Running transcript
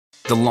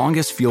The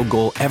longest field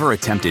goal ever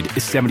attempted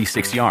is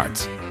 76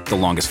 yards. The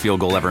longest field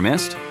goal ever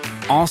missed?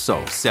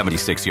 Also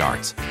 76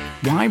 yards.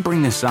 Why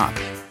bring this up?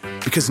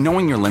 Because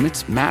knowing your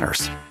limits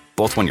matters,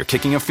 both when you're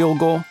kicking a field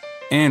goal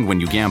and when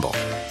you gamble.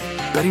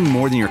 Betting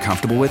more than you're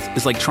comfortable with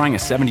is like trying a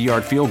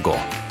 70-yard field goal.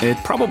 It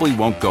probably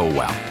won't go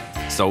well.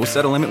 So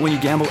set a limit when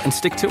you gamble and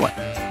stick to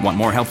it. Want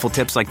more helpful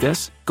tips like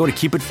this? Go to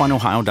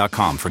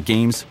keepitfunohio.com for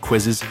games,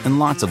 quizzes, and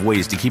lots of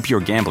ways to keep your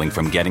gambling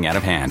from getting out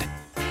of hand.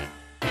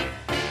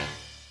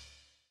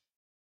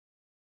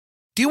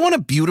 Do you want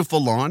a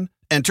beautiful lawn?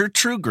 Enter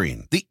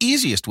TruGreen, the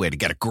easiest way to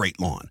get a great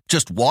lawn.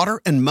 Just water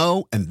and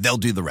mow, and they'll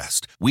do the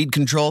rest. Weed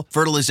control,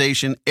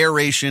 fertilization,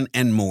 aeration,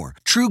 and more.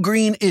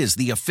 TruGreen is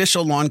the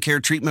official lawn care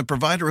treatment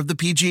provider of the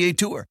PGA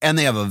Tour, and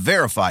they have a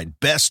verified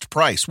best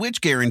price, which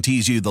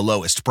guarantees you the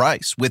lowest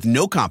price with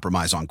no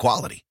compromise on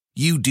quality.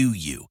 You do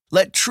you.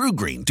 Let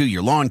TruGreen do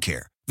your lawn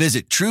care.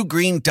 Visit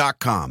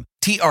TruGreen.com,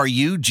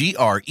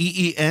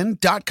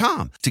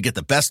 TruGreen.com, to get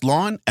the best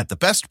lawn at the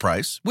best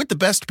price with the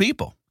best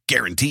people.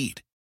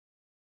 Guaranteed.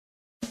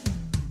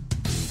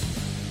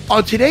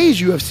 On today's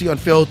UFC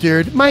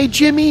Unfiltered, my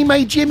Jimmy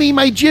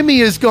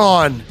is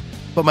gone.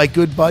 But my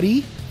good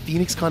buddy,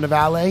 Phoenix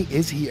Carnivale,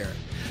 is here.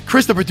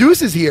 Chris, the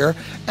producer, is here.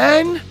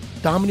 And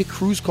Dominic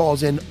Cruz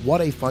calls in.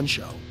 What a fun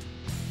show.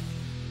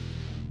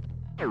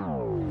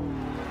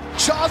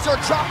 Jaws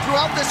are dropped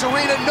throughout this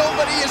arena.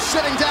 Nobody is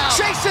sitting down.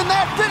 Chasing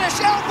that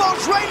finish.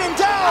 Elbows raining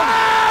down.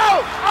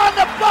 Oh! On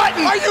the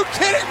button. Are you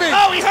kidding me?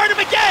 Oh, he hurt him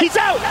again. He's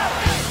out.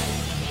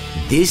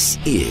 This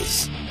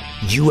is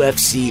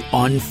UFC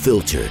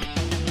Unfiltered.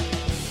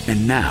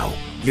 And now,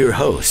 your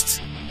hosts,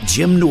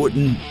 Jim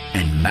Norton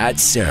and Matt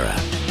Serra.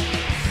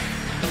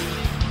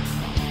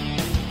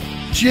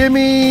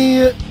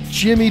 Jimmy,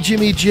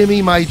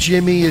 my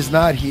Jimmy is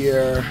not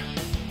here.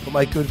 But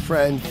my good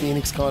friend,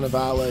 Phoenix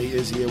Carnivale,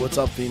 is here. What's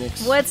up,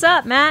 Phoenix? What's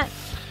up, Matt?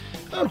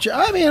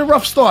 I mean, a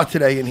rough start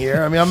today in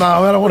here. I mean,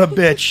 I don't want to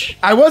bitch.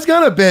 I was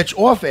going to bitch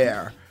off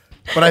air.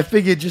 But I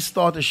figured just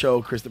start the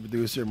show, Chris, the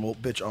producer, and we'll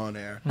bitch on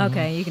air.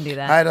 Okay, you can do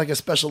that. I had like a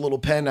special little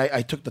pen.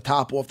 I took the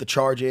top off to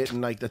charge it,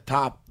 and like the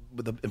top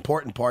with the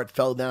important part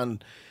fell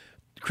down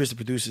Chris, the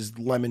producer's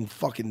lemon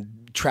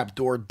fucking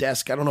trapdoor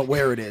desk. I don't know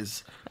where it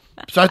is.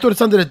 So I thought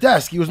it's under the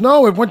desk. He goes,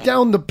 no, it went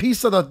down the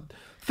piece of the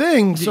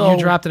thing. So you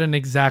dropped it in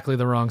exactly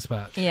the wrong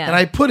spot. Yeah. And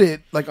I put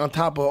it like on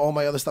top of all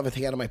my other stuff I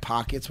take out of my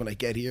pockets when I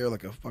get here,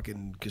 like a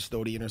fucking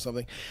custodian or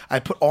something. I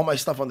put all my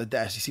stuff on the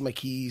desk. You see my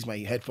keys, my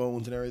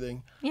headphones and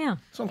everything. Yeah.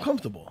 So I'm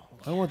comfortable.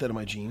 I don't want that in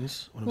my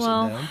jeans when I'm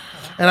sitting down.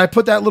 And I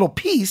put that little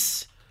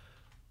piece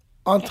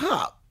on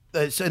top.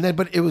 But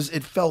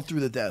it fell through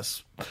the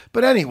desk.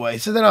 But anyway,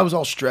 so then I was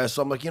all stressed.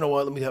 So I'm like, you know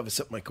what? Let me have a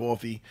sip of my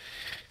coffee.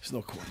 There's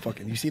no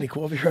fucking. You see any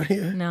coffee right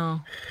here?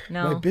 No. Am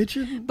I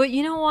bitching? But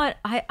you know what?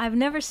 I've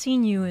never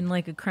seen you in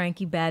like a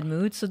cranky bad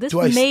mood. So this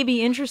may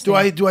be interesting.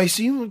 Do I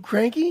seem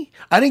cranky?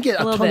 I didn't get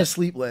a ton of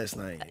sleep last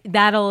night.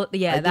 That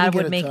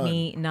would make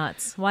me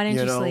nuts. Why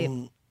didn't you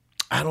sleep?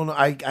 I don't know.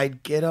 I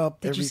get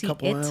up every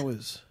couple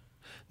hours.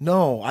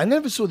 No, I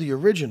never saw the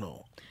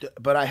original.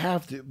 But I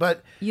have to.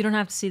 But you don't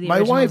have to see the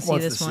original. My wife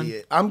wants to see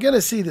it. I'm gonna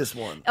see this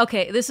one.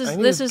 Okay, this is I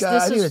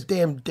need a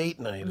damn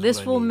date night.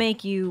 This will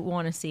make you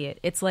want to see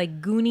it. It's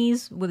like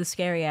Goonies with a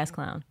scary ass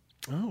clown.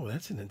 Oh,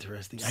 that's an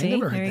interesting. See? I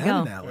never There heard you that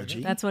go.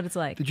 analogy. That's what it's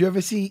like. Did you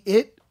ever see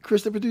it,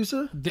 Chris, the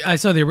producer? I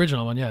saw the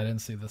original one. Yeah, I didn't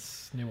see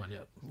this new one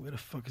yet. Where the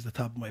fuck is the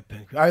top of my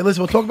pen? All right,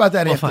 listen. We'll talk about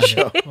that after the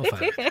show. We'll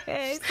find it.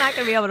 He's not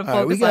gonna be able to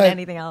focus on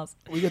anything else.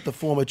 We got the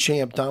former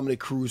champ Dominic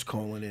Cruz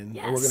calling in.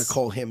 Yes. We're going to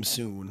call him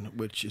soon,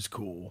 which is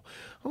cool.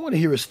 I want to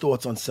hear his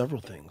thoughts on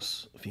several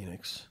things,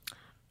 Phoenix.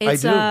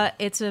 It's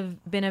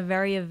been a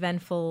very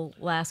eventful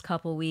last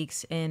couple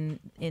weeks in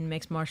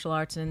mixed martial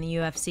arts and in the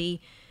UFC.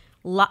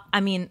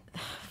 Friday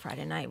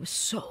night was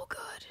so good.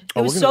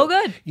 It was so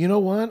good. You know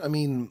what? I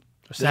mean,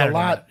 Saturday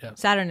night. Yeah.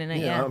 Saturday night,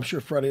 yeah. I'm sure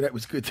Friday night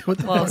was good too.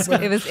 Well,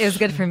 it was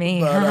good for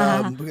me.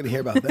 But we're going to hear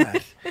about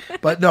that.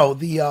 But no,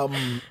 the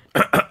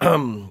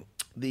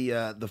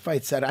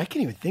fight Saturday. I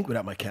can't even think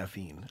without my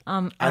caffeine.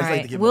 All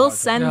right, we'll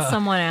send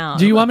someone out.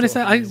 Do you want me to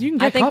say? You can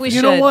get I think coffee. we should.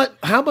 You know what?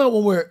 How about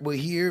when we're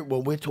here,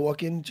 when we're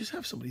talking, just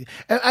have somebody.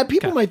 And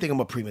people might think I'm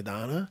a prima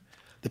donna.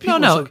 The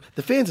people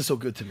the fans are so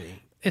good to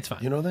me. It's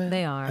fine. You know that?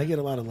 They are. I get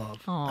a lot of love.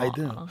 Aww. I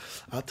do.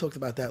 I'll talk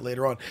about that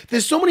later on.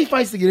 There's so many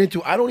fights to get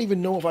into. I don't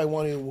even know if I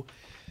want to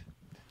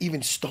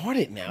even start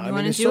it now. You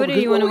want to do it, or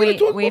you want to wait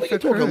for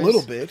Cruz? Talk a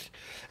little bit.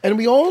 And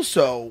we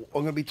also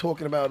are going to be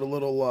talking about a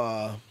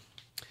little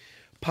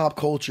pop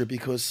culture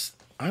because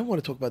I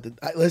want to talk about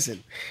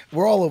listen,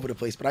 we're all over the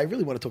place, but I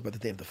really want to talk about the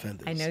damn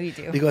Defenders. I know you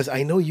do. Because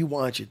I know you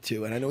watch it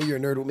too, and I know you're a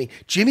nerd with me.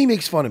 Jimmy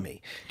makes fun of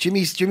me.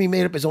 Jimmy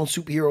made up his own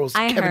superheroes,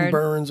 Kevin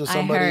Burns or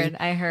somebody.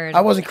 I heard.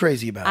 I wasn't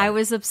crazy about it. I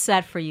was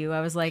upset for you.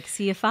 I was like,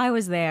 see, if I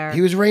was there, he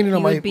was raining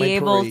on my parade. He would be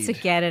able parade. to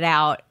get it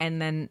out, and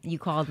then you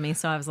called me,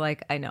 so I was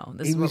like, I know.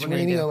 This is what we're going to do. He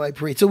was raining on my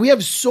parade. So we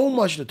have so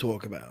much to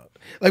talk about.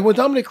 Like when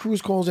Dominic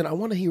Cruz calls in, I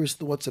want to hear his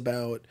thoughts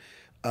about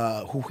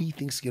who he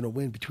thinks is going to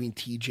win between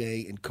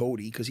TJ and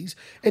Cody.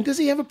 And does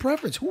he have a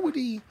preference? Who would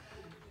he?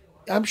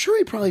 I'm sure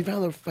he'd probably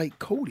rather fight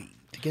Cody.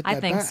 to get I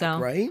that think back, so.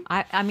 right?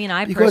 I mean,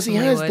 I because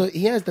personally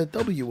he has the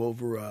W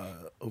over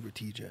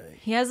TJ.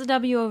 He has a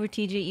W over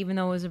TJ, even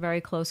though it was a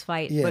very close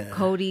fight. Yeah. But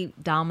Cody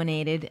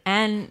dominated.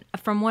 And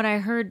from what I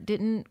heard,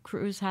 didn't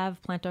Cruz have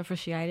plantar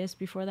fasciitis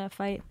before that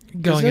fight?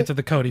 Going into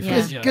the Cody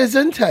Yeah. fight. Yeah.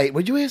 Gesundheit.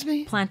 Would you ask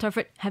me?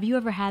 Plantar have you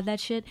ever had that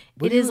shit?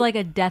 What It is like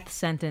a death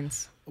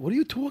sentence. What are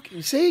you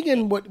talking? Say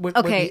again. What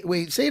Okay.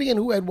 wait. Say it again.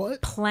 Who had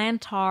what?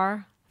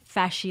 Plantar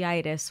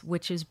fasciitis,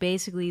 which is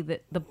basically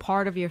the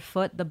part of your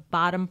foot, the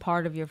bottom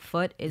part of your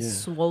foot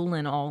is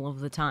swollen all of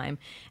the time.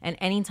 And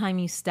anytime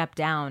you step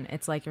down,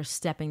 it's like you're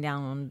stepping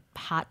down on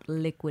hot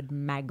liquid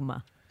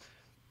magma.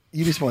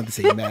 You just wanted to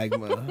say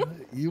magma.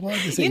 You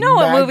wanted to say You know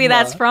what movie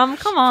magma. that's from?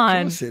 Come Of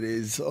on. course it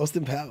is.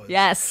 Austin Powers.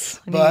 Yes.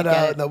 I knew But you'd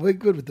get it. no, we're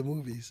good with the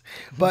movies.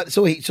 But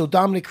so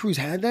Dominic Cruz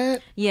had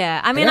that.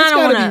 Yeah, I mean, And I that's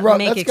don't gotta be want to rough.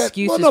 make That's got-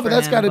 excuses well, no, but for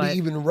that's him, got to but- be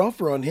even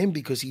rougher on him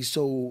because he's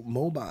so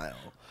mobile.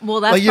 Well,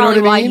 that's Like, you know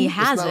probably what I why mean? he It's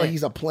has not it. like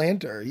he's a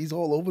planter. He's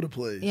all over the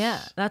place. Yeah,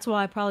 that's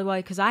why,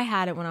 because I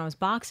had it when I was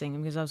boxing,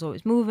 because I was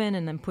always moving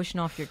and then pushing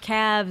off your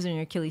calves and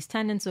your Achilles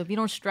tendon. So if you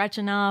don't stretch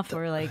enough,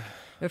 or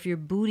if your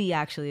booty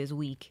actually is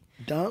weak,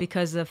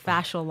 because the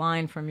fascial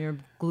line from your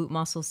glute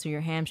muscles to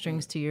your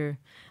hamstrings to your,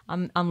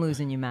 I'm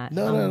losing you, Matt.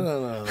 No.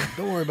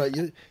 Don't worry about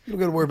you. You don't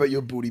got to worry about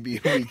your booty being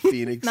weak,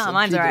 Phoenix. No, I'm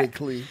mine's keeping all right. it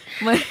clean.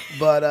 But-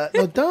 But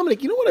no,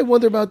 Dominic. You know what I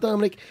wonder about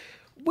Dominic?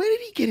 Where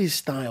did he get his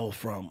style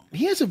from?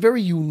 He has a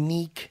very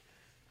unique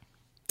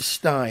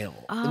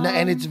style,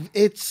 and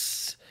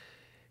it's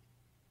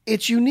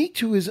unique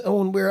to his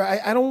own. Where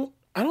I don't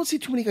see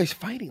too many guys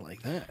fighting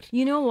like that.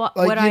 You know what?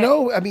 Like, what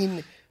I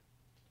mean,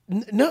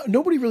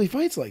 nobody really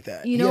fights like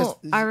that. You He know, has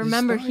his I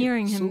remember style.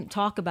 hearing him So-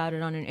 talk about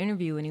it on an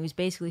interview, and he was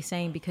basically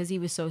saying because he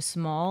was so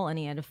small and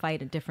he had to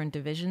fight at different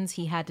divisions,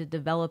 he had to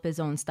develop his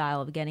own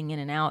style of getting in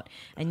and out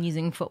and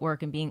using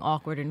footwork and being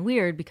awkward and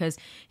weird because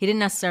he didn't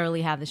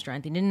necessarily have the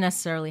strength. He didn't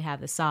necessarily have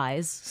the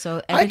size.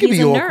 So I and can he's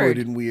be a awkward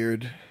nerd. and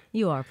weird.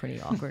 You are pretty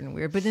awkward and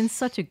weird, but in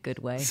such a good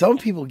way. Some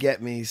people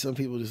get me. Some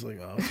people just like,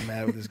 oh, what's the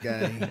matter with this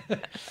guy?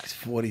 He's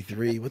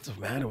 43. What's the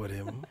matter with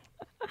him?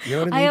 You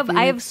know what I mean? I have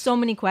Phoenix? so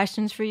many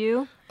questions for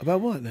you.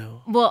 About what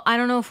now? Well, I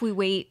don't know if we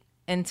wait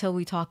until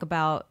we talk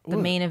about the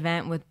What? main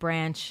event with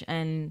Branch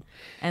and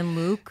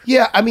Luke.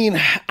 Yeah, I mean,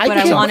 I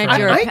wanted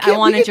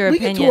your we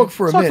opinion. can talk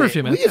for a Talk for a minute.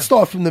 few We minutes, can yeah.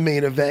 start from the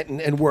main event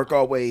and work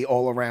our way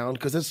all around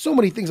because there's so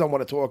many things I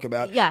want to talk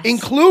about, Yes.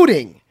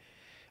 including.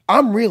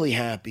 I'm really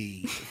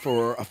happy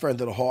for a friend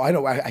of the hall. I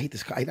know I hate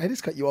this. I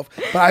just cut you off,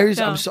 but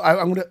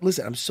I'm gonna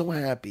listen. I'm so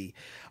happy.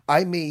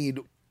 I made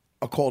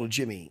a call to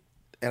Jimmy,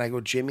 and I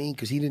go, Jimmy,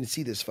 because he didn't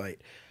see this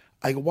fight.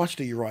 I go, watch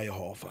the Uriah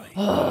Hall fight.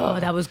 Oh,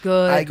 that was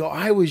good. I go,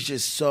 I was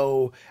just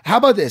so. How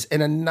about this?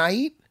 In a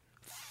night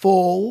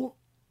full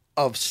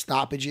of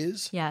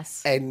stoppages,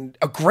 Yes. and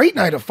a great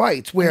night of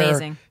fights where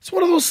Amazing. it's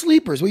one of those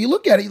sleepers where you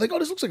look at it, you're like, oh,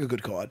 this looks like a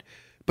good card,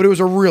 but it was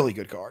a really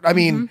good card.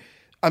 Mm-hmm.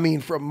 I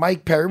mean, from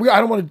Mike Perry, I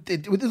don't want to.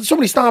 There's so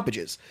many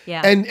stoppages,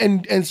 Yeah.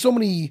 and so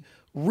many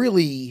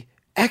really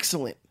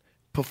excellent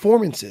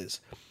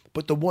performances,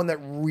 but the one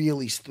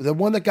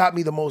that got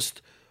me the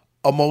most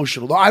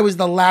emotional, though I was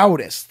the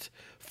loudest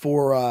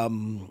for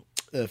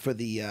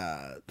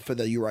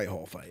the Uriah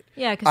Hall fight.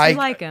 Yeah, 'cause you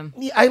like him.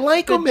 Yeah, I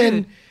like Good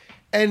him,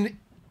 and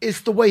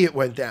it's the way it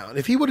went down.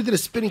 If he would have did a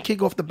spinning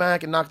kick off the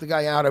back and knocked the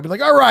guy out, I'd be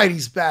like, all right,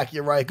 he's back.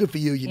 You're right. Good for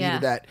you. You Yeah.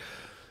 needed that.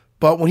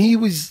 But when he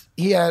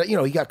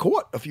got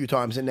caught a few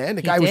times in there, and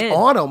the guy did. was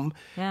on him,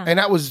 Yeah. and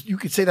you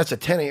could say that's a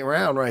 10-8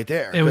 round right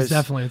there. It was 'Cause,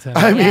 definitely a 10-8.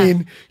 I Yeah.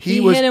 mean, he He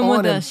was hit him on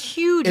with a him.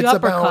 huge It's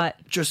uppercut.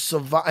 about just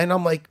survive, and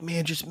I'm like,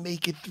 man, just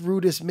make it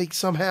through this, make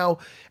somehow.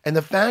 And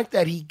the fact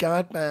that he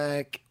got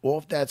back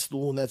off that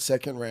stool in that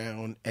second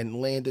round and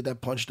landed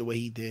that punch the way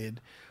he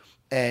did.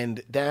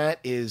 And I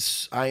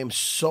am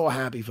so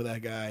happy for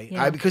that guy.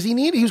 Yeah. Because he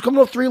was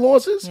coming off 3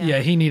 losses. Yeah. Yeah,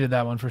 he needed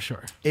that one for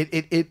sure.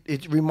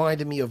 It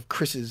reminded me of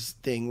Chris's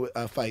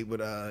fight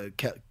with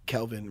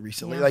Kelvin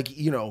recently. Yeah. Like,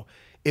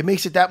 it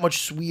makes it that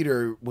much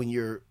sweeter when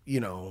you're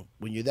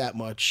that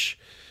much.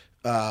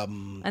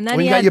 And then when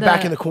he you got had your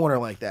back in the corner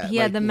like that. He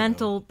like, had the you know.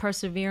 mental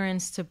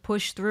perseverance to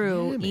push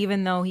through,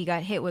 even though he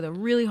got hit with a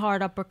really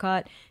hard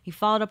uppercut. He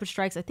followed up with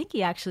strikes. I think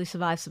he actually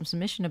survived some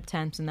submission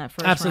attempts in that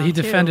first Absolutely. He round,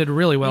 too. defended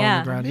really well on Yeah.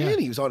 the ground. Man, Yeah.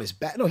 he was on his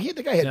back. No,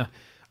 the guy had.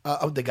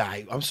 Yeah. The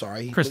guy. I'm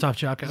sorry, Christoph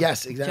Jocko.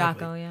 Yes,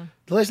 exactly. Jocko, yeah.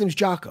 The last name's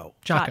Jocko.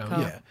 Jocko.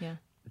 Jotko, Yeah.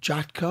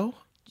 Jotko.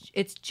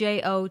 It's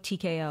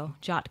Jotko,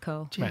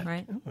 Jotko,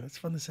 right? Oh, that's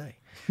fun to say.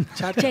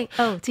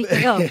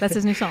 Jotko. That's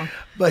his new song.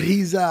 But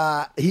he's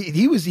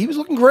he was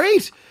looking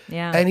great.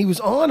 Yeah. And he was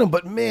on him,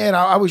 but man,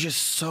 I was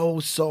just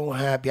so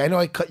happy. I know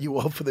I cut you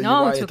off for the No,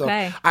 Uriah it's talk.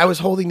 okay. I was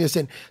holding this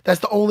in. That's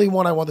the only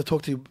one I wanted to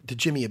talk to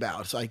Jimmy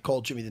about. So I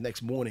called Jimmy the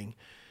next morning,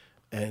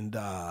 and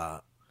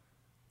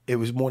it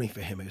was morning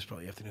for him. It was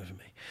probably afternoon for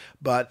me.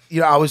 But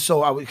I was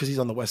because he's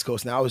on the West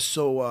Coast now. I was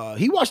so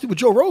he watched it with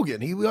Joe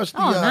Rogan. He watched the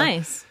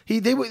nice.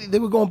 They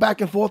were going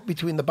back and forth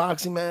between the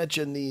boxing match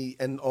and the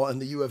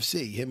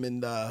UFC. Him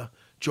and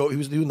Joe. He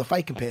was doing the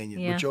fight companion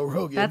Yeah. with Joe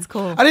Rogan. That's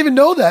cool. I didn't even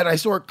know that. I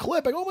saw a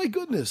clip. I go, oh my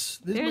goodness,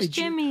 There's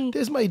Jimmy.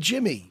 There's my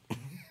Jimmy.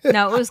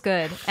 No, it was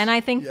good. And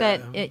I think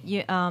that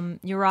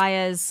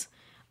Uriah's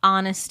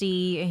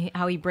honesty,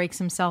 how he breaks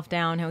himself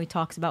down, how he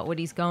talks about what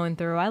he's going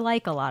through, I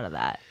like a lot of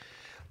that.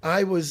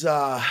 I was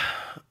loud.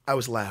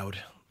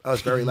 I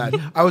was very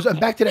loud. I'm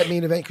back to that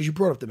main event because you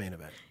brought up the main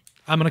event.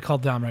 I'm going to call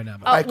Dom right now.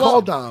 I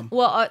called Dom.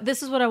 Well,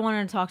 this is what I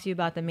wanted to talk to you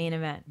about, the main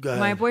event. Go ahead.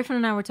 My boyfriend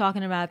and I were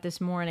talking about it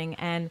this morning,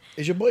 and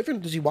is your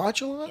boyfriend? Does he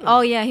watch a lot? Oh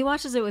yeah, he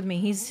watches it with me.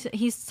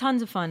 He's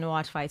tons of fun to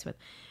watch fights with.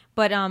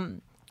 But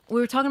we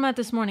were talking about it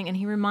this morning, and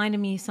he reminded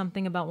me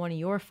something about one of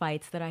your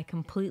fights that I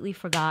completely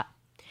forgot.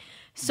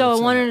 So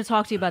I wanted to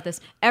talk to you about this.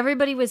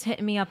 Everybody was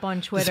hitting me up on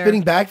Twitter. The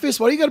spinning back fist?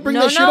 Why do you got to bring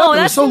that shit up?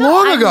 It was so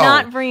long ago. I'm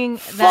not bringing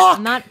that.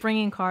 I'm not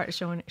bringing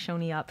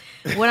Shoney up.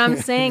 What I'm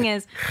saying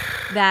is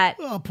that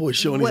poor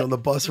Shoney's on the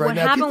bus right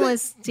now. What happened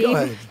was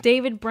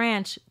David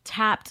Branch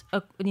tapped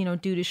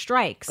due to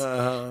strikes,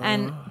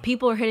 and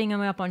people are hitting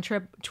him up on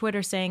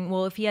Twitter saying,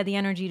 "Well, if he had the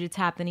energy to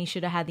tap, then he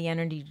should have had the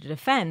energy to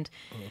defend."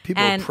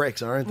 People are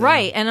pricks, aren't they?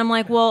 Right, and I'm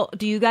like, "Well,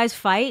 do you guys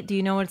fight? Do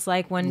you know what it's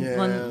like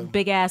when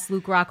big ass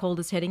Luke Rockhold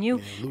is hitting you?"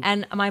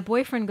 And my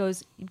boyfriend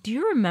goes, "Do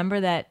you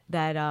remember that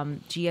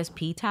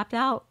GSP tapped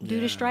out due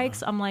to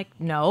strikes?" I'm like,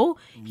 "No,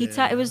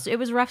 it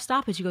was rough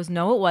stoppage." He goes,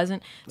 "No, it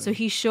wasn't." So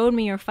he showed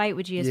me your fight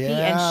with GSP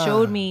and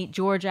showed me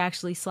George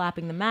actually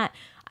slapping the mat.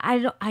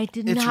 I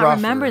did not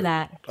remember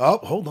that. Oh,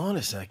 hold on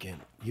a second.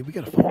 We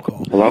got a phone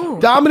call. Hello?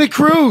 Dominic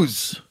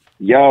Cruz.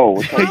 Yo,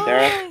 what's up,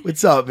 Sarah?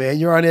 What's up, man?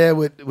 You're on air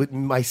with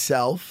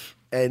myself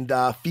and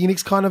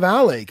Phoenix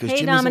Carnivale because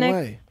Jim is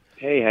away.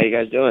 Hey, how you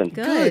guys doing?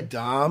 Good,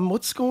 Dom.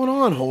 What's going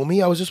on,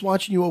 homie? I was just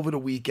watching you over the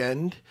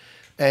weekend,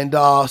 and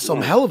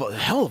some hell of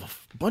a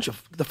bunch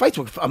of the fights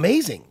were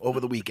amazing over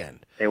the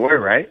weekend. They were,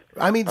 right?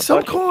 I mean,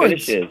 some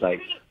cards. Finishes,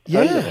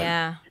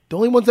 Yeah. The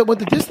only ones that went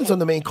the distance on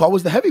the main card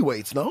was the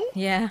heavyweights, no?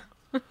 Yeah.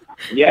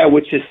 Yeah,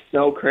 which is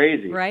so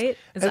crazy. Right?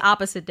 It's the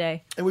opposite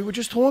day. And we were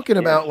just talking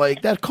about,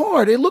 like, that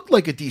card. It looked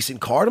like a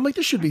decent card. I'm like,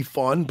 this should be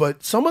fun.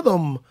 But some of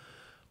them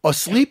are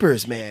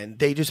sleepers, man.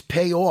 They just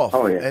pay off.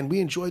 Oh, yeah. And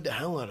we enjoyed the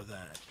hell out of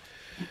that.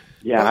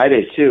 Yeah, I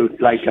did, too.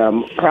 Like,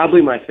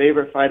 probably my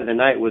favorite fight of the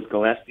night was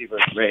Gillespie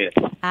versus Reyes.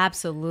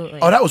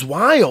 Absolutely. Oh, that was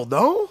wild,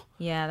 no?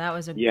 Yeah, that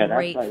was a that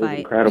great fight. Was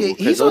incredible.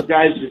 Yeah, those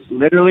guys just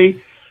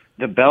literally,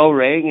 the bell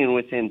rang, and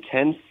within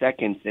 10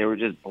 seconds, they were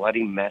just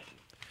bloody messes.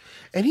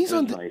 And he's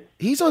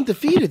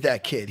undefeated,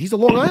 that kid. He's a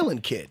Long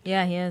Island kid.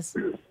 Yeah, he is.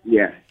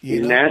 Yeah,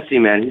 he's nasty,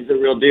 man. He's the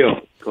real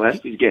deal.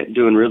 Gillespie's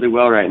doing really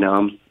well right now.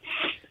 I'm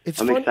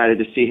excited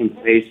to see him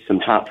face some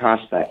top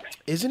prospects.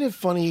 Isn't it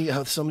funny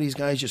how some of these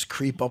guys just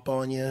creep up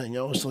on you, and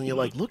you're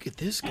like, look at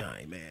this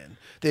guy, man.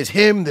 There's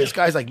him. There's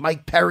guys like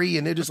Mike Perry,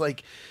 and they're just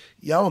like,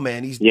 yo,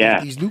 man, these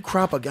new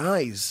crop of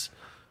guys,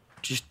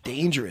 just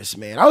dangerous,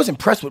 man. I was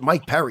impressed with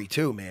Mike Perry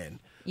too, man.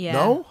 Yeah.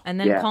 No? And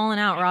then calling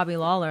out Robbie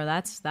Lawler,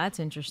 that's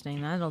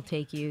interesting. That'll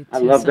take you to I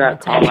love some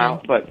that attention. call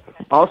out, but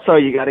also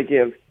you got to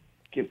give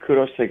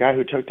kudos to the guy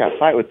who took that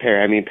fight with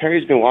Perry. I mean,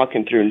 Perry's been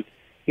walking through.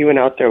 He went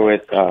out there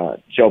with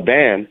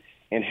Joban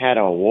and had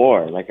a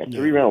war, like a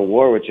 3-round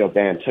war with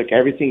Joban. Took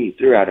everything he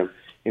threw at him,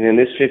 and then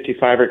this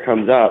 55er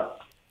comes up,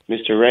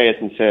 Mr. Reyes,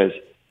 and says,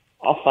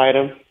 "I'll fight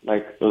him.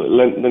 Like,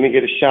 let me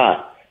get a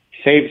shot."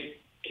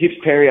 Keeps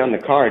Perry on the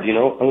card.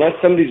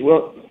 Unless somebody's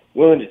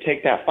willing to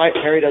take that fight,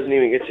 Perry doesn't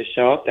even get to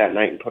show up that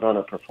night and put on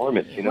a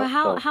performance.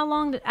 Well, how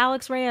long did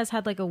Alex Reyes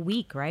had like a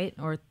week, right?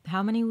 Or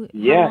how many?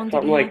 Yeah, long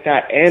something like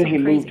that. And he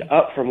moved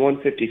up from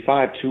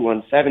 155 to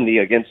 170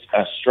 against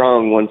a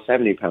strong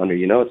 170 pounder.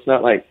 It's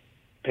not like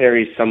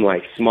Perry's some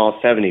like small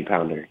 70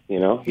 pounder.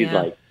 He's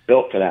like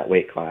built for that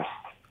weight class.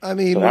 I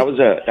mean,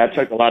 so that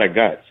took a lot of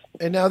guts.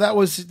 And now that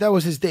was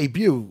his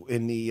debut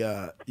in the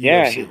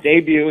UFC. his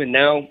debut, and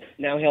now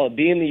he'll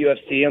be in the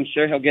UFC. I'm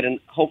sure he'll get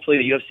hopefully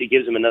the UFC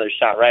gives him another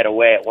shot right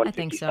away at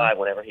 155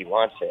 whenever he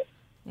wants it.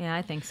 Yeah,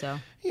 I think so.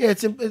 Yeah,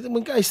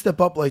 when guys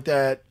step up like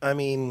that. I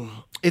mean,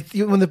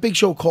 when the big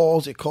show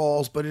calls, it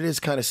calls, but it is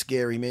kind of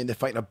scary, man. They're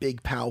fighting a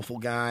big, powerful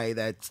guy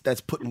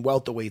that's putting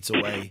welterweights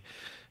away,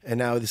 and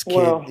now this kid,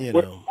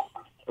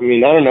 I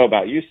mean, I don't know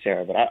about you,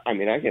 Sarah, but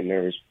I get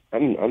nervous.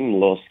 I'm a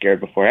little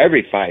scared before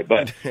every fight,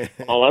 but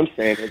all I'm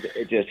saying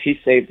is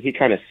he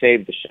kind of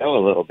saved the show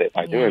a little bit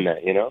by doing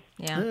that,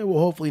 Yeah. Well,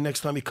 hopefully next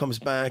time he comes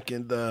back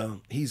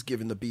and he's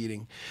given the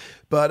beating.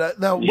 But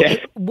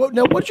what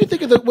did you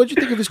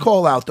think of his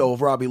call out though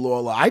of Robbie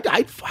Lawler?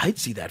 I'd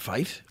see that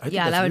fight. I think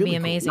that would really be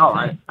amazing. Cool.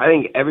 No, I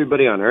think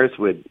everybody on earth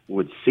would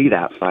see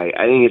that fight.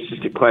 I think it's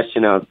just a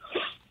question of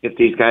if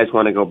these guys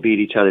want to go beat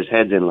each other's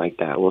heads in like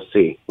that. We'll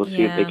see. We'll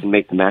see if they can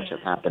make the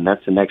matchup happen.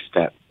 That's the next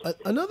step.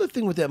 Another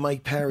thing with that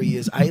Mike Perry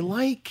is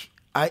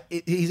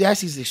he's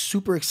a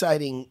super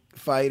exciting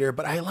fighter,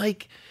 but I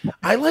like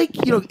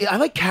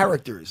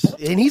characters,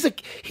 and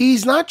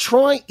he's not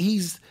trying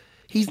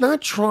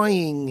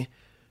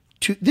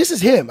to. This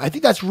is him. I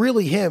think that's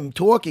really him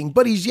talking,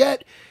 but he's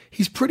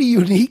pretty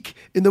unique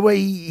in the way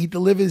he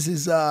delivers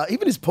his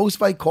even his post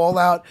fight call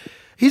out.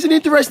 He's an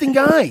interesting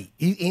guy.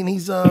 He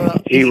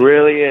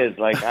really is.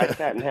 Like I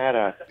sat and had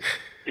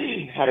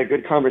a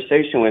good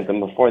conversation with him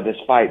before this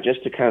fight,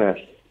 just to kind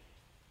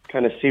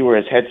kind of see where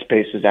his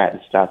headspace is at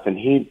and stuff. And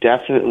he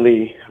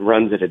definitely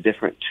runs at a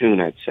different tune,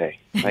 I'd say.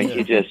 Like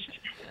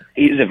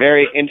he's a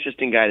very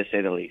interesting guy to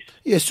say the least.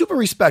 Yeah, super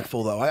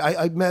respectful though.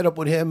 I met up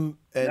with him,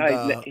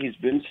 and he's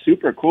been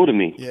super cool to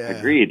me. Yeah.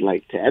 Agreed.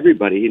 Like to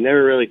everybody, he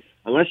never really,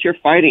 unless you're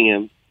fighting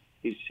him.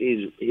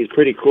 He's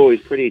pretty cool.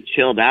 He's pretty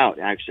chilled out,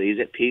 actually. He's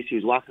at peace.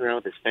 He's walking around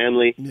with his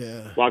family,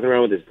 walking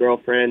around with his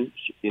girlfriend.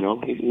 You know,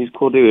 he's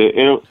cool dude.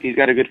 You know, he's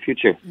got a good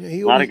future.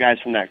 Yeah, a lot of guys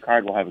from that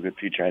card will have a good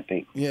future, I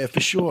think. Yeah, for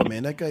sure,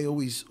 man. That guy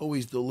always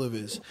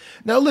delivers.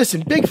 Now,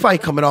 listen, big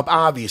fight coming up,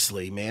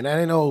 obviously, man.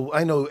 I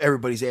know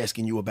everybody's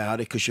asking you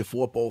about it because you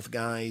fought both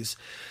guys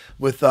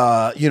with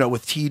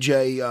with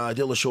TJ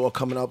Dillashaw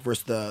coming up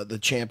versus the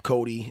champ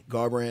Cody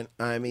Garbrandt.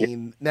 I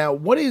mean, now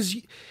what is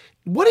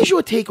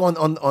your take on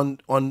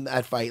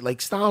that fight?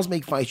 Like, styles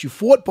make fights. You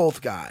fought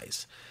both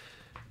guys.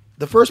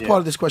 The first part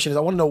of this question is, I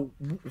want to know,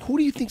 who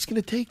do you think's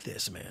going to take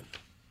this, man?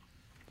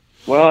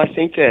 Well, I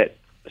think that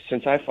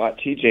since I fought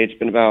TJ, it's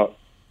been about,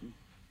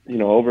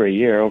 over a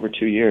year, over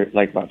 2 years,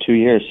 like about 2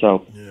 years.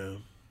 So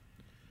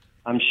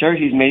I'm sure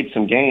he's made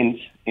some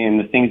gains in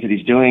the things that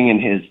he's doing in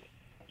his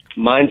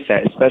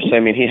mindset, especially.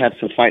 I mean, he had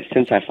some fights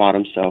since I fought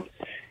him, so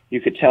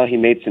you could tell he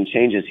made some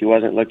changes. He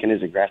wasn't looking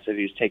as aggressive.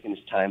 He was taking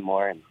his time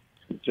more and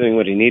doing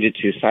what he needed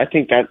to. So I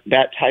think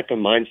that type of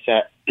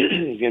mindset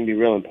is going to be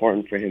real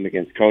important for him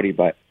against Cody.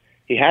 But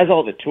he has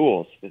all the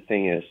tools. The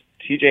thing is,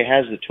 TJ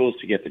has the tools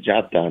to get the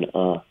job done.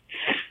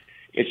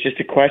 It's just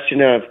a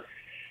question of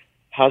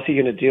how's he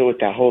going to deal with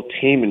that whole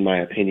team, in my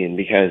opinion,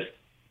 because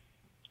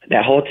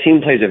that whole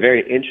team plays a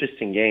very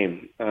interesting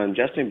game.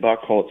 Justin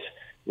Buchholz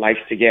likes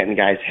to get in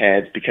guys'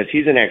 heads because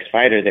he's an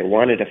ex-fighter that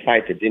wanted to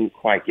fight that didn't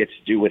quite get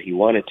to do what he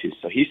wanted to.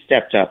 So he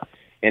stepped up.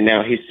 And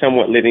now he's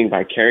somewhat living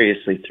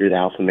vicariously through the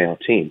alpha male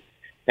team.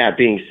 That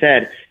being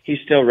said, he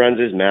still runs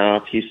his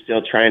mouth. He's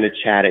still trying to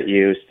chat at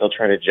you, still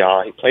trying to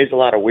jaw. He plays a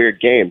lot of weird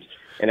games.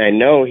 And I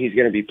know he's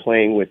going to be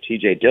playing with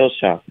TJ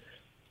Dillashaw.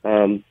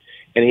 And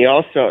he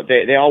also,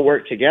 they all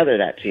work together,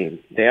 that team.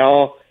 They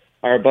all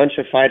are a bunch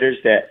of fighters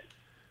that,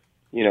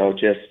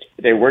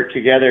 they work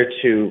together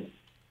to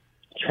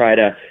try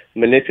to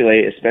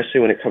manipulate,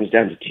 especially when it comes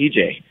down to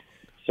TJ.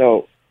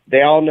 So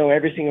they all know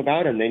everything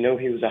about him. They know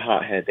he was a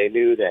hothead. They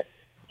knew that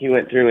he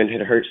went through and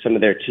had hurt some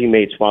of their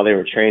teammates while they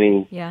were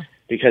training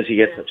because he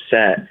gets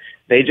upset.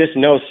 They just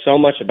know so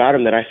much about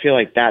him that I feel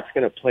like that's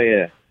going to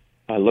play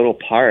a little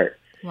part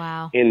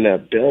in the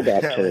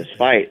build-up to this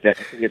fight. That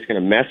I think it's going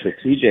to mess with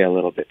TJ a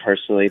little bit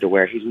personally, to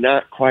where he's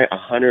not quite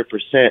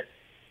 100%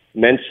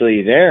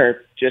 mentally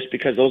there, just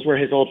because those were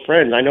his old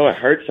friends. I know it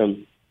hurts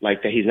him,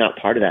 like that he's not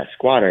part of that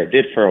squad, or it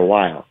did for a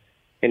while.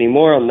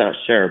 Anymore, I'm not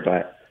sure,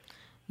 but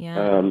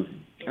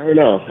I don't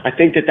know. I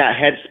think that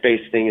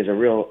headspace thing is a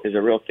real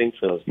thing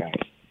for those guys.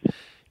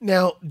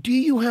 Now, do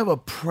you have a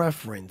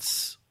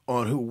preference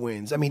on who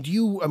wins? I mean, do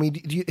you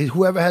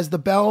whoever has the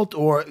belt,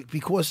 or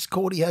because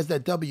Cody has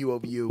that W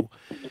over you,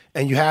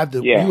 and you have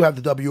the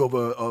W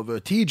over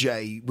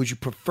TJ, would you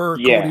prefer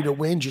Cody to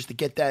win just to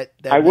get that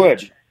I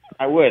match?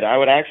 I would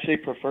actually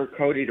prefer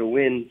Cody to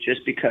win,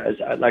 just because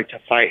I'd like to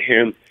fight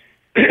him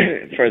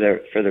for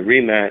the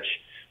rematch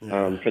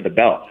for the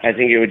belt. I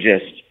think it would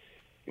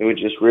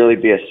just really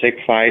be a sick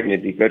fight, and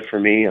it'd be good for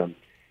me.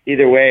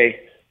 Either way,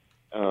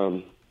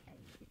 the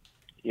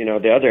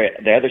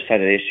other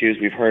side of the issues,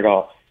 we've heard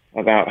all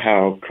about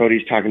how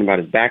Cody's talking about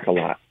his back a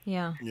lot.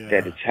 Yeah.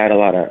 That it's had a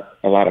lot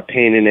of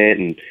pain in it,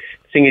 and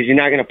the thing is, you're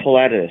not going to pull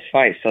out of this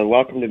fight. So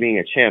welcome to being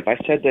a champ. I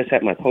said this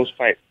at my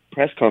post-fight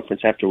press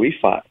conference after we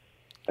fought.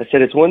 I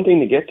said it's one thing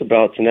to get the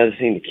belt, it's another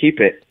thing to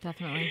keep it.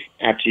 Definitely.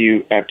 After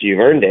you've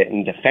earned it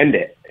and defend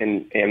it.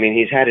 And I mean,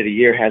 he's had it a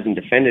year, hasn't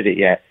defended it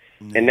yet,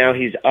 and now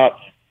he's up.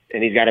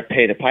 And he's got to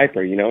pay the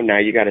piper, Now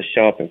you got to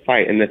show up and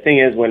fight. And the thing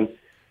is,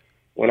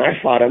 when I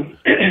fought him,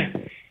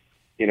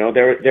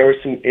 there were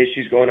some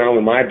issues going on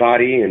with my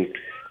body, and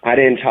I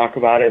didn't talk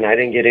about it, and I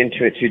didn't get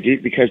into it too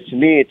deep, because to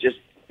me,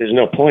 there's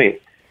no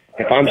point.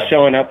 If I'm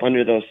showing up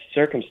under those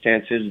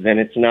circumstances, then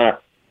it's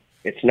not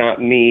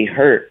me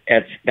hurt.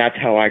 That's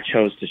how I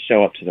chose to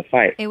show up to the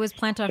fight. It was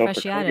plantar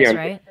fasciitis,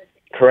 right?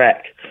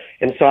 Correct.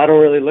 And so I don't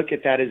really look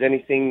at that as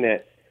anything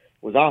that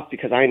was off,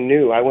 because I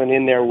knew I went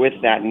in there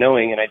with that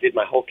knowing, and I did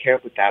my whole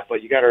camp with that.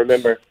 But you got to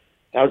remember,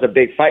 that was a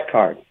big fight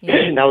card.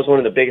 Yeah. That was one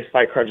of the biggest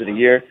fight cards of the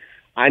year.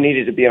 I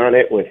needed to be on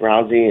it with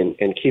Rousey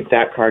and keep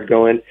that card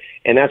going.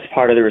 And that's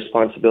part of the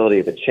responsibility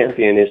of a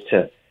champion, is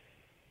to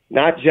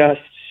not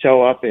just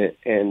show up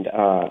and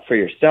for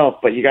yourself,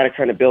 but you got to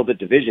kind of build a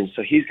division.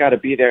 So he's got to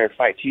be there and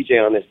fight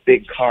TJ on this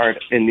big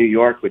card in New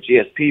York with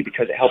GSP,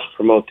 because it helps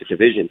promote the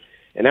division.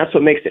 And that's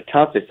what makes it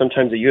tough, is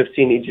sometimes the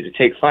UFC needs you to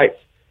take fights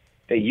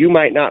that you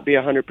might not be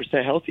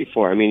 100% healthy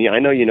for. I mean, I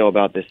know you know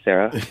about this,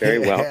 Sarah, very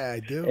well. Yeah, I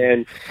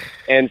do.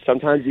 And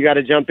sometimes you got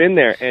to jump in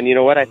there. And you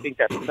know what? I think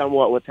that's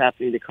somewhat what's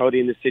happening to Cody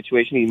in this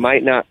situation. He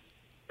might not,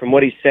 from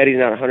what he said, he's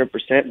not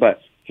 100%,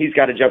 but he's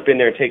got to jump in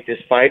there and take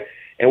this fight.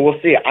 And we'll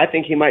see. I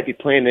think he might be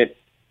playing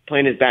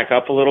his back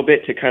up a little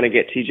bit to kind of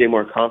get TJ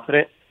more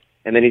confident,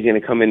 and then he's going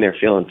to come in there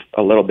feeling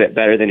a little bit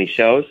better than he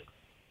shows.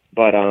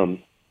 But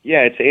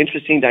it's an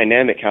interesting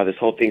dynamic how this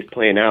whole thing's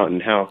playing out,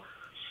 and how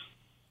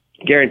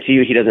guarantee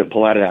you he doesn't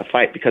pull out of that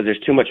fight because there's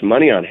too much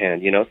money on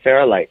hand. You know,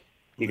 Sarah, like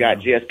you got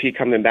GSP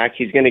coming back.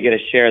 He's going to get a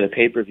share of the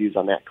pay-per-views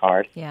on that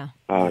card. Yeah.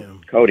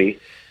 Cody.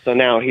 So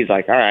now he's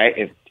like, all right,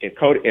 if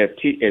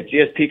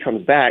GSP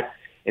comes back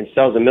and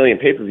sells 1 million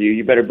pay-per-view,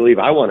 you better believe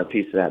I want a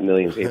piece of that 1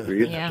 million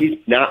pay-per-views. Yeah. He's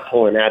not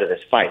pulling out of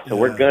this fight. So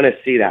we're going to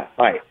see that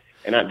fight.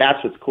 And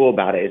that's what's cool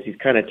about it, is he's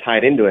kind of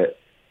tied into it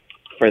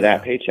for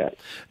that paycheck.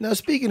 Now,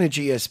 speaking of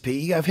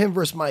GSP, you have him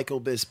versus Michael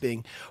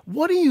Bisping.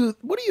 What do you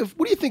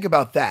think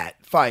about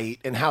that fight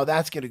and how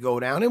that's going to go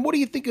down? And what do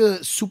you think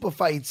of super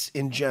fights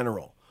in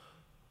general?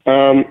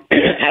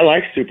 I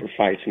like super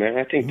fights, man.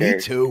 I think Me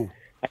too.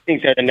 I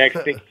think they're the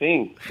next big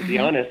thing. To be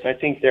honest, I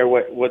think they're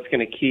what's going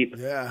to keep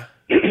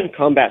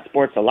combat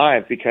sports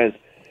alive, because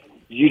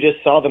you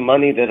just saw the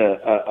money that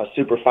a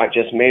super fight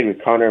just made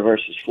with Conor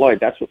versus Floyd.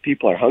 That's what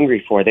people are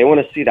hungry for. They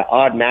want to see the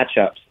odd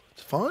matchups.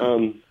 It's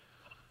fun.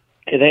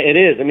 It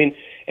is. I mean,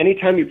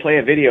 anytime you play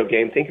a video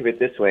game, think of it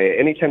this way.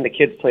 Anytime the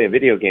kids play a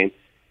video game,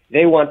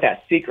 they want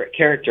that secret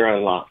character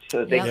unlocked so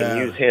that they can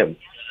use him.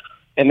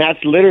 And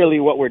that's literally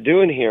what we're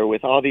doing here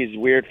with all these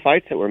weird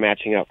fights that we're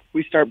matching up.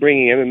 We start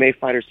bringing MMA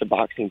fighters to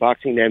boxing,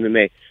 boxing to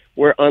MMA.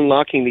 We're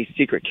unlocking these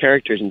secret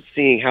characters and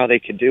seeing how they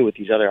could do with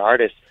these other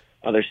artists,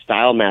 other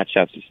style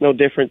matchups. It's no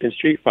different than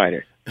Street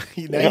Fighter.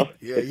 You're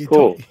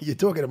cool. You're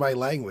talking my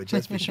language,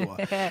 that's for sure.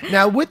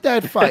 Now, with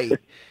that fight,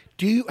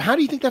 how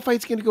do you think that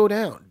fight's going to go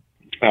down?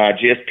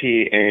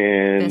 GSP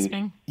and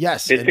Bisping?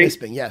 Yes, Bisping? And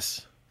Bisping,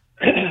 yes.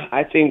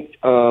 I think,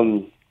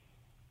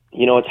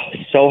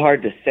 it's so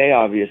hard to say,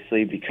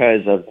 obviously,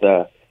 because of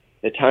the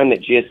time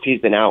that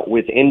GSP's been out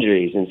with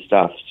injuries and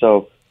stuff.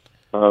 So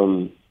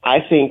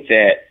I think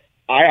that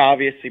I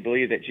obviously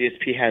believe that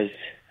GSP has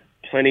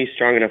plenty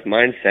strong enough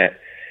mindset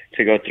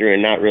to go through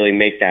and not really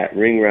make that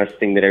ring rust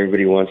thing that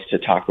everybody wants to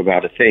talk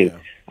about a thing. Yeah.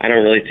 I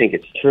don't really think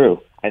it's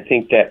true. I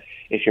think that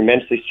if you're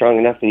mentally strong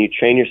enough and you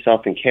train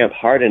yourself in camp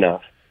hard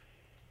enough,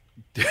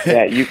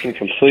 that you can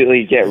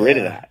completely get rid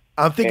of that.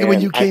 I'm thinking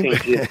when you came. I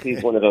think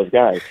GSP's one of those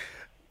guys.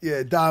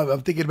 Yeah, Dom,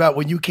 I'm thinking about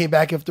when you came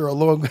back after a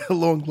long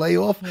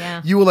layoff.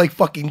 Yeah. You were like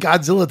fucking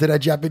Godzilla to that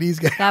Japanese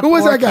guy. That Who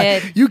was poor that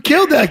guy? kid. You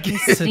killed that kid.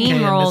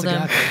 Steamrolled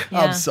him. Yeah.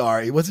 I'm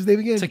sorry. What's his name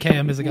again?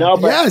 Takaya Mizugaki. No,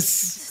 but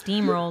Yes.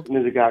 Steamrolled.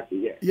 Mizugaki,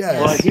 yeah.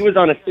 Yes. Well, he was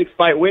on a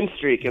 6-fight win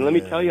streak, and let me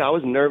tell you, I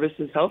was nervous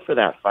as hell for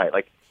that fight.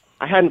 Like,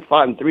 I hadn't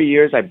fought in 3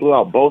 years. I blew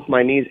out both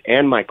my knees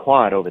and my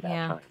quad over that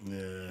time.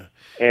 Yeah.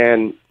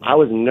 And I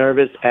was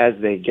nervous as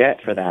they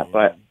get for that,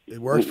 but it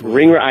worked for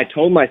me. I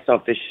told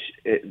myself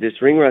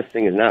this ring rust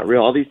thing is not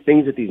real. All these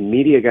things that these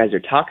media guys are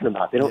talking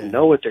about, they don't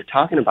know what they're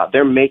talking about.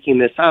 They're making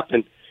this up,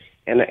 and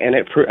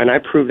I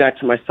proved that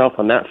to myself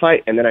on that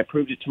fight, and then I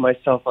proved it to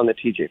myself on the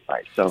TJ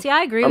fight. So see,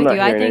 I agree I'm with not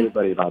you. hearing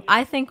anybody about that.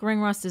 I think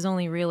ring rust is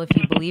only real if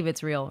you believe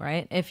it's real,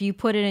 right? If you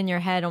put it in your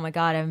head, oh my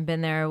God, I haven't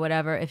been there or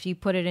whatever. If you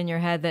put it in your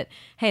head that,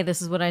 hey,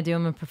 this is what I do,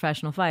 I'm a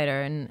professional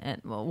fighter and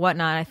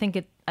whatnot. I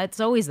think it's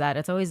always that.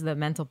 It's always the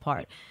mental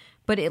part.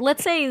 But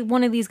let's say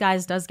one of these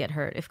guys does get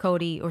hurt. If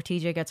Cody or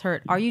TJ gets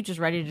hurt, are you just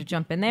ready to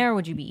jump in there?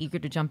 Would you be eager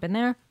to jump in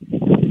there?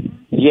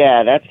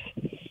 Yeah,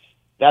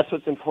 that's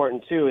what's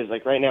important too. Is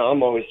like right now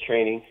I'm always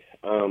training.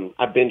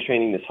 I've been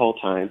training this whole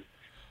time.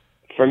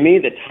 For me,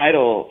 the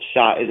title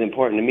shot is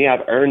important to me.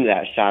 I've earned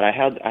that shot. I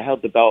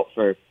held the belt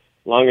for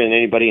longer than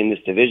anybody in this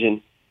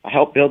division. I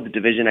helped build the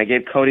division. I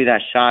gave Cody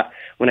that shot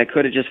when I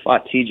could have just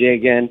fought TJ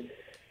again.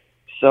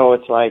 So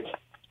it's like,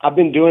 I've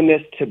been doing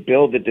this to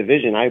build the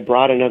division. I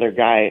brought another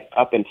guy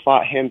up and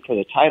fought him for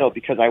the title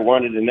because I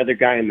wanted another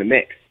guy in the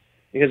mix,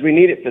 because we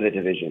need it for the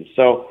division.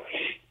 So,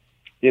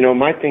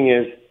 my thing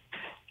is,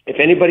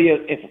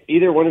 if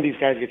either one of these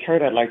guys gets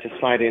hurt, I'd like to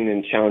slide in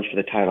and challenge for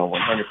the title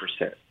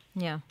 100%.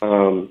 Yeah.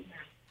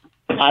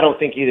 I don't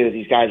think either of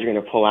these guys are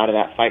going to pull out of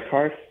that fight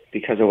card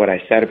because of what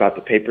I said about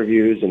the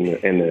pay-per-views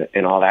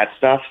and all that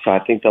stuff. So I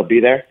think they'll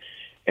be there.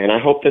 And I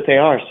hope that they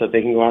are, so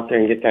they can go out there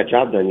and get that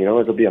job done.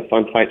 It'll be a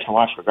fun fight to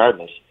watch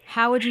regardless.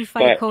 How would you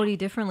fight Cody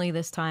differently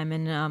this time?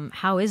 And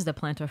how is the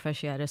plantar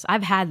fasciitis?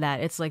 I've had that.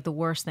 It's like the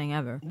worst thing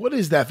ever. What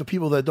is that for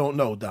people that don't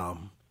know,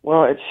 Dom?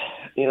 Well,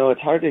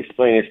 it's hard to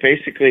explain. It's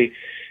basically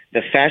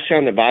the fascia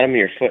on the bottom of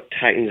your foot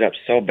tightens up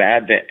so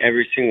bad that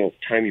every single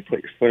time you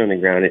put your foot on the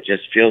ground, it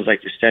just feels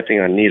like you're stepping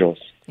on needles.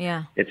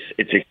 Yeah. It's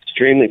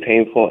extremely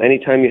painful.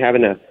 Anytime you're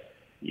having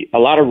a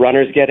lot of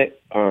runners get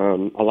it.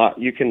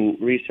 You can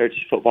research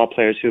football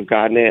players who've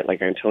gotten it,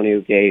 like Antonio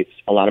Gates.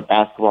 A lot of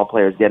basketball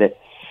players get it.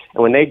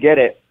 And when they get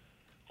it,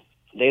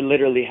 they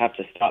literally have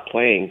to stop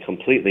playing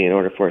completely in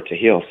order for it to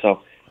heal.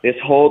 So this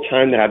whole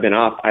time that I've been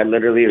off, I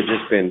literally have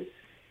just been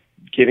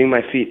giving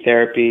my feet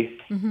therapy.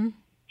 Mm-hmm.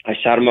 I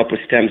shot them up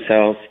with stem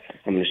cells.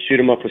 I'm going to shoot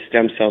them up with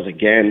stem cells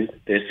again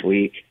this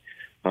week.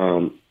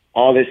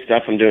 All this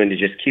stuff I'm doing to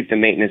just keep the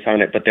maintenance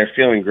on it, but they're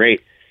feeling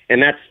great.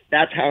 And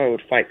that's how I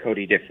would fight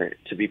Cody different,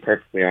 to be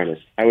perfectly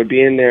honest. I would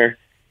be in there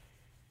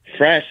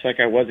fresh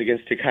like I was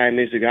against Takaya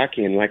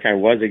Mizugaki and like I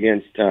was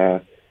against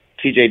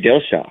TJ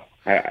Dillashaw.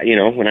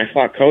 When I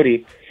fought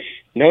Cody,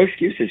 no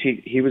excuses.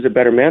 He was a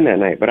better man that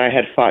night, but I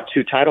had fought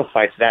 2 title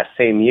fights that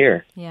same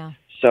year. Yeah.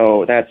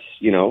 So that's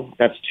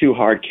 2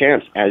 hard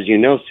camps. As you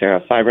know, Sarah,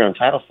 a 5-round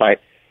title fight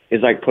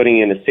is like putting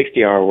in a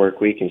 60-hour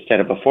work week instead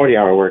of a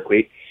 40-hour work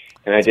week.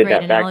 And I did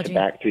that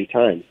back-to-back 3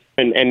 times.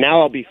 And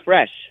now I'll be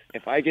fresh.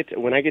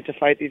 When I get to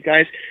fight these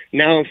guys,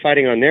 now I'm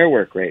fighting on their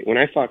work rate. When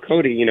I fought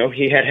Cody,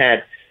 he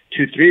had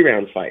 2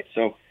 3-round fights.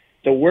 So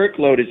the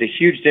workload is a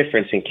huge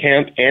difference in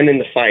camp and in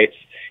the fights,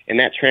 and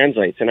that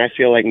translates. And I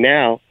feel like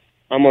now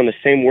I'm on the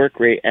same work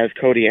rate as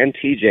Cody and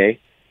TJ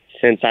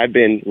since I've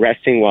been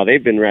resting while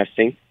they've been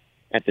resting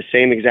at the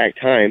same exact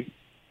time.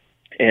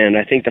 And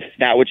I think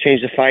that would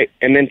change the fight,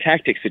 and then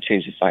tactics would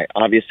change the fight.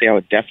 Obviously, I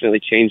would definitely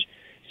change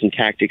some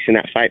tactics in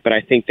that fight, but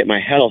I think that my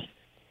health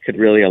could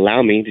really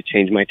allow me to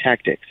change my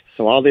tactics.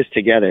 So all this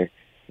together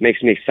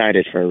makes me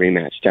excited for a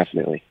rematch,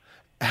 definitely.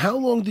 How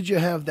long did you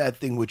have that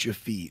thing with your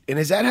feet? And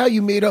is that how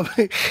you made up?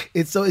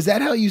 Is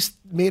that how you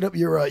made up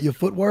your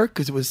footwork?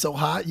 Because it was so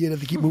hot, you had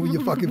to keep moving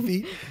your fucking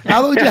feet.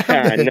 How long did you have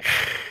that? No,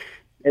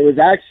 it was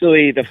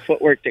actually the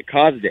footwork that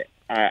caused it.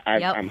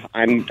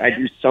 I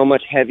do so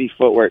much heavy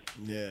footwork,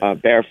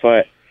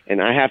 barefoot,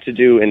 and I have to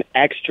do an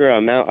extra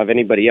amount of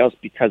anybody else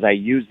because I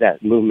use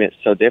that movement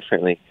so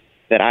differently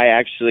that I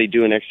actually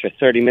do an extra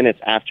 30 minutes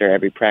after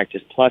every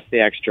practice, plus the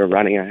extra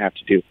running I have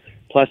to do,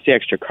 plus the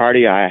extra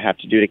cardio I have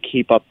to do to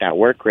keep up that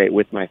work rate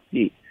with my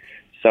feet.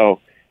 So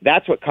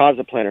that's what caused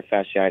the plantar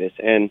fasciitis.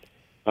 And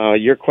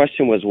your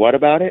question was what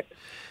about it?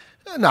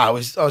 No, I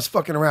was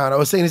fucking around. I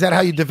was saying, is that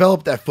how you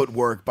developed that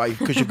footwork?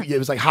 Because it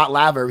was like hot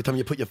lava every time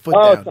you put your foot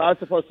down. Oh, so I was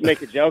supposed to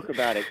make a joke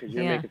about it because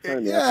you're making fun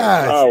of me.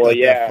 Yeah. Oh, well,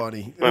 yeah.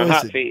 Funny. My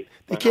hot feet.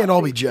 They can't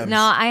all be gems.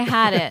 No, I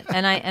had it,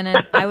 and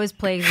I was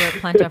plagued with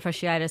plantar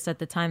fasciitis at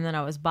the time that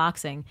I was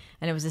boxing,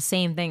 and it was the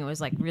same thing. It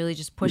was like really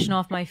just pushing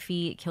off my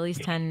feet, Achilles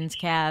tendons,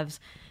 calves.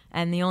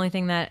 And the only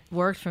thing that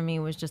worked for me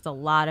was just a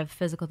lot of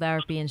physical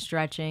therapy and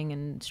stretching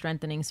and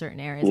strengthening certain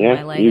areas of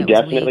my leg. You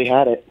definitely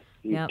had it.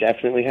 You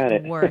definitely had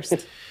it.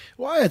 Worst.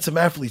 Well, I had some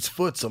athlete's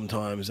foot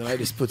sometimes, and I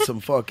just put some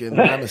fucking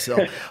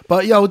Lamisil.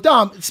 But, yo,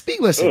 Dom,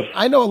 listen,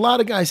 I know a lot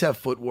of guys have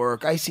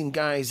footwork. I seen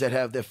guys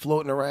that they're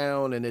floating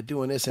around and they're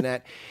doing this and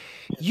that.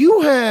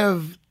 You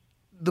have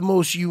the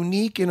most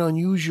unique and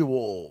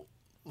unusual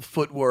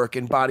footwork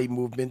and body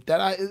movement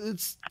that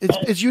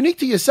it's unique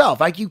to yourself.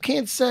 Like, you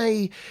can't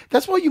say,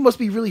 that's why you must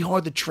be really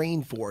hard to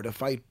train for, to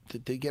fight, to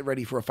get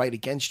ready for a fight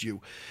against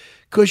you.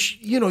 Because,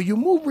 you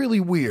move really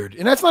weird.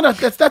 And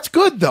that's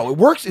good, though. It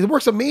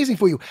works amazing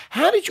for you.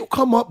 How did you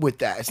come up with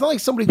that? It's not like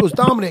somebody goes,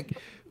 Dominic,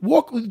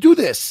 do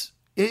this.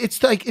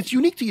 It's like, it's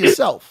unique to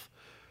yourself.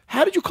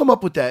 How did you come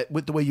up with that,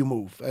 with the way you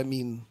move? I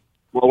mean...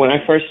 Well, when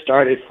I first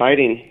started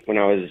fighting, when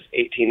I was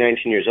 18,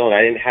 19 years old,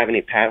 I didn't have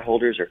any pad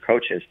holders or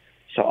coaches.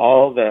 So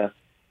all the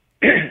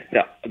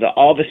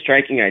all the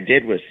striking I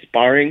did was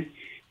sparring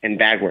and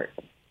bag work.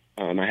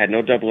 I had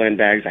no double end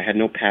bags. I had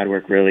no pad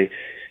work, really.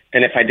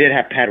 And if I did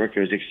have pad work, it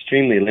was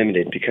extremely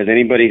limited because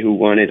anybody who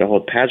wanted to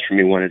hold pads for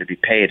me wanted to be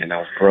paid, and I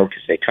was broke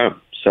as they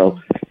come. So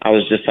I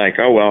was just like,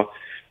 oh, well,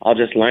 I'll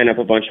just line up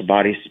a bunch of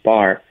bodies,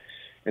 spar,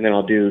 and then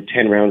I'll do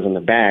 10 rounds on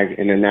the bag,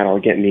 and then that'll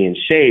get me in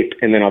shape,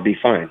 and then I'll be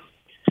fine.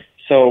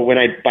 So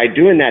by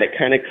doing that, it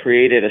kind of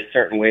created a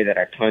certain way that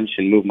I punch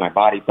and move my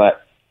body.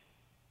 But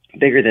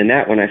bigger than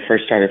that, when I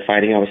first started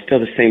fighting, I was still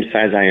the same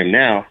size I am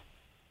now,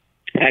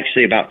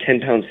 actually about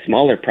 10 pounds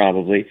smaller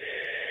probably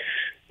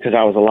because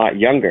I was a lot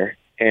younger.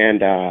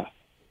 And I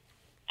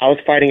was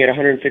fighting at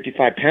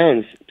 155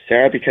 pounds,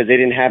 Sarah, because they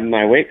didn't have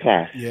my weight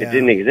class. Yeah. It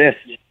didn't exist.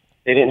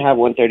 They didn't have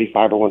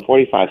 135 or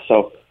 145.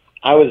 So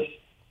I was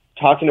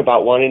talking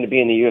about wanting to be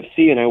in the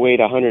UFC, and I weighed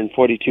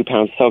 142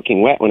 pounds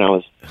soaking wet when I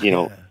was,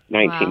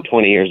 19,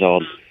 20 years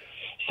old.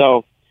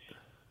 So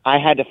I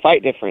had to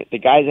fight different. The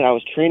guys that I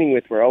was training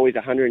with were always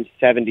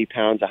 170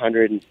 pounds,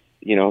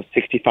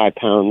 165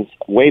 pounds,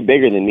 way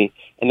bigger than me.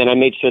 And then I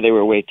made sure they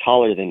were way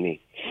taller than me.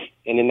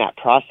 And in that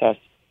process,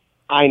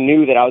 I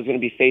knew that I was going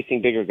to be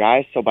facing bigger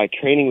guys. So by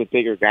training with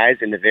bigger guys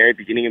in the very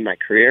beginning of my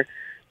career,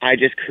 I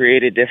just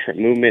created different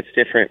movements,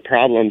 different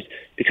problems,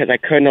 because I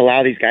couldn't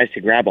allow these guys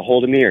to grab a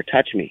hold of me or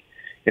touch me.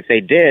 If they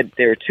did,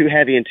 they were too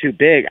heavy and too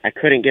big. I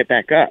couldn't get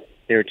back up.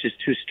 They were just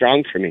too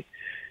strong for me.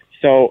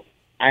 So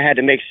I had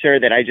to make sure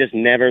that I just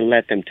never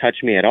let them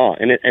touch me at all.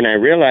 And I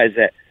realized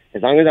that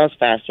as long as I was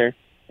faster,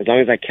 as long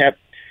as I kept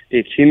the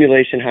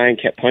accumulation high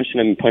and kept punching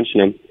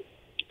them,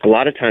 a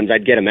lot of times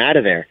I'd get them out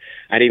of there.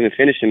 I'd even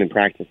finish them in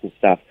practice and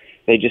stuff.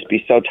 They'd just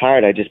be so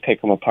tired, I'd just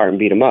pick them apart and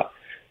beat them up.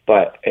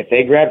 But if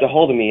they grabbed a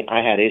hold of me,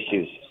 I had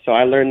issues. So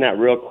I learned that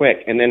real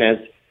quick. And then as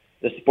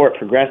the sport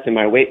progressed and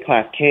my weight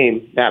class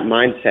came, that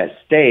mindset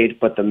stayed,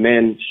 but the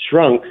men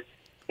shrunk,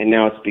 and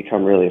now it's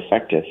become really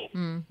effective.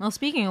 Well,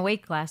 speaking of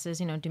weight classes,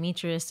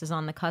 Demetrius is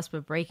on the cusp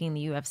of breaking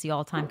the UFC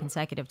all-time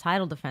consecutive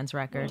title defense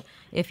record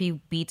if he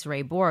beats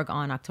Ray Borg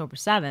on October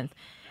 7th.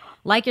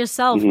 Like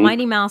yourself,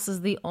 Mighty Mouse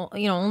is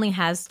only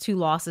has 2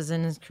 losses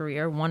in his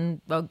career.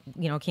 One,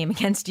 came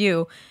against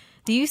you.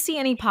 Do you see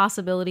any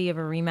possibility of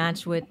a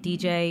rematch with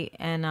DJ?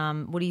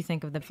 And what do you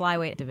think of the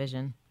flyweight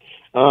division?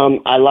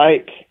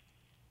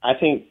 I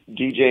think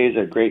DJ is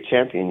a great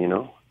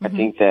champion. I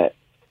think that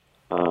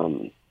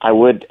I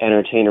would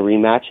entertain a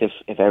rematch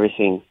if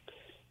everything,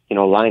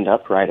 lined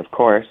up right, of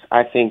course.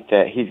 I think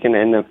that he's going to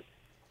end up,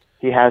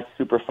 he has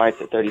super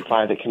fights at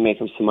 35 that can make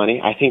him some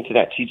money. I think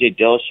that TJ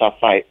Dillashaw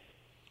fight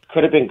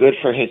could have been good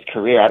for his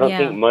career. I don't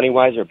think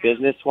money-wise or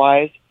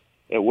business-wise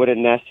it would have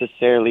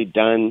necessarily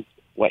done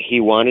what he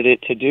wanted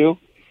it to do.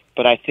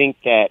 But I think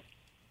that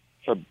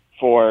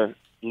for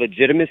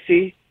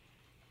legitimacy,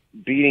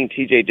 beating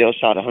TJ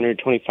Dillashaw at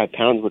 125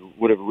 pounds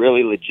would have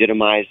really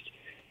legitimized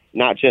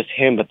not just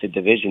him but the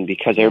division,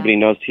 because everybody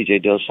knows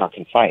TJ Dillashaw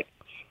can fight.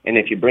 And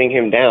if you bring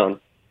him down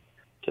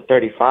to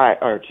 35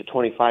 or to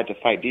 25 to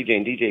fight DJ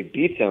and DJ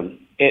beats him,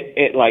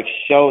 it like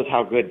shows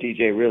how good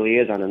DJ really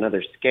is on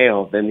another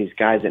scale than these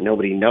guys that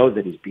nobody knows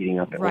that he's beating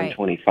up at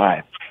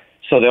 125.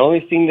 So the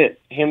only thing that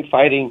him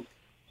fighting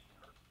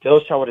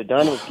Dillashaw would have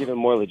done was give him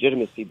more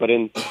legitimacy. But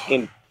in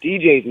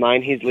DJ's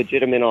mind, he's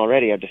legitimate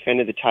already. I've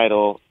defended the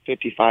title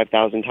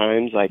 55,000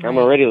 times. Like, I'm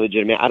already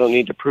legitimate. I don't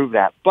need to prove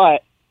that.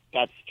 But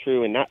that's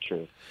true and not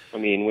true. I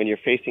mean, when you're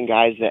facing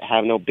guys that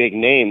have no big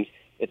names,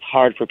 it's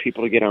hard for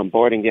people to get on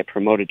board and get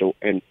promoted to,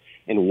 and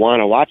want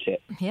to watch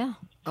it. Yeah.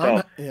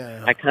 So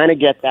I kind of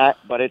get that,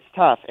 but it's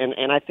tough.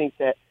 And I think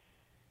that,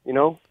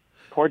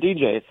 poor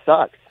DJ, it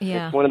sucks.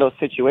 Yeah. It's one of those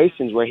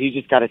situations where he's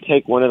just got to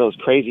take one of those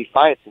crazy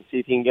fights and see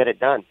if he can get it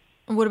done.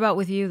 What about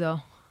with you,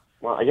 though?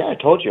 Well, yeah, I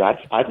told you. I'd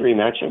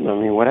rematch him. I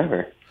mean,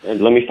 whatever.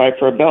 And let me fight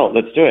for a belt.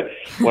 Let's do it.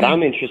 What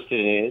I'm interested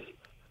in is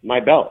my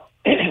belt.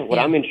 What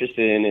I'm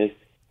interested in is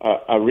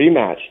a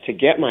rematch to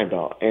get my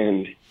belt.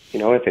 And,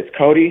 if it's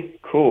Cody,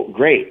 cool,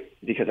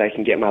 great, because I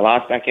can get my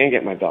loss back and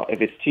get my belt. If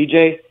it's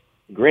TJ,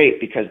 great,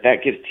 because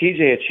that gives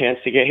TJ a chance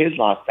to get his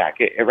loss back.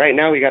 Right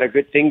now we got a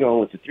good thing going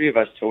with the three of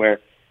us to where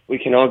we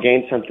can all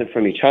gain something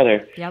from each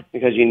other,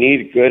 because you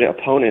need good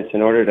opponents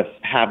in order to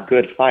have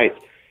good fights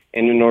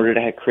and in order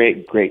to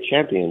create great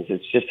champions.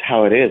 It's just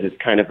how it is. It's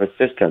kind of a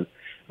system.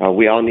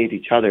 We all need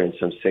each other in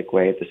some sick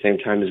way at the same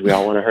time as we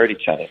all want to hurt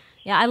each other.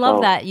 Yeah, I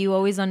love that you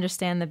always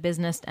understand the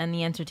business and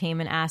the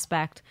entertainment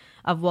aspect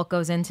of what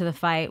goes into the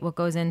fight, what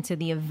goes into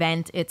the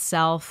event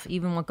itself,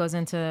 even what goes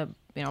into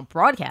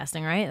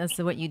broadcasting, right? That's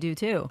what you do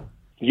too.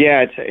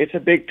 Yeah, it's a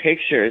big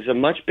picture. It's a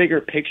much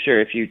bigger picture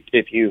if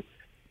you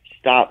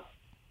stop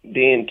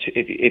being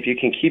if you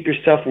can keep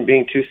yourself from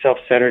being too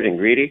self-centered and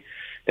greedy.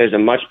 There's a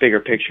much bigger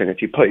picture, and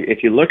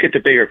if you look at the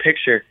bigger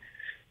picture,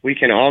 we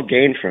can all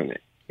gain from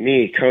it.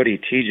 Me, Cody,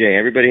 TJ,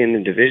 everybody in the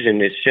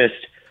division. It's just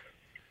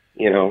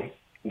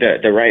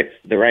the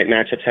right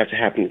matchups have to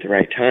happen at the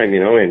right time,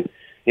 and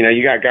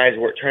you got guys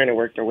trying to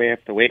work their way up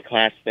the weight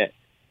class that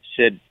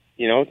should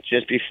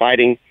just be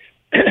fighting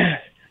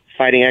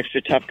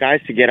extra tough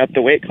guys to get up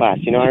the weight class.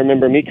 I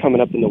remember me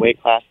coming up in the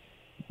weight class.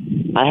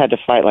 I had to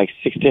fight like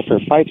 6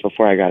 different fights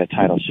before I got a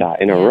title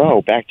shot in a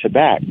row, back to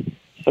back.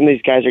 Some of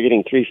these guys are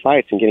getting 3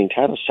 fights and getting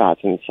title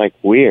shots, and it's like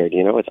weird.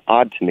 It's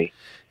odd to me.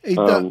 Hey,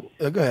 Dom,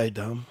 go ahead,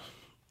 Dom.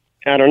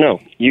 I don't know.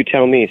 You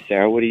tell me,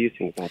 Sarah. What do you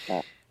think about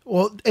that?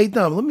 Well, hey,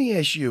 Dom, let me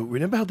ask you.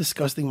 Remember how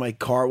disgusting my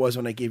car was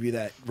when I gave you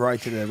that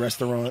ride to the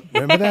restaurant?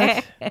 Remember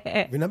that?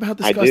 Remember how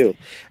disgusting? I do.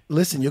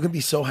 Listen, you're going to be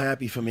so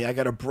happy for me. I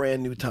got a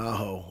brand new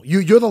Tahoe.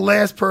 You're the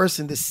last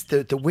person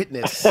to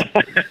witness.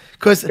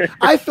 Because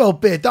I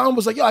felt bad. Dom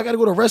was like, I got to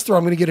go to a restaurant.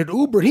 I'm going to get an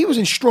Uber. And he was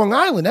in Strong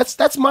Island.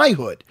 That's my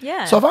hood.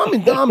 Yeah. So if I'm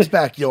in Dom's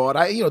backyard,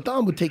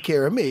 Dom would take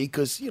care of me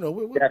because,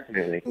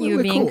 definitely. You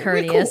were being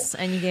courteous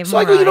and you gave him so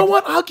a I go, ride. you know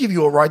what? I'll give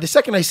you a ride. The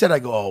second I said, I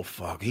go, oh,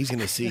 fuck, he's going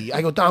to see.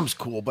 I go, Dom's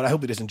cool, but I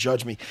hope he doesn't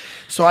judge me.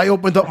 So I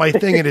opened up my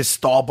thing and his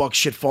Starbucks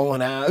shit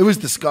falling out. It was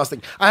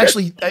disgusting. I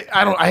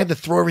had to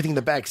throw everything in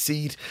the back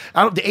seat.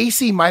 The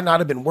AC might not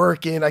have been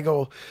working. I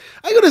go,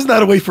 there's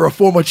not a way for a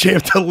former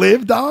champ to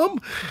live, Dom.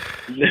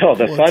 No,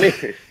 the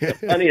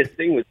funniest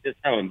thing was just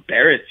how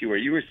embarrassed you were.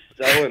 You were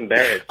so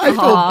embarrassed. I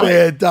felt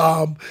bad,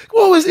 Dom.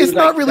 Well, it's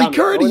not really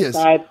courteous.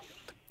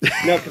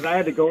 No, because I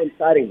had to go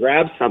inside and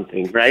grab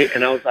something, right?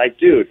 And I was like,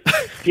 dude,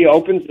 he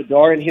opens the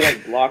door and he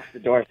blocks the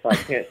door so I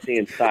can't see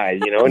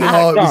inside, And he's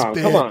like, Dom,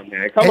 come on,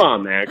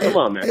 man.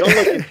 Don't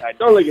look inside.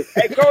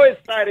 Hey, go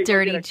inside and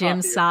dirty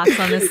gym socks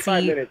on the seat.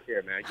 5 minutes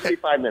here, man. Give me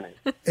 5 minutes.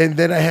 And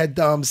then I had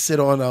Dom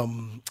sit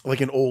on like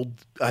an old.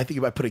 I think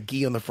if I put a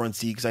gi on the front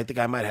seat because I think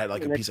I might have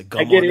like a piece of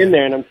gum. I get in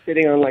there and I'm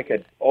sitting on like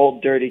an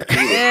old dirty gi.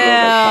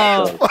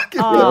 Man,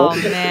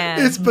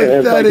 it's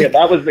pathetic.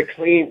 That was the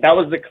clean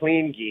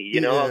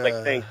gi. I was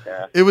like, thanks,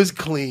 Sarah. It was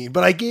clean,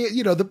 but I gave.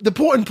 The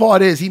important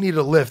part is he needed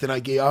a lift, and I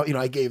gave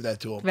that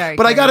to him. Very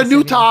but I got a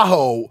new courteous of you.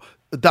 Tahoe,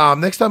 Dom.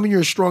 Next time you're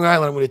in Strong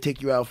Island, I'm going to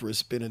take you out for a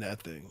spin in that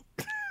thing.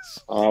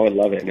 Oh, I would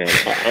love it, man.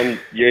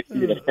 You're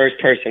the first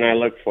person I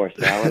look for,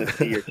 so I want to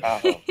see your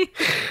Tahoe.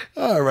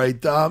 All right,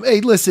 Dom.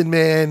 Hey, listen,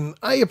 man.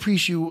 I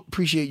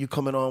appreciate you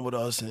coming on with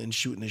us and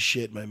shooting the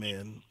shit, my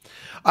man.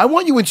 I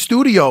want you in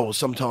studio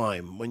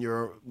sometime when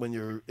you're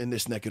in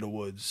this neck of the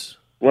woods.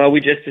 Well,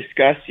 we just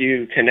discussed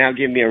you can now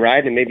give me a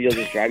ride, and maybe you'll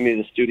just drive me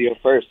to the studio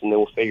first, and then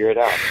we'll figure it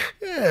out.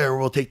 Yeah, or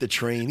we'll take the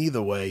train.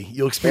 Either way,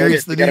 you'll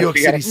experience the New York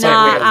City.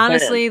 Nah,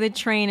 honestly, the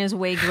train is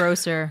way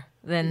grosser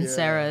than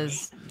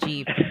Sarah's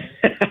Jeep.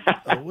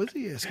 What's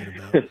he asking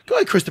about? Go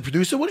ahead, Chris, the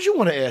producer. What did you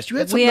want to ask? You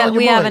had something on your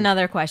We mind. have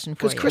another question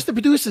for you. Because Chris, the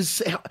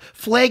producer's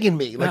flagging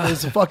me like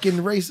it's a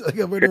fucking race, like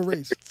a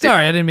race.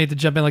 Sorry, I didn't mean to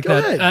jump in like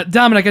that.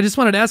 Dominic, I just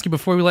wanted to ask you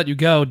before we let you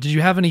go, did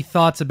you have any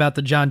thoughts about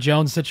the John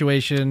Jones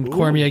situation,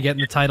 Cormier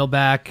getting the title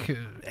back?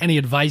 Any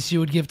advice you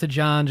would give to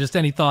John? Just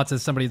any thoughts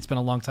as somebody that's been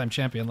a long-time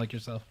champion like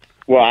yourself?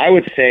 Well, I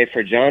would say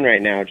for John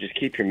right now, just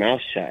keep your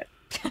mouth shut.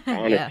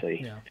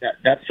 Honestly,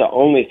 that's the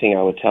only thing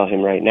I would tell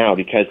him right now,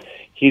 because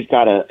he's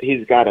under,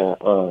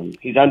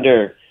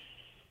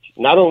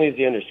 not only is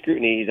he under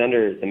scrutiny, he's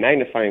under the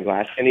magnifying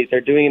glass, and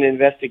they're doing an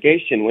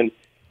investigation. When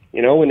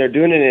they're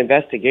doing an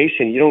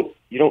investigation, you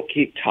don't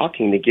keep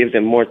talking to give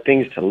them more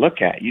things to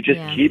look at. You just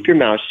keep your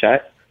mouth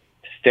shut,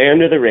 stay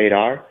under the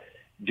radar,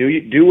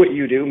 do what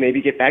you do,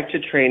 maybe get back to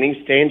training,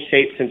 stay in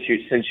shape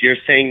since you're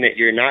saying that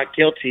you're not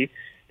guilty.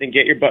 Then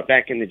get your butt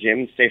back in the gym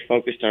and stay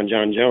focused on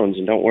John Jones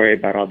and don't worry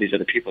about all these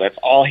other people. That's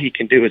all he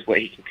can do is what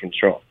he can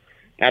control.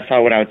 That's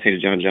all what I would say to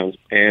John Jones.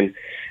 And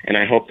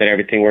I hope that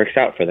everything works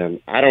out for them.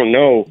 I don't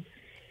know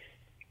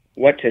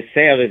what to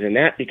say other than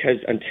that, because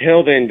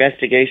until the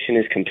investigation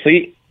is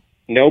complete,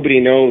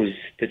 nobody knows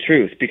the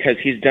truth, because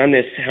he's done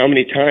this how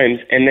many times,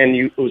 and then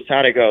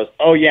USADA goes,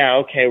 oh, yeah,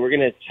 okay, we're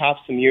going to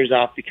chop some years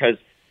off because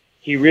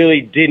he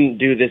really didn't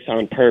do this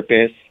on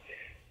purpose,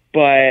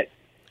 but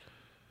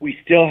we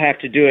still have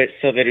to do it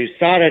so that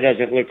USADA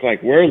doesn't look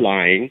like we're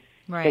lying.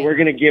 Right. So we're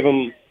going to give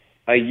him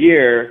a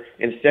year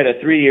instead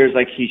of 3 years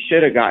like he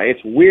should have got.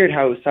 It's weird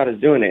how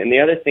USADA's doing it. And the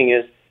other thing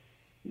is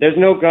there's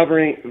no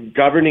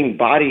governing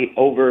body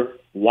over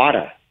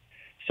WADA.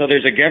 So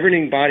there's a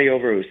governing body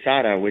over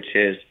USADA, which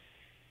is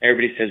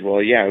everybody says,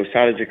 well, yeah,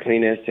 USADA's the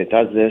cleanest. It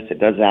does this. It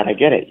does that. I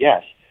get it.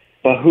 Yes.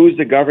 But who's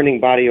the governing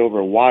body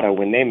over WADA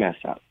when they mess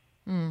up?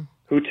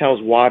 Who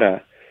tells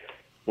WADA,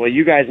 well,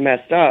 you guys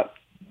messed up.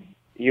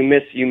 You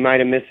might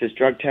have missed this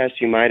drug test.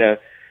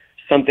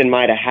 Something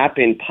might have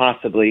happened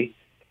possibly.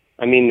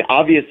 I mean,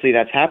 obviously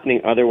that's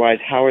happening. Otherwise,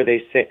 how are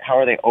they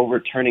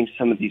overturning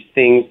some of these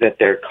things that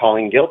they're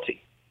calling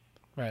guilty?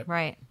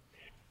 Right.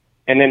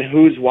 And then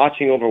who's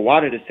watching over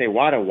WADA to say,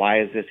 WADA,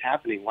 why is this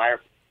happening? Why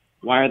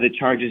are the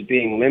charges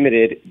being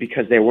limited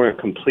because they weren't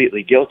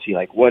completely guilty?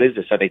 Like, what is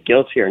this? Are they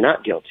guilty or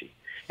not guilty?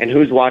 And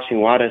who's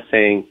watching WADA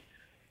saying,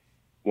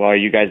 well, are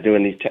you guys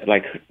doing these?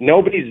 Like,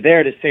 nobody's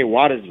there to say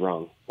WADA's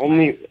wrong.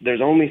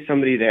 There's only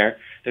somebody there.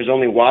 There's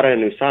only WADA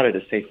and USADA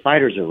to say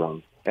fighters are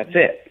wrong. That's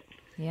it.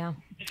 Yeah.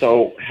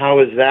 So how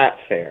is that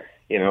fair?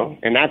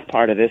 And that's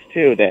part of this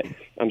too, that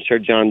I'm sure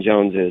John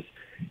Jones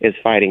is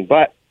fighting.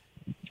 But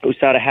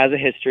USADA has a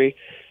history,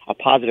 a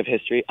positive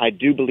history. I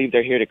do believe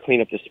they're here to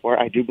clean up the sport.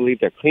 I do believe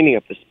they're cleaning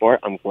up the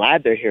sport. I'm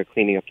glad they're here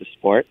cleaning up the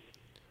sport.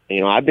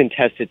 I've been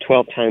tested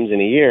 12 times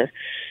in a year.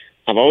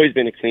 I've always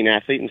been a clean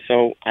athlete, and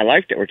so I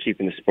like that we're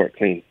keeping the sport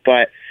clean.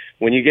 But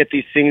when you get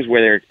these things where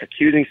they're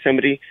accusing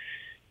somebody,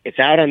 it's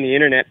out on the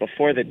internet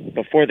before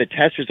the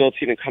test results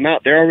even come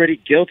out. They're already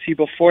guilty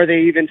before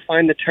they even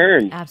find the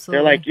term. Absolutely.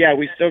 They're like, yeah,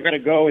 we still got to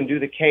go and do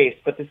the case,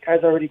 but this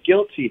guy's already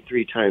guilty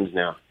 3 times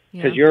now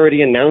because you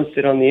already announced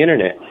it on the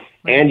internet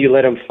and you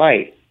let him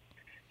fight.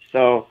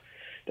 So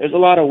there's a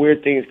lot of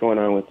weird things going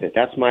on with it.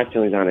 That's my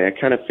feelings on it. I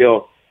kind of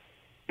feel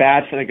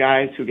bad for the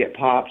guys who get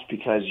popped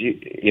because you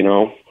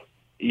don't.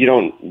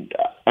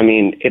 I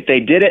mean, if they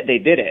did it, they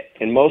did it,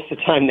 and most of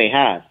the time they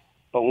have.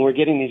 But when we're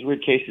getting these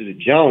weird cases of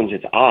Jones,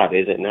 it's odd,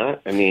 is it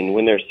not? I mean,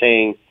 when they're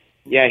saying,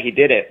 yeah, he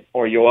did it,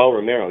 or Yoel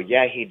Romero,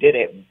 yeah, he did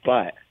it,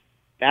 but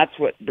that's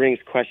what brings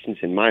questions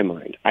in my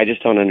mind. I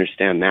just don't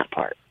understand that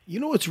part.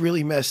 You know what's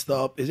really messed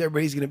up is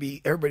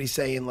everybody's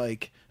saying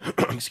like,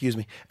 excuse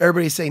me,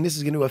 everybody's saying this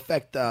is going to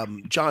affect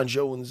John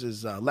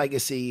Jones's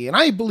legacy, and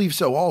I believe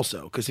so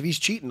also, because if he's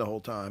cheating the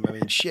whole time, I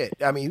mean, shit.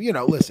 I mean,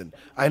 listen,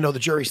 I know the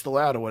jury's still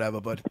out or whatever,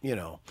 but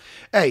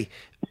hey,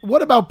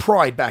 what about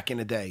Pride back in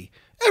the day?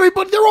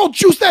 Everybody, they're all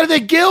juiced out of their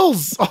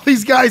gills. All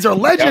these guys are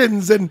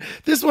legends, and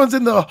this one's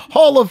in the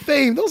Hall of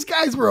Fame. Those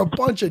guys were a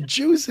bunch of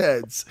juice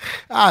heads.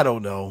 I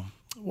don't know.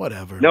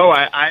 Whatever. No,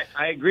 I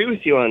agree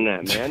with you on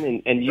that,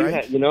 man. And you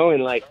right?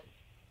 And like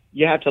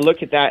you have to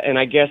look at that. And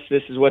I guess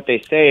this is what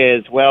they say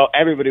is, well,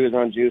 everybody was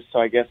on juice, so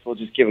I guess we'll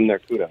just give them their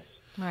kudos.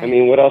 Right. I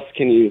mean, what else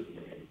can you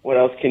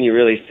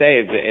really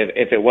say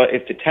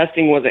if the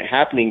testing wasn't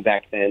happening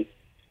back then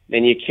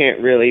you can't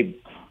really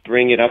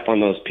bring it up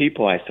on those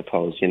people, I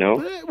suppose,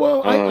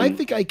 Well, I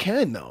think I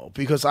can, though,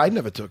 because I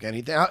never took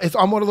anything.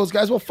 I'm one of those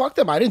guys, well, fuck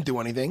them. I didn't do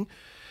anything.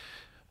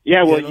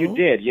 Yeah, well, you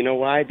did. You know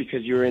why?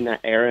 Because you were in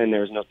that era and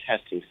there was no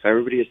testing. So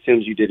everybody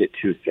assumes you did it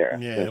too, Sarah.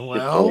 Yeah,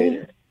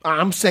 well,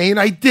 I'm saying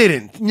I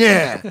didn't.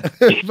 Yeah.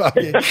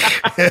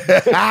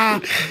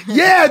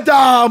 Yeah,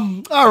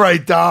 Dom. All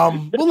right,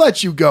 Dom. We'll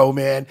let you go,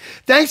 man.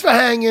 Thanks for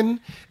hanging.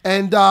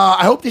 And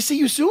I hope to see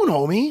you soon,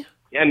 homie.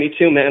 Yeah, me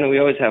too, man. We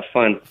always have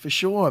fun. For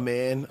sure,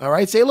 man. All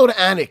right, say hello to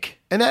Anik.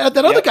 And that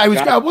other guy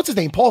who's got, what's his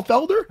name, Paul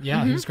Felder?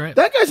 Yeah, he's great.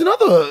 That guy's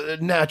another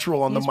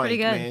natural on the mic,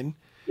 man.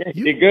 Yeah,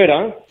 you're good,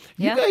 huh?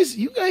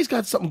 You guys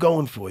got something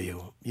going for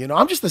you.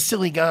 I'm just a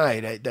silly guy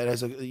that has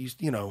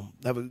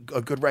have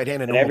a good right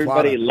hand and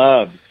everybody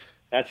loves.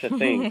 That's the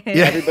thing.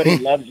 Everybody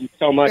loves you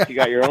so much. You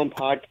got your own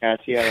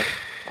podcast. You have an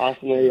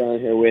awesome lady on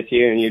here with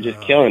you, and you're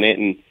just killing it.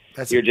 And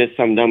you're just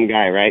some dumb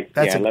guy, right?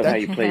 I love how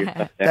you play your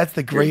stuff. That's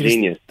the greatest.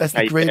 Genius. That's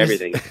the greatest.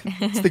 Everything.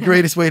 It's the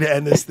greatest way to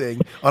end this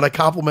thing on a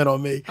compliment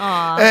on me.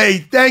 Aww.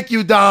 Hey, thank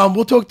you, Dom.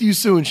 We'll talk to you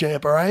soon,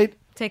 champ. All right.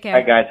 Take care. All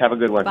right, guys. Have a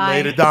good one. Bye.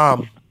 Later,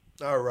 Dom.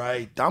 All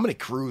right, Dominic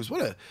Cruz.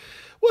 What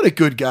a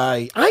good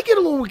guy. I get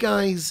along with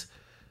guys.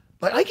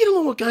 Like I get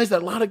along with guys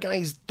that a lot of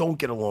guys don't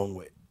get along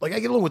with. Like I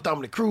get along with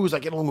Dominic Cruz. I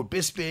get along with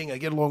Bisping. I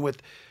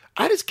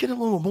just get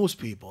along with most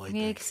people.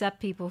 You accept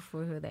people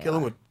for who they are. Get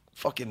along with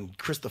fucking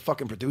Chris, the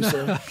fucking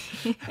producer.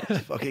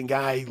 Fucking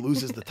guy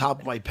loses the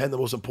top of my pen, the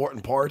most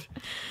important part.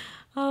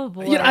 Oh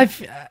boy.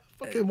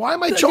 Why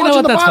am I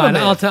charging the that's bottom?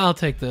 Fine. I'll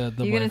take the.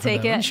 You're gonna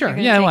take it. Sure.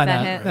 Yeah. Why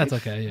not? Hit? That's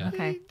okay. Yeah.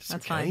 Okay.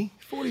 That's fine.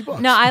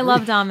 $40. No, I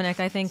love Dominic.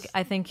 I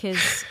think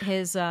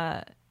his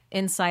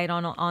insight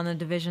on the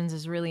divisions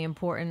is really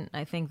important.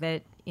 I think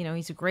that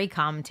he's a great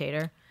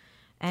commentator.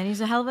 And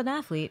he's a hell of an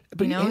athlete.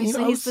 But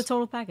he's the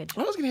total package.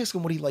 I was going to ask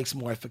him what he likes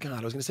more. I forgot.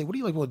 I was going to say, what do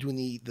you like more doing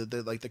the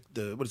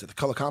what is it, the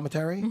color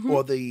commentary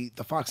or the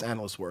Fox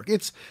analyst work?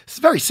 It's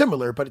very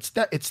similar, but it's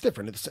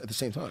different at the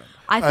same time.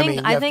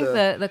 I think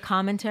the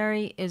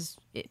commentary is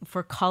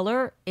for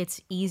color.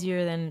 It's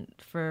easier than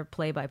for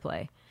play by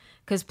play.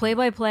 Because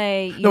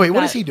play-by-play...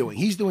 what is he doing?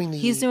 He's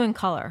doing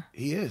color.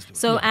 He is.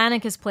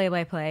 Anik is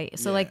play-by-play.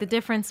 So, the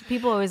difference...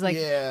 People always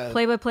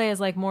play-by-play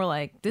is, more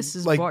like, this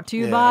is brought to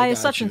you by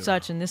such and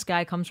such, and this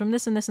guy comes from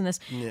this and this and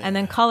this. Yeah. And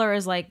then color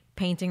is,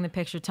 painting the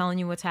picture, telling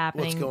you what's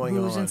happening,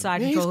 who's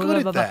inside control. He's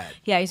good at that.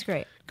 Yeah, he's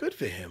great. Good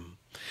for him.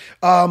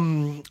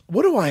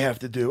 What do I have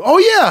to do? Oh,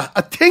 yeah,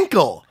 a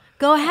tinkle.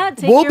 Go ahead,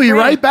 We'll be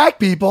right back,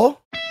 people.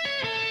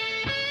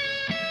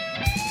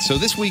 So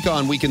this week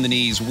on Week in the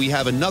Knees, we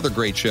have another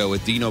great show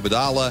with Dino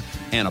Badala,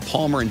 Anna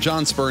Palmer, and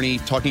John Spurney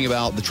talking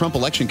about the Trump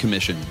Election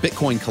Commission,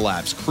 Bitcoin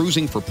collapse,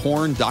 cruising for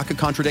porn, DACA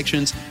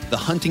contradictions, the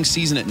hunting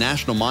season at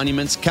national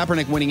monuments,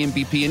 Kaepernick winning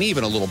MVP, and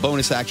even a little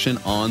bonus action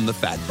on the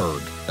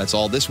Fatberg. That's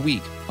all this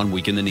week on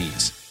Week in the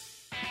Knees.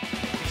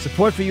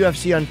 Support for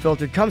UFC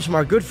Unfiltered comes from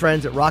our good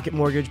friends at Rocket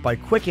Mortgage by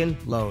Quicken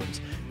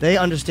Loans. They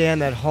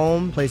understand that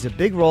home plays a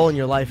big role in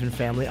your life and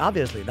family.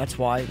 Obviously, that's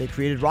why they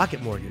created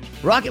Rocket Mortgage.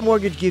 Rocket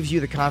Mortgage gives you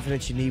the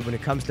confidence you need when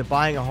it comes to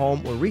buying a home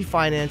or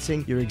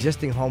refinancing your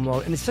existing home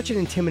loan. And it's such an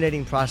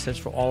intimidating process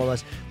for all of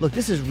us. Look,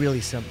 this is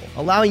really simple,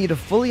 allowing you to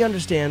fully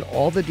understand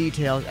all the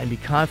details and be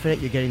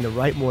confident you're getting the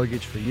right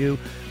mortgage for you,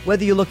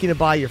 whether you're looking to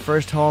buy your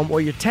first home or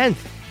your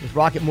 10th. With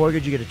Rocket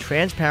Mortgage, you get a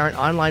transparent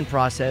online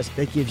process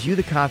that gives you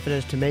the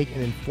confidence to make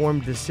an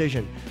informed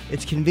decision.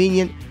 It's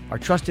convenient. Our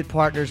trusted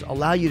partners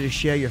allow you to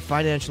share your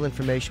financial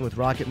information with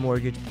Rocket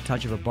Mortgage at the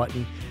touch of a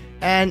button.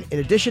 And in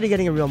addition to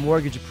getting a real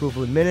mortgage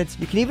approval in minutes,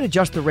 you can even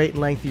adjust the rate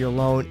and length of your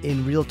loan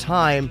in real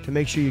time to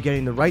make sure you're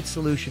getting the right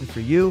solution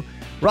for you.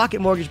 Rocket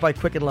Mortgage by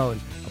Quicken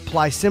Loans.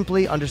 Apply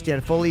simply,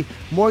 understand fully,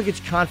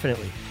 mortgage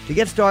confidently. To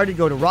get started,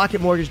 go to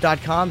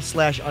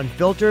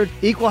rocketmortgage.com/unfiltered.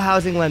 Equal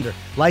housing lender.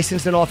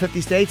 Licensed in all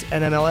 50 states.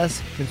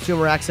 NMLS.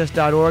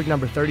 ConsumerAccess.org.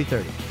 Number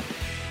 3030.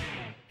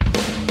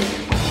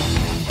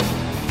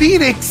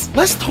 Phoenix,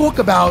 let's talk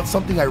about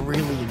something I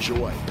really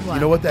enjoy. What?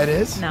 You know what that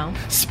is? No.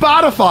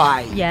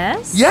 Spotify.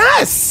 Yes?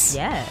 Yes.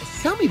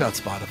 Yes. Tell me about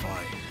Spotify.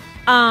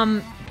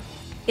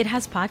 It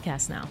has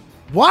podcasts now.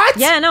 What?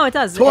 Yeah, no, it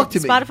does. Talk to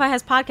me. Spotify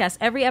has podcasts.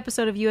 Every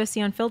episode of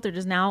UFC Unfiltered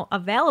is now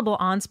available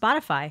on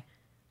Spotify.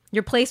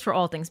 Your place for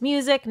all things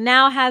music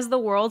now has the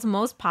world's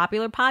most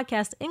popular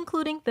podcast,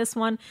 including this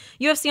one,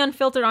 UFC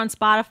Unfiltered on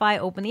Spotify.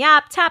 Open the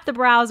app, tap the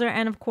browser,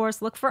 and of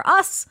course, look for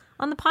us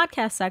on the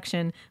podcast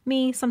section.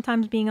 Me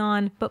sometimes being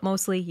on, but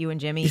mostly you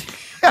and Jimmy.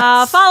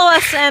 Yes. Follow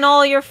us and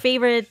all your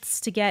favorites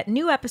to get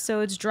new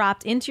episodes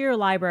dropped into your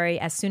library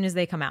as soon as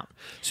they come out.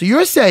 So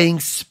you're saying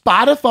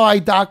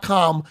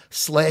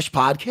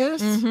Spotify.com/podcast?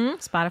 Mm-hmm.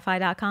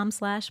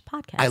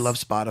 Spotify.com/podcast. I love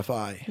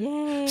Spotify.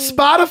 Yay.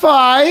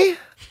 Spotify.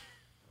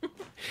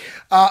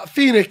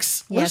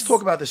 Phoenix, let's Yes.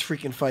 talk about this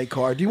freaking fight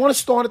card. Do you want to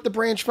start at the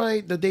Branch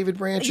fight, the David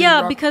Branch?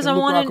 Yeah, because I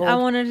Luke wanted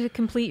Rockhold? to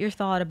complete your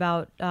thought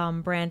about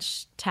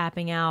Branch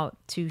tapping out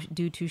to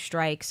do 2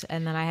 strikes,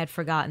 and then I had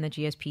forgotten that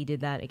GSP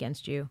did that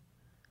against you.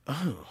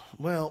 Oh,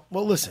 well,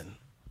 listen.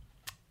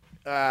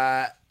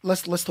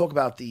 Let's talk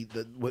about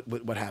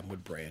what happened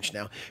with Branch.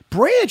 Now,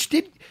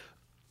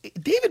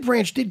 David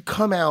Branch did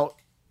come out.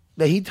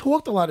 He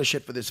talked a lot of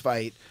shit for this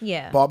fight.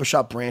 Yeah.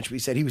 Barbershop Branch. We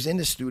said he was in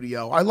the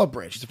studio. I love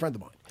Branch. He's a friend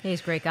of mine.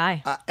 He's a great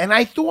guy. And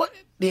I thought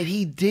that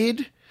he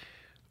did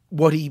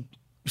what he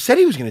said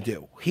he was going to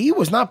do. He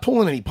was not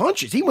pulling any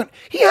punches. He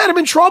had him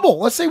in trouble.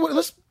 Let's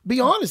be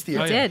honest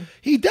here. He did.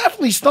 He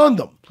definitely stunned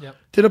him. Yep.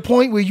 To the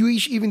point where you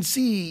even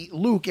see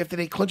Luke, after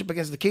they clinch up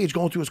against the cage,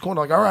 going to his corner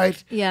like, all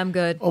right. Yeah, I'm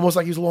good. Almost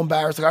like he was a little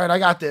embarrassed. Like, all right, I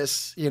got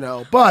this,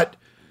 But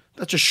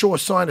that's a sure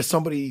sign of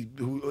somebody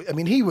who,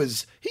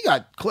 he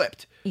got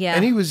clipped. Yeah.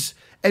 And he was,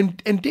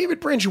 and David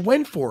Branch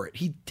went for it.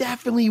 He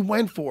definitely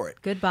went for it.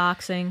 Good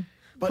boxing.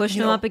 pushed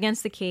him up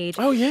against the cage.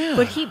 Oh, yeah.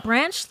 But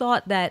Branch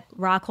thought that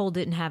Rockhold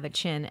didn't have a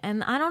chin.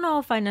 And I don't know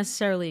if I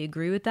necessarily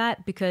agree with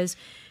that because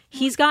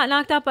he's got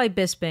knocked out by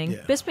Bisping.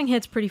 Yeah. Bisping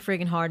hits pretty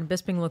friggin' hard, and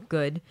Bisping looked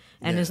good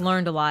and has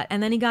learned a lot.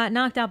 And then he got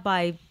knocked out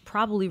by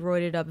probably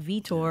roided up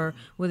Vitor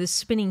with a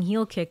spinning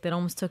heel kick that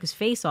almost took his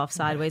face off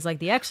sideways like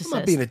The Exorcist. I'm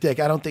not being a dick.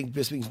 I don't think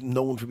Bisping's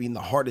known for being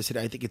the hardest hitter.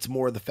 I think it's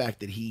more the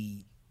fact that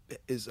he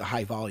is a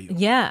high volume.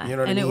 Yeah. You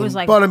know what I mean? It was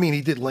like, but I mean,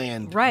 he did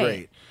land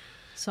great.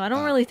 So I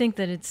don't really think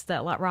that it's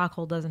that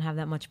Rockhold doesn't have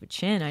that much of a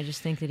chin. I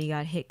just think that he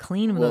got hit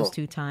clean with those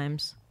 2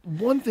 times.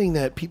 One thing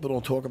that people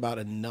don't talk about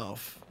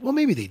enough, well,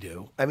 maybe they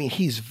do. I mean,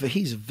 he's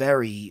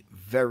very,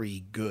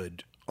 very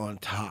good on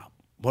top.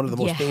 One of the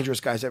most dangerous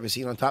guys I've ever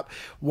seen on top.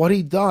 What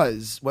he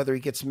does, whether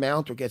he gets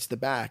mount or gets the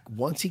back,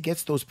 once he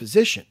gets those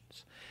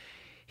positions,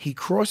 he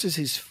crosses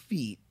his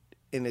feet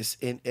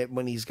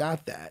when he's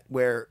got that,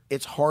 where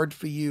it's hard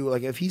for you.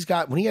 Like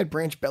when he had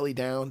Branch belly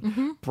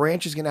down,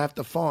 Branch is going to have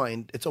to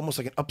find, it's almost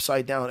like an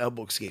upside down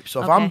elbow escape.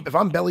 So if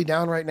I'm belly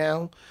down right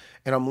now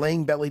and I'm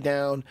laying belly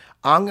down,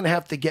 I'm going to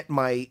have to get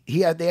they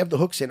have the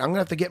hooks in. I'm going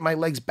to have to get my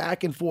legs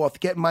back and forth,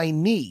 get my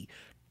knee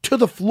to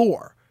the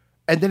floor.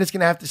 And then it's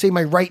going to have to say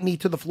my right knee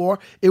to the floor.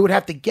 It would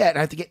have to I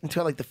have to get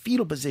into like the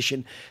fetal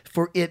position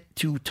for it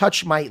to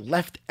touch my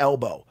left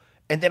elbow.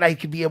 And then I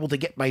could be able to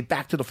get my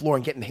back to the floor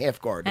and get in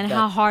half guard. And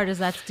how hard is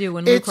that to do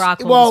when Luke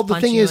Rockhold is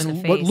punching you in the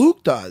face? What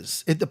Luke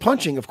does, the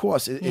punching, of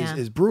course,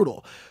 is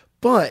brutal.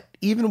 But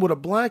even with a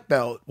black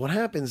belt, what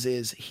happens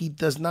is he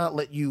does not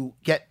let you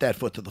get that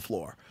foot to the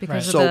floor.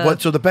 So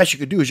the best you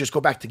could do is just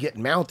go back to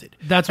getting mounted.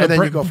 That's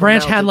what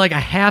Branch had like a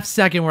half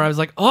second where I was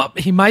like, oh,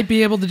 he might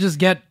be able to just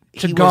get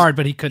to guard,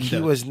 but he couldn't do it.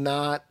 He was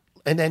not.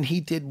 And then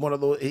he did one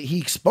of those, he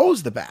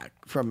exposed the back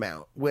from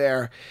mount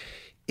where,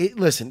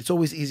 it's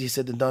always easier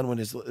said than done when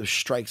there's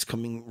strikes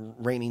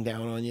raining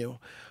down on you.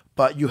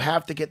 But you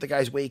have to get the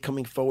guy's weight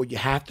coming forward. You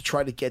have to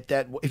try to get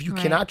that. If you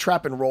cannot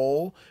trap and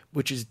roll,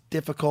 which is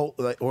difficult,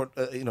 or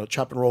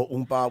chop and roll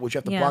umpa, which you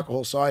have to block the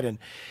whole side. And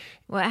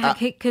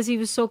because he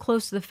was so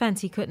close to the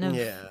fence, he couldn't have.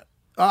 Yeah.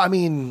 I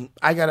mean,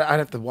 I'd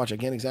have to watch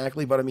again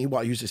exactly, but I mean,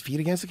 use his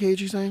feet against the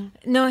cage, you're saying?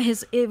 No,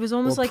 it was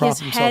almost like his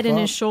head and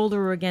his shoulder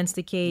were against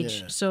the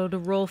cage. Yeah. So to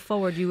roll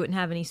forward, you wouldn't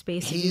have any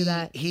space to do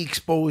that. He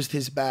exposed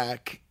his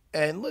back.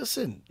 And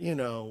listen,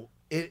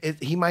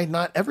 he might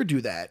not ever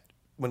do that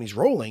when he's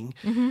rolling.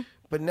 Mm-hmm.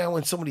 But now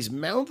when somebody's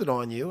mounted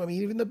on you, I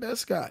mean, even the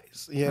best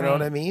guys, you know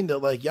what I mean? They're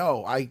like,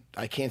 yo,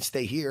 I can't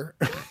stay here.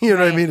 You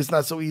know what I mean? It's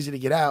not so easy to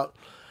get out.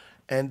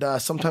 And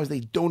sometimes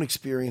they don't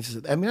experience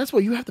it. I mean, that's why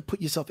you have to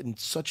put yourself in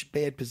such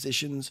bad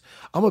positions.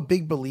 I'm a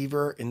big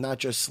believer in not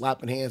just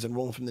slapping hands and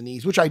rolling from the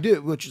knees, which I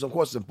do, which is, of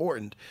course,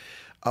 important,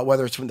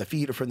 whether it's from the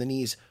feet or from the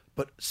knees.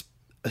 But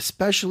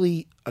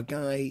especially a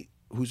guy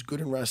who's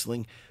good in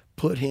wrestling,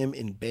 put him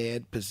in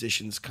bad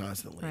positions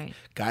constantly. Right.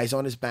 Guy's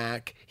on his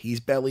back. He's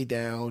belly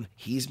down.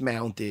 He's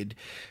mounted.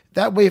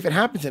 That way, if it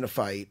happens in a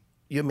fight,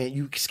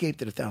 you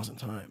escaped it 1,000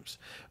 times.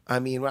 I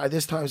mean,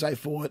 there's times I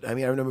fought. I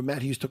mean, I remember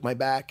Matt Hughes took my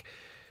back.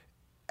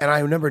 And I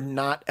remember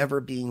not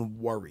ever being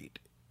worried.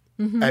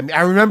 Mm-hmm. I mean,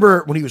 I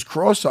remember when he was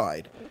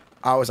cross-eyed,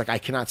 I was like, I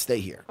cannot stay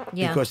here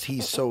because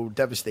he's so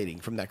devastating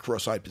from that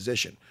cross-eyed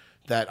position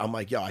that I'm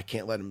like, yo, I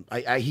can't let him.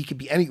 He could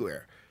be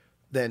anywhere.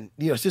 Then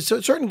so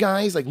certain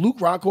guys like Luke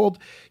Rockhold,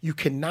 you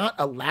cannot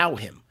allow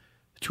him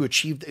to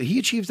achieve. He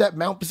achieves that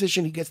mount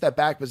position, he gets that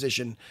back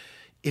position.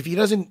 If he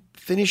doesn't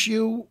finish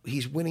you,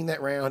 he's winning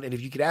that round. And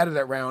if you get out of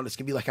that round, it's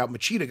gonna be like how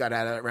Machida got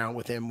out of that round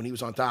with him when he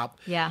was on top.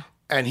 Yeah.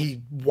 And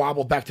he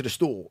wobbled back to the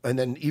stool, and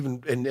then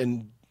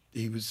and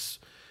he was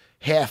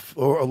half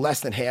or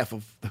less than half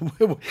of.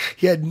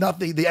 He had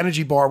nothing. The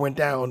energy bar went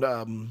down,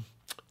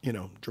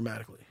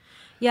 dramatically.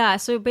 Yeah,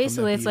 so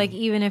basically it's like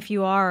even if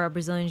you are a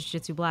Brazilian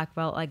Jiu-Jitsu black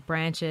belt like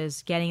Branch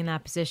is, getting in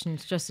that position,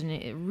 it's just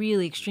a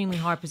really extremely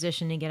hard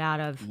position to get out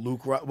of.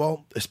 With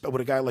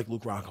a guy like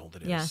Luke Rockhold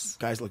it is. Yes.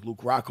 Guys like Luke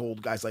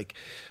Rockhold, guys like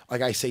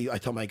I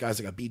tell my guys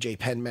like a BJ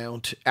Penn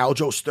mount,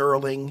 Aljo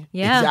Sterling.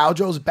 Yeah.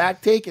 Aljo's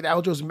back take and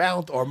Aljo's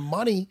mount are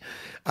money.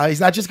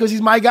 He's not just because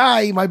he's my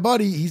guy, my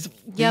buddy.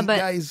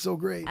 Guy is so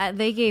great.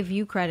 They gave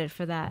you credit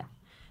for that.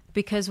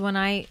 Because when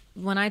I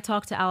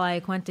talked to Al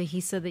Iaquinta, he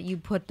said that you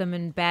put them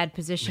in bad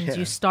positions. Yeah,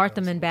 you start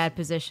them in bad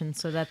positions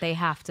so that they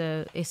have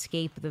to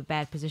escape the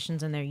bad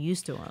positions and they're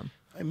used to them.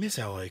 I miss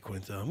Al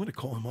Iaquinta. I'm going to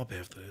call him up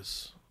after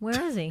this. Where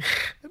is he?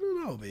 I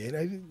don't know,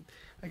 man.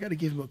 I got to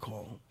give him a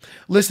call.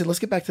 Listen, let's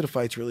get back to the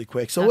fights really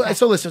quick. So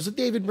listen, so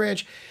David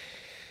Branch,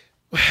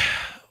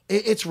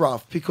 it's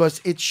rough because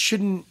it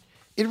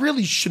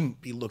really shouldn't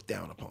be looked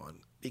down upon.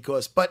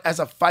 But as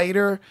a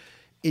fighter,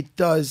 it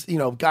does,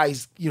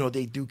 guys,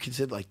 they do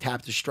consider like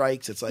tap to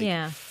strikes. It's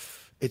like,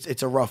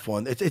 it's a rough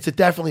one. It's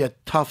definitely a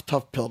tough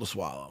pill to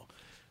swallow.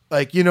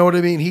 Like, you know what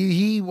I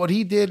mean? What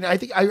he did, and I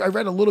think I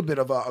read a little bit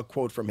of a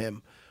quote from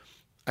him.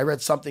 I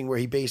read something where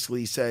he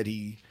basically said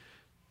he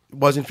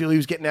wasn't feeling he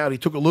was getting out. He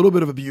took a little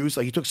bit of abuse,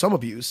 like he took some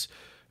abuse,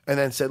 and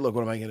then said, look,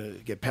 what am I going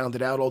to get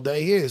pounded out all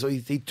day here? So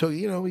he took,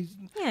 he's going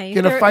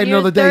to fight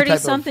another day.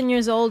 30-something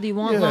years old. You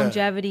want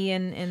longevity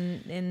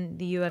in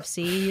the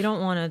UFC. You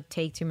don't want to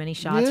take too many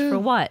shots for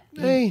what?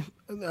 Hey,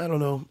 I don't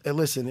know.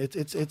 Listen,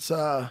 it's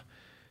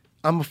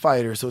I'm a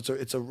fighter, so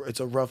it's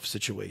a rough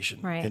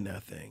situation in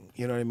that thing.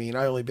 You know what I mean?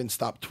 I only been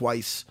stopped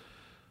twice,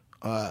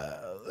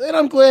 and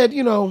I'm glad.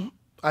 You know,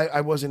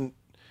 I wasn't.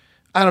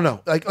 I don't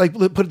know. Like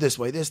put it this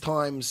way: there's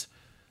times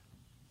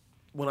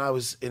when I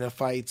was in a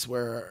fights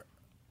where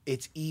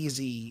it's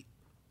easy.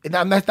 And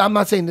I'm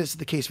not saying this is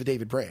the case for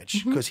David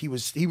Branch because he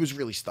was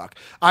really stuck.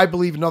 I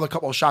believe another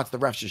couple of shots, the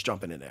ref's just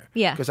jumping in there.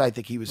 Yeah, because I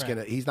think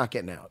he's not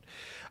getting out.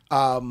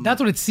 That's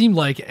what it seemed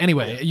like.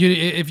 Anyway,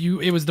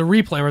 it was the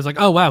replay where I was like,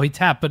 oh wow, he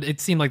tapped, but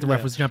it seemed like the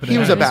ref was jumping in. He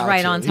was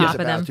right on top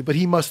of them. But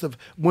he must have.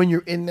 When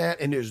you're in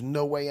that and there's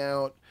no way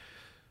out,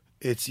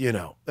 it's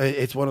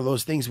it's one of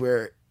those things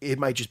where it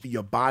might just be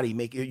your body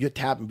you're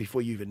tapping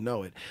before you even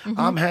know it.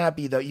 I'm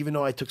happy though, even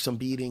though I took some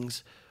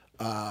beatings.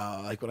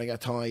 Like when I got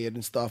tired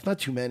and stuff, not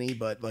too many,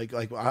 but like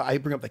I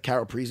bring up the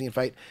Karo Parisyan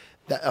fight,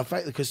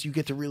 because you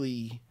get to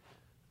really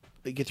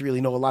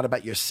know a lot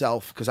about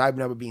yourself. Because I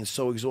remember being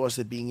so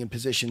exhausted, being in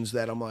positions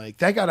that I'm like,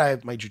 thank God I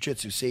have my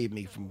jiu-jitsu saved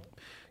me from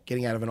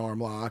getting out of an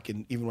arm lock,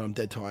 and even when I'm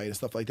dead tired and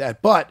stuff like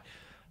that. But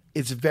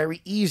it's very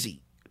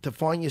easy to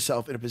find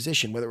yourself in a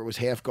position, whether it was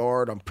half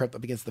guard, I'm prepped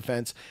up against the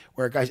fence,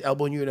 where a guy's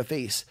elbowing you in the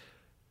face,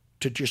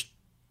 to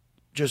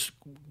just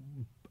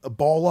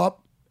ball up.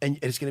 And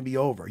it's going to be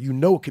over. You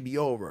know it could be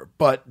over,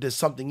 but there's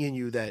something in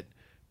you that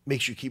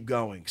makes you keep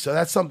going. So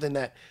that's something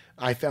that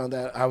I found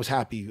that I was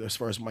happy as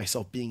far as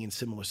myself being in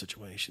similar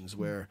situations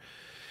where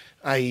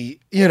I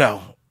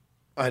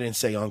didn't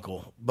say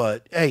uncle,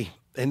 but hey,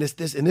 in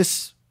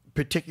this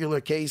particular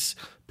case,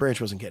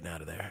 Branch wasn't getting out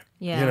of there.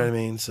 Yeah. You know what I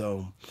mean?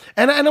 So,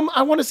 and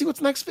I want to see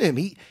what's next for him.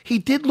 He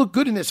did look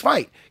good in this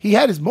fight. He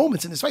had his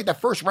moments in this fight. That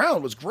first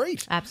round was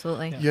great.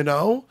 Absolutely. You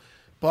know?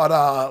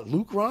 But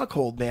Luke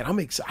Rockhold, man, I'm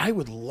excited. I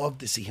would love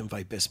to see him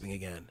fight Bisping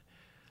again.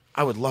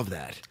 I would love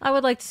that. I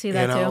would like to see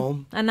that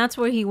too. And that's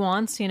what he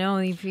wants. You know,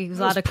 he was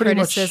a lot of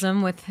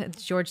criticism with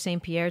George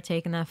St. Pierre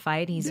taking that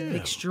fight. He's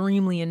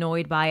extremely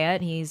annoyed by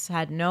it. He's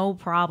had no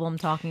problem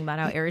talking about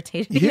how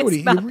irritated he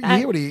is about that. You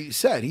hear what he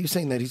said? He was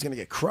saying that he's going to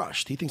get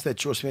crushed. He thinks that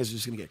George St. Pierre is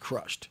just going to get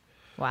crushed.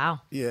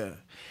 Wow. Yeah.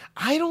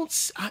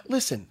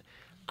 Listen.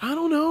 I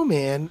don't know,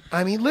 man.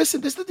 I mean, listen,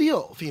 this is the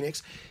deal,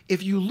 Phoenix.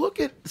 If you look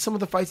at some of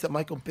the fights that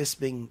Michael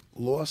Bisping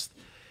lost,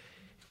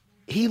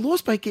 he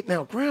lost by getting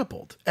out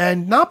grappled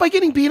and not by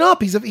getting beat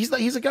up. He's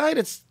a guy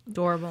that's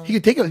durable. He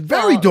could take a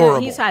very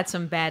durable. He's had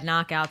some bad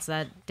knockouts.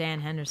 That Dan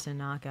Henderson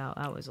knockout,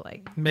 I was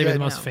like maybe the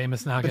most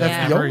famous knockout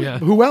ever. Yeah.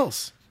 Who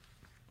else?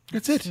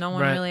 That's it. No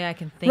one really I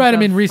can think of. Right, I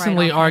mean,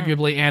 recently,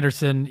 arguably,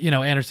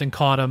 Anderson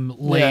caught him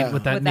late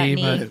with that knee.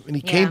 But, and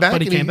he came back,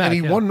 and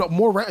he won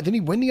more rounds. Didn't he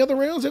win the other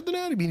rounds after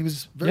that? I mean, he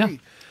was very...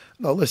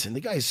 No, listen,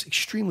 the guy's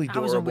extremely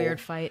durable. That was a weird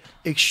fight.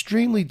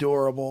 Extremely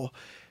durable.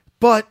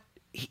 But,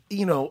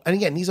 and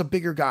again, these are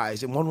bigger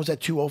guys. And one was at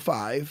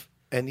 205,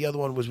 and the other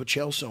one was with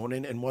Chael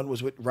Sonnen, and one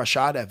was with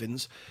Rashad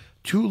Evans.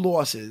 2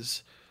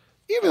 losses.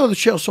 Even though the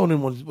Chael Sonnen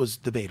one was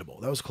debatable.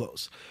 That was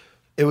close.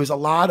 It was a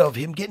lot of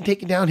him getting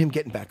taken down, him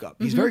getting back up.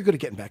 He's very good at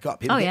getting back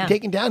up. Him getting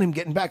taken down, him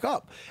getting back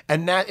up.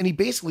 And he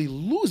basically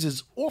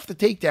loses off the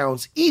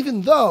takedowns,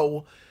 even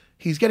though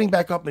he's getting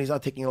back up and he's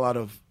not taking a lot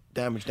of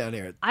damage down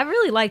there. I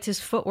really liked his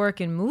footwork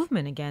and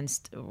movement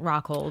against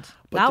Rockhold.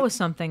 That was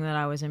something that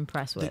I was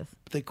impressed with.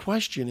 The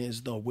question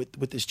is, though, with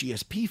this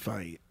GSP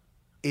fight,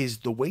 is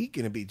the weight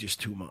going to be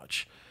just too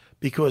much?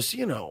 Because,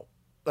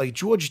 like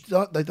George,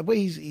 like the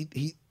way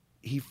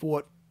he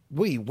fought, the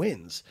way he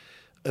wins.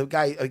 A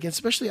guy against,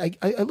 especially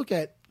I look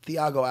at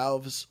Thiago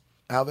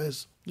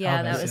Alves.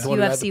 Yeah, that was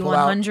UFC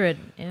 100.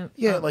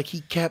 Yeah, like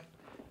he kept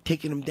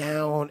taking him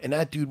down, and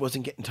that dude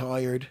wasn't getting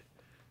tired.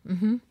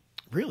 Mm-hmm.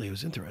 Really, it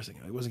was interesting.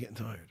 He wasn't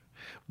getting tired.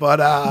 But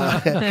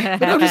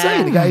I'm just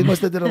saying, the guy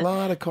must have did a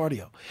lot of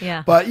cardio.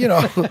 Yeah. But,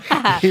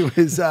 he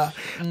was,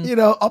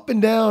 up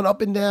and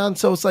down.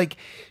 So it's like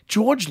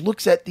George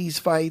looks at these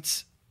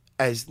fights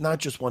as not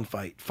just one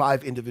fight,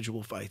 5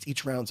 individual fights.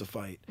 Each round's a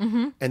fight.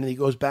 Mm-hmm. And then he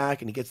goes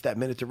back and he gets that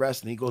minute to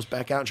rest and he goes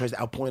back out and tries to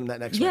outpoint him that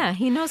next round. Yeah,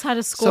 he knows how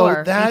to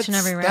score each and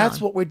every round.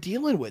 That's what we're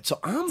dealing with. So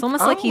it's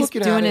almost like he's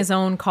doing his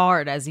own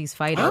card as he's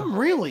fighting. I'm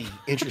really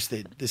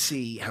interested to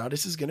see how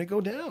this is going to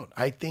go down.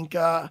 I think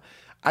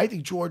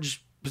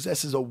George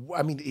possesses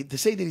to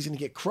say that he's going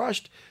to get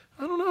crushed,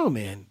 I don't know,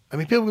 man. I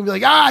mean, people will be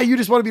like, you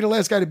just want to be the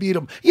last guy to beat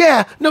him.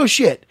 Yeah, no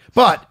shit.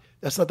 But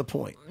that's not the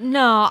point.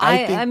 No,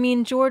 I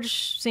mean,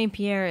 George St.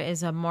 Pierre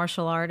is a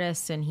martial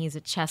artist, and he's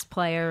a chess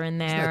player in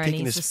there, and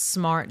he's a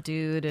smart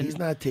dude. And he's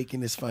not taking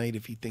this fight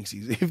if he thinks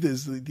he's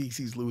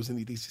losing,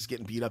 he thinks he's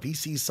getting beat up. He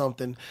sees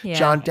something. Yeah.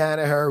 John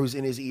Danaher, who's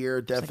in his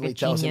ear, definitely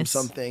tells him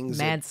some things.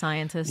 Mad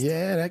scientist.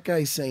 Yeah, that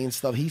guy's saying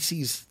stuff. He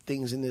sees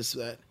things in this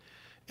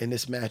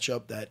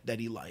matchup that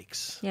he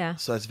likes. Yeah.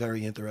 So that's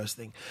very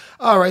interesting.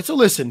 All right, so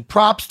listen,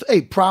 props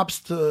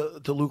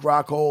to Luke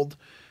Rockhold.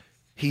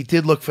 He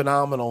did look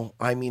phenomenal.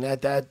 I mean,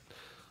 at that,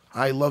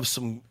 I love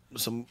some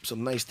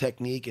nice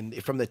technique,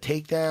 and from the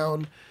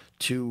takedown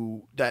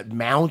to that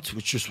mount,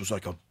 which just was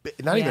like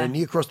not even a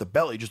knee across the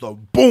belly, just a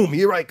boom,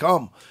 here I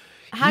come.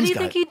 How do you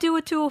think he'd do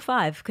at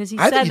 205? Because he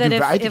said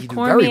that if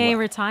Cormier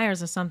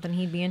retires or something,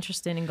 he'd be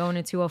interested in going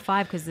to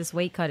 205 because this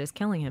weight cut is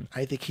killing him.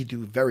 I think he'd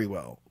do very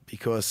well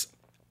because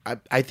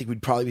I think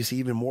we'd probably see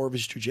even more of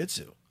his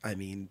jiu-jitsu. I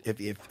mean,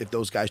 if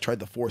those guys tried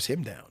to force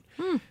him down.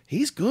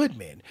 He's good,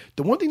 man.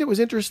 The one thing that was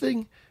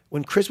interesting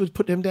when Chris was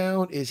putting him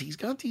down is he's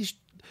got these.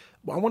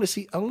 I want to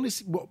see.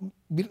 Well,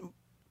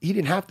 he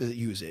didn't have to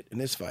use it in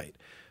this fight,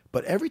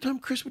 but every time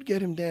Chris would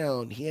get him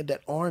down, he had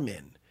that arm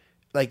in,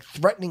 like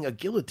threatening a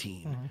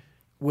guillotine,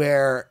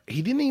 where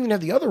he didn't even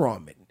have the other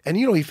arm in. And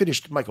he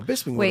finished Michael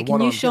Bisping. Wait,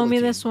 can you show me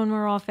this when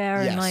we're off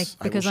air? Yes,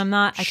 and because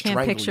I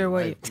can't picture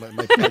what you.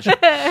 My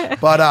pleasure.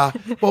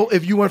 But well,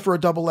 if you went for a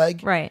double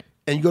leg, right,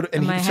 and you go to,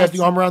 and he sets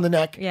the arm around the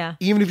neck, yeah.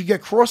 Even if you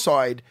get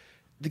cross-eyed,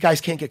 the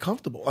guys can't get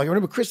comfortable. Like I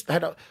remember Chris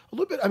had a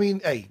little bit. I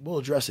mean, hey, we'll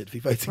address it if he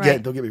fights again.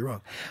 Right. Don't get me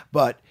wrong,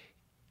 but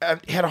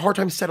he had a hard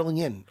time settling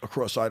in a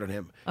cross-eyed on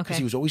him because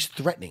he was always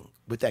threatening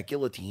with that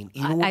guillotine,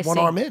 even with one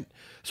arm in.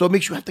 So it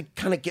makes you have to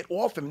kind of get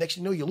off him. Next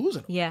thing you know, you're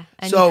losing him. Yeah,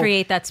 and you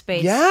create that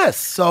space. Yes.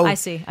 So I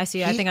see. I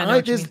think I know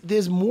what you mean.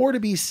 There's more to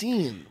be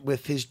seen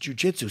with his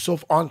jiu-jitsu. So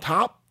on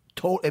top,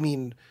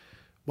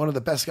 one of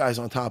the best guys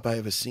on top I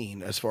ever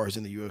seen as far as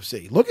in the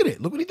UFC. Look at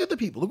it. Look what he did to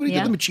people. Look what he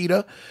did to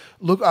Machida.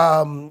 Look,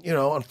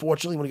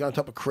 unfortunately, when he got on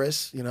top of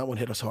Chris, one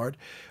hit us hard.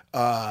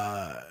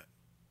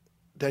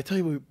 Did I tell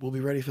you we'll be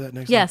ready for that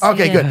next? Yes. One?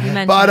 Okay,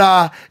 good. But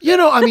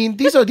I mean,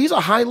 these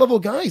are high level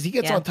guys. He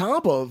gets on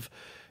top of.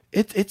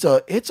 It's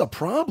a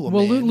problem.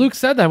 Well, man. Luke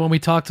said that when we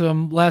talked to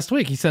him last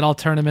week. He said, "I'll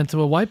turn him into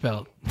a white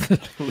belt."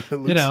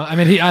 I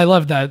mean, I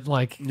love that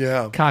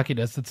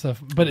cockiness and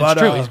stuff. But it's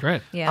true. He's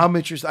great. Yeah. I'm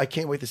interested. I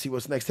can't wait to see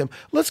what's next to him.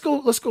 Let's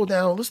go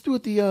down. Let's do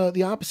it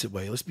the opposite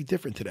way. Let's be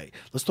different today.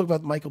 Let's talk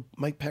about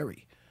Mike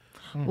Perry.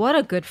 What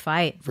a good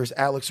fight versus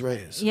Alex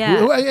Reyes.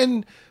 Yeah,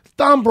 and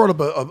Dom brought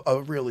up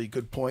a really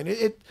good point.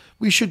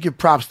 We should give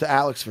props to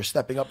Alex for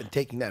stepping up and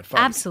taking that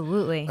fight.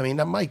 Absolutely. I mean,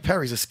 Mike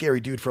Perry's a scary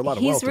dude for a lot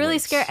of welterweights. He's really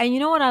scary. And you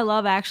know what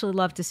I actually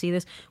love to see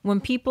this?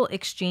 When people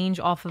exchange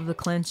off of the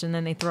clinch and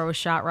then they throw a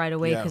shot right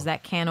away because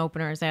that can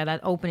opener is there, that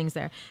opening's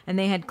there. And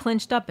they had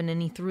clinched up and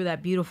then he threw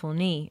that beautiful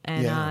knee.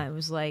 And it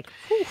was like,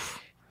 whew.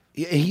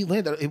 He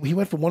landed. He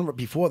went for one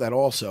before that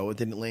also. It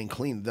didn't land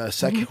clean. The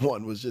second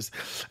one was just,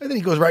 and then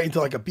he goes right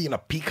into being a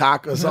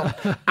peacock or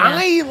something.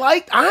 I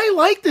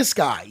like this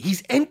guy.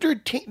 He's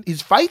entertaining.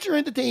 His fights are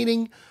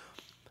entertaining,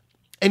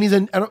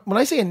 and when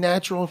I say a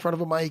natural in front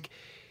of a mic,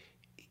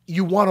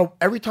 you want to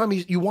every time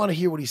you want to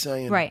hear what he's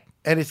saying, right?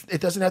 And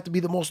it doesn't have to be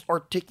the most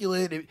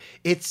articulate.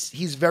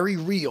 He's very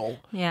real.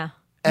 Yeah.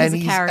 And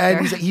he's a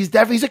character. He's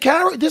definitely a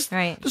character.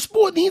 Right. The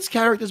sport needs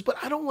characters, but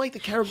I don't like the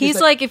characters.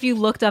 He's like if you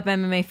looked up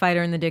MMA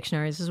fighter in the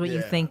dictionary, this is what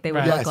you think they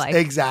would look like.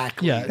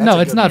 Exactly. Yeah. No,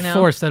 it's not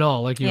forced at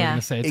all, like you were going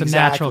to say. It's a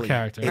natural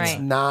character. It's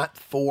not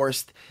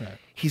forced. Right.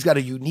 He's got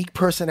a unique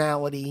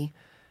personality.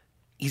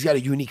 He's got a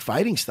unique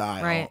fighting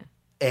style. Right.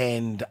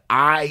 And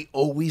I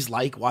always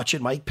like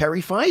watching Mike Perry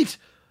fight.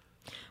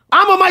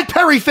 I'm a Mike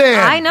Perry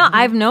fan. I know.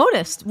 I've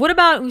noticed. What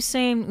about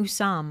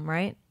Usam,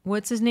 right?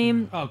 What's his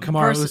name? Oh,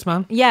 Kamaru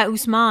Usman? Yeah,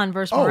 Usman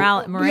versus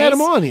Morales. We had him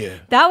on here.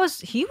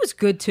 He was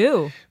good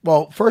too.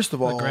 Well, first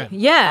of all, that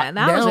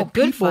was a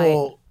good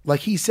fight. Like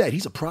he said,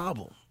 he's a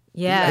problem.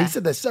 Yeah. He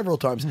said that several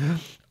times.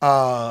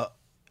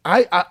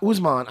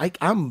 Usman,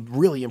 I'm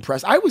really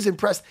impressed. I was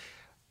impressed.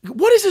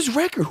 What is his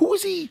record? Who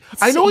is he?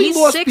 I know he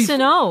lost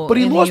 6-0, but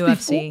he lost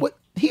UFC. before.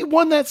 He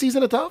won that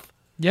season of Tough?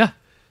 Yeah.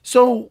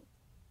 So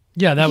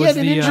yeah, that was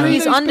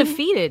he's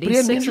undefeated.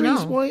 He's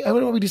 6-0. I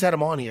don't know if we just had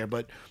him on here,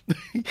 but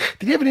did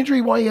he have an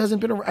injury why he hasn't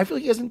been around? I feel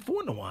like he hasn't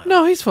fought in a while.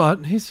 No, he's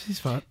fought. He's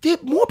fought.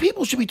 More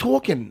people should be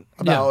talking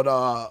about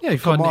he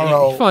fought in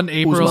April. He fought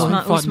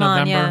in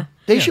November. Yeah.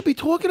 They should be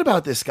talking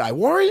about this guy.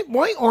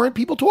 Why aren't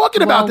people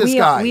talking about this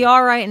guy? We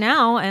are right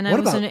now, and it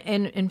was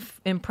an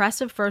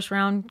impressive first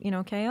round,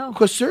 KO.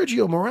 Because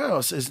Sergio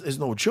Morales is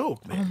no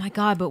joke, man. Oh my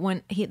God! But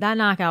when that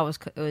knockout was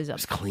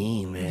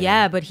clean, man.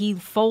 Yeah, but he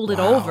folded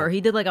over.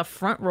 He did like a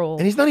front roll,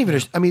 and he's not even.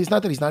 It's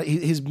not that he's not.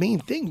 His main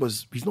thing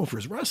was he's known for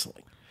his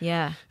wrestling.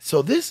 Yeah.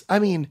 So this,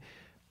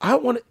 how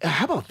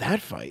about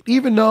that fight?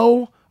 Even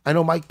though I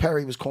know Mike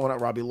Perry was calling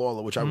out Robbie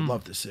Lawler, which I would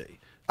love to see.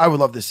 I would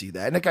love to see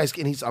that. And that guy's,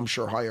 he's, I'm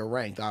sure, higher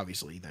ranked,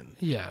 obviously, than.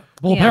 Yeah.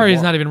 Well,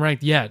 Perry's not even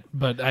ranked yet,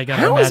 but I got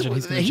to imagine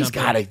he's going to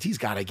jump in. He's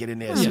got to get in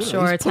there. I'm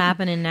sure it's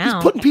happening now.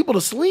 He's putting people to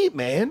sleep,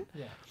 man.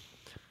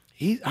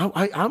 Yeah.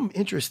 I'm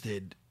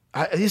interested.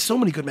 There's so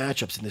many good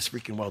matchups in this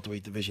freaking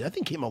welterweight division. That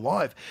thing came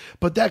alive.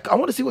 But I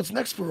want to see what's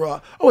next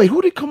for.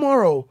 Who did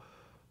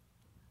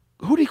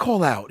Who did he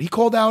call out? He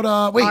called out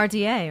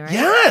RDA, right?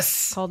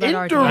 Yes. Called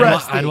out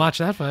interesting. I'd watch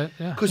that fight.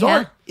 Yeah. Because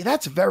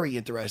that's very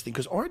interesting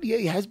because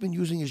RDA has been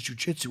using his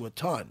jiu-jitsu a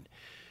ton.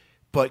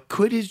 But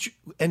could his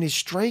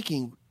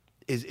striking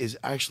is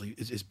actually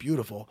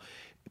beautiful.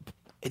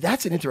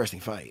 That's an interesting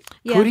fight.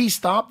 Yeah. Could he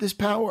stop this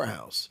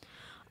powerhouse?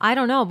 I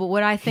don't know, but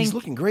what I think he's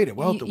looking great at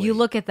welterweight. You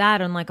look at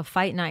that on like a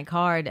fight night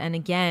card, and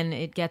again,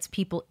 it gets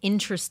people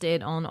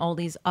interested on all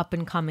these up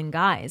and coming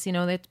guys. You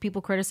know, that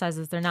people criticize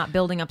that they're not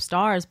building up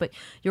stars, but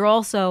you're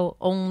also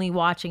only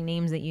watching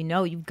names that you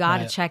know. You've got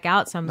to check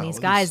out some of these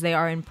guys; they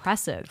are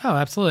impressive. Oh,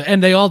 absolutely,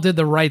 and they all did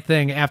the right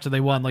thing after they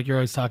won. Like you're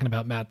always talking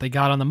about, Matt. They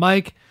got on the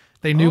mic.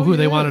 They knew who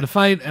they wanted to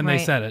fight, and they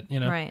said it.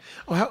 You know, right?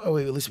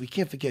 Wait, listen, we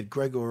can't forget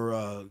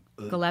Gregor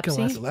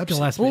Gillespie.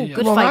 Gillespie. Ooh,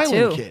 good Long fight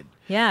Island too. kid.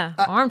 Yeah,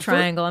 arm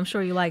triangle. I'm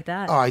sure you like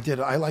that. Oh, I did.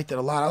 I liked it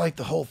a lot. I liked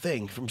the whole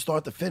thing from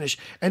start to finish.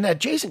 And that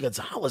Jason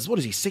Gonzalez, what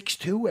is he,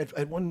 6'2"?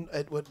 At one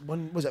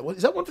was that?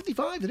 Is that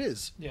 155? It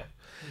is. Yeah,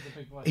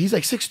 he's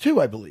like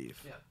 6'2", I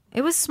believe. Yeah.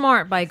 It was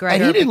smart by Gregor.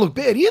 And he didn't look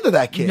bad either.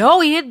 That kid. No,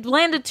 he had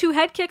landed 2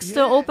 head kicks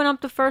to open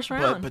up the first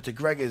round. But to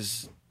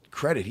Gregor's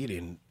credit, he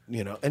didn't.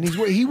 You know, and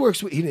he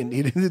works with he didn't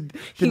He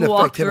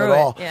affect him at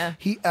all. Yeah.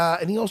 He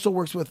and he also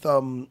works with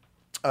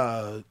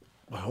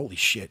holy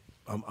shit.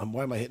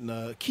 Why am I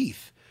hitting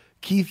Keith?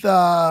 Keith,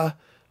 why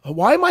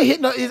am I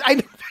hitting?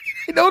 I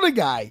know the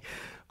guy.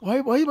 Why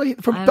am I hitting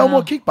from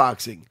Belmont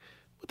Kickboxing?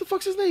 What the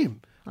fuck's his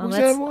name? All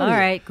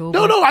right,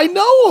 Google. No, I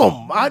know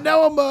him. I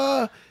know him.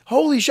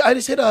 Holy shit! I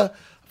just hit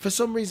for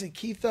some reason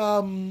Keith.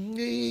 I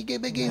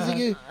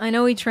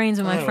know he trains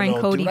with my friend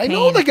Cody Payne. I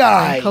know the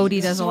guy. And Cody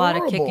does a lot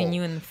of kicking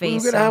you in the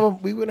face. We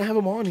were gonna have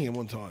him on here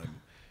one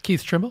time.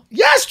 Keith Trimble.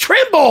 Yes,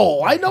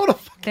 Trimble. I know the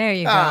There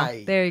you guy.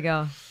 go. There you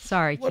go.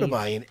 Sorry, What Keith. am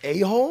I, an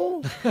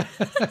a-hole?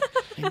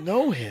 I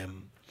know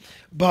him.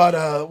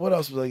 But what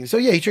else was I going to say? So,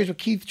 yeah, he trains with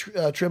Keith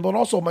Trimble and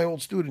also my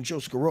old student, Joe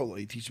Scarola.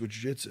 He teaches with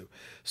jiu-jitsu.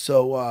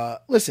 So,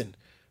 listen,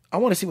 I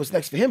want to see what's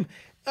next for him.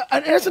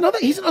 And that's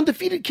he's an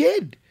undefeated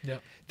kid. Yeah.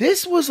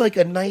 This was like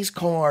a nice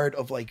card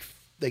of like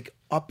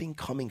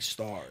up-and-coming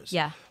stars.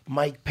 Yeah.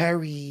 Mike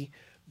Perry,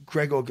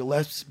 Gregor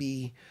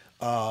Gillespie,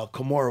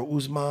 Kamaru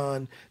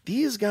Usman.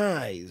 These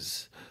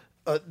guys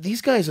are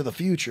the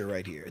future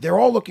right here. They're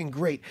all looking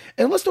great.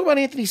 And let's talk about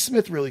Anthony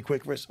Smith really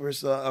quick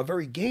versus a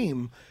very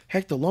game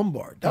Hector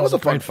Lombard. That was a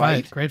fun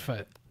fight. Great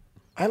fight.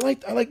 I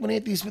like when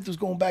Anthony Smith was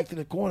going back to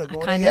the corner,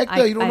 going, "Hey,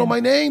 Hector, you don't know my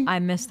name?" I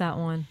missed that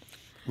one.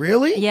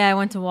 Really? Yeah, I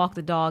went to walk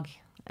the dog,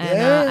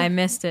 and I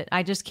missed it.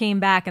 I just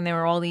came back, and there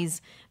were all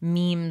these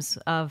memes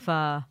of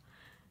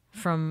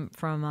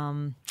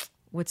from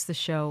what's the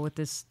show with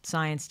this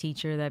science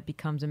teacher that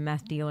becomes a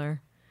meth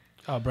dealer?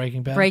 Oh,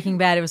 Breaking Bad. Breaking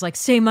Bad. It was like,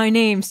 say my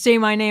name, say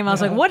my name. I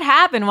was like, what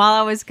happened while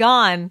I was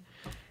gone?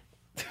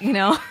 You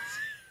know,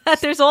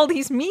 that there's all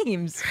these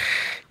memes.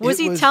 Was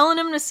he telling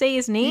him to say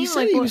his name? He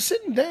said he was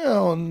sitting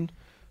down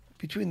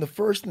between the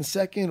first and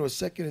second or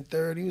second and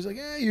third. He was like,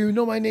 "Hey, you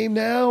know my name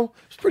now?"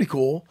 It's pretty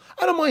cool.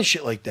 I don't mind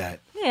shit like that.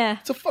 Yeah.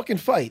 It's a fucking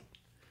fight.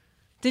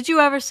 Did you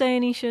ever say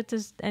any shit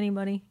to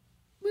anybody?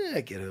 Yeah,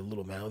 I get a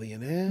little mouthy in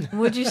there.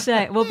 What'd you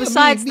say? Well,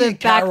 besides the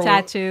back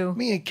tattoo.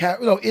 Me and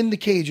Carol, no, in the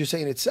cage, you're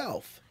saying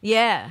itself.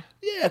 Yeah.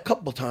 Yeah, a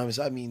couple times.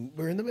 I mean,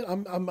 we're in the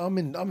middle.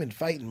 I'm in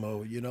fighting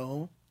mode, you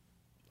know.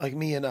 Like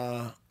me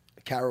and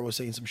Carol was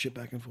saying some shit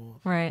back and forth.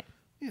 Right.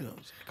 You know,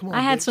 come on.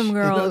 I had bitch. some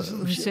girls You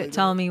know, who shit like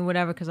telling me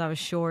whatever because I was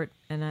short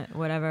and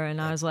whatever,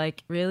 and I was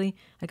like, really?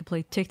 I could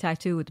play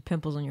tic-tac-toe with the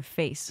pimples on your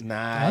face.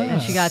 Nice.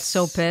 And she got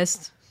so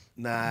pissed.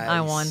 Nice.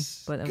 I won,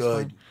 but it was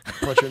good.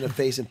 Punch her in the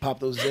face and pop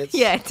those zits.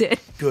 Yeah, I did.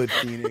 Good,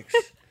 Phoenix.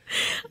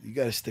 You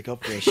got to stick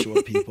up for us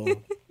short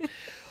people.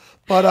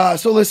 But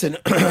so listen,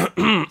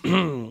 and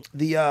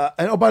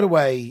oh, by the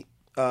way,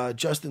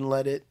 Justin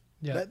Leddit.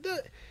 Yeah.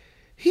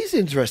 He's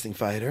an interesting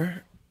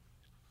fighter.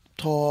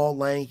 Tall,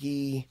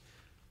 lanky,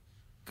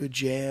 good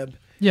jab.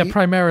 Yeah,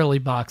 primarily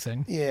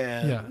boxing.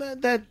 Yeah.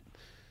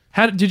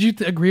 How did you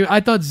agree?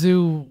 I thought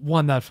Zoo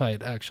won that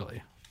fight,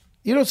 actually.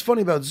 You know what's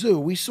funny about Zoo?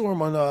 We saw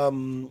him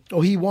on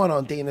he won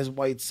on Dana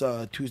White's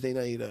Tuesday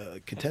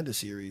night contender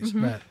series.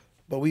 Mm-hmm. Right.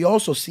 But we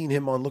also seen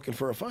him on Looking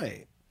for a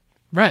Fight.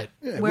 Right.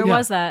 Yeah, Where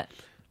was that?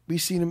 We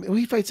seen him.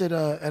 He fights at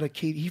a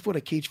cage. He fought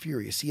at Cage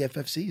Fury, a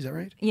CFFC. Is that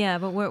right? Yeah,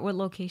 but what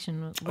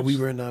location? We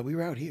were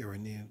out here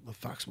in the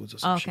Foxwoods or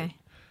some shit. Okay.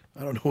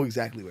 I don't know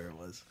exactly where it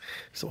was.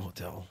 It's a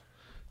hotel.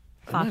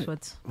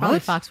 Foxwoods. Probably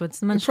What? Foxwoods.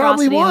 The It monstrosity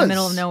probably in the was.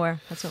 middle of nowhere.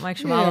 That's what Mike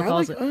Shimala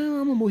calls it.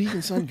 I'm a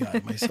Mohegan Sun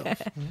guy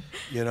myself.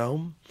 You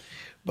know?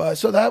 But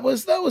so that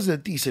was a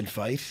decent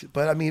fight.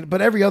 But I mean,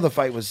 every other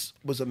fight was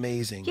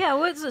amazing. Yeah,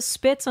 what was it?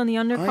 Spitz on the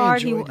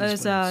undercard? He enjoyed these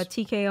was fights.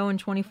 TKO in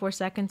 24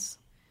 seconds.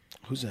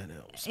 Who's that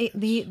now?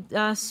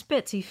 The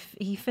Spitz,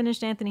 he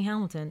finished Anthony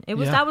Hamilton.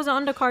 That was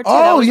an undercard too.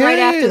 Oh, that was yeah, right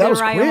yeah, after that the was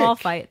Uriah quick. Hall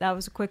fight. That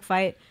was a quick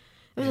fight.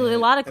 There was a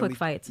lot of quick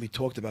fights. We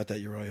talked about that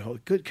Uriah Hall.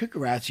 Good,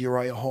 congrats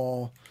Uriah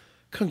Hall.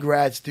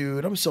 Congrats,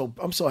 dude. I'm so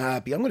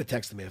happy. I'm going to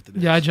text him after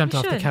this. Yeah, I jumped You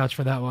off the should. couch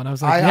for that one. I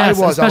was like, yes,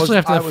 especially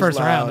after the first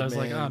loud, round. I was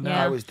like, man. oh, no.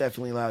 Yeah. I was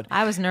definitely loud.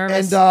 I was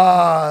nervous.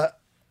 And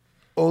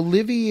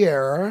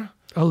Olivier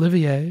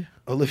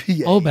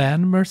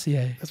Oban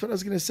Mercier. That's what I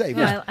was going to say.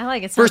 Yeah, I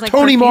like it. Sounds First, like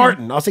Tony perfume.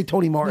 Martin. I'll say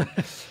Tony Martin.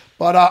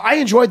 But I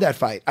enjoyed that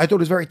fight. I thought it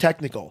was very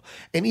technical.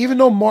 And even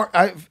though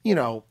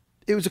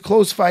it was a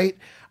close fight,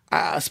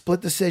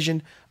 split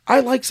decision,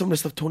 I like some of the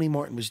stuff Tony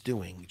Martin was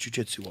doing,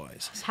 jiu-jitsu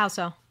wise. How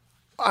so?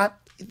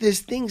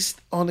 There's things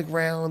on the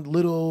ground,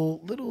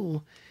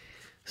 little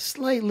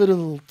slight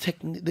little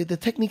the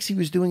techniques he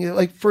was doing.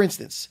 Like, for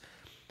instance,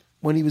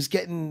 when he was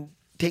getting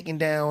taken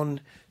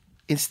down,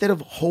 instead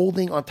of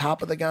holding on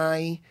top of the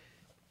guy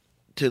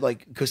to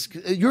like, because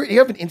you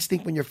have an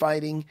instinct when you're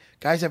fighting.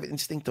 Guys have an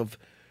instinct of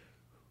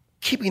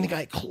keeping the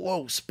guy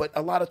close, but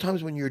a lot of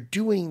times when you're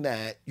doing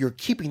that, you're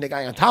keeping the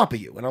guy on top of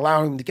you and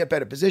allowing him to get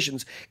better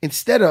positions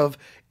instead of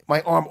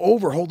my arm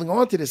over holding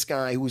on to this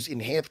guy who's in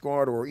half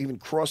guard or even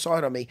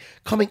cross-eyed on me,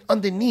 coming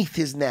underneath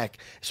his neck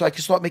so I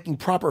could start making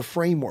proper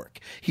framework.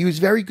 He was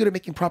very good at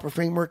making proper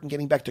framework and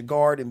getting back to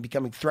guard and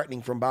becoming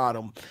threatening from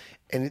bottom.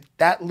 And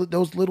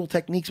those little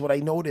techniques, what I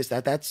noticed,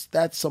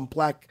 that's some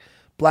black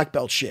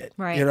belt shit.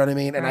 Right. You know what I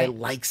mean? And right. I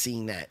like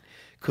seeing that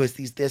because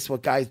this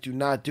what guys do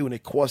not do, and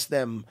it costs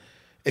them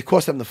the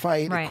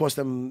fight. Right. It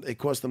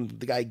cost them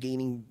the guy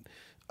gaining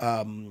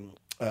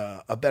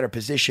a better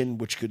position,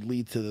 which could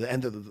lead to the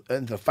end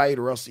of the fight,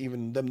 or else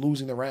even them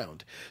losing the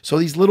round. So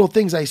these little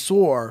things I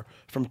saw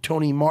from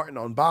Tony Martin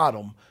on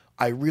bottom,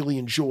 I really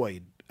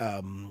enjoyed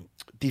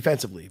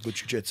defensively with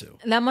jiu-jitsu.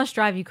 That must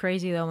drive you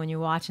crazy though when you're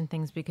watching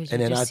things, because you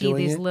just see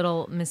these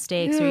little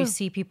mistakes, or you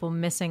see people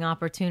missing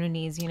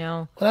opportunities.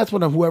 Well, that's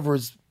when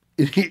whoever's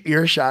in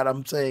earshot,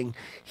 I'm saying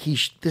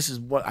this is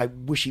what I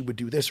wish he would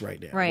do this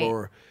right now, right?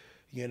 Or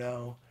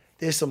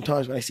there's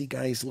sometimes when I see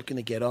guys looking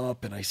to get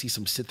up and I see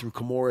some sit-through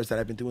Kimuras that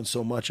I've been doing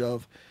so much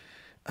of,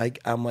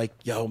 I'm like,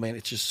 yo, man,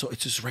 it's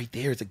just right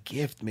there. It's a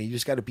gift, man. You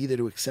just got to be there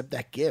to accept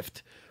that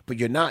gift. But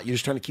you're not. You're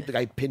just trying to keep the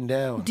guy pinned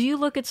down. Do you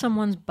look at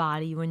someone's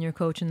body when you're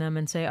coaching them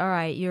and say, all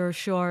right, you're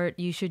short,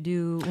 you should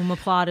do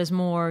omoplatas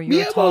more,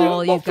 you're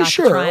tall, you've got for the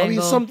sure. triangle? I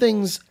mean, some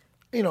things,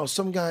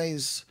 some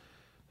guys...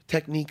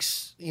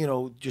 techniques,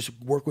 just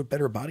work with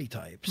better body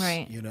types.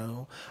 Right.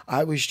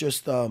 I was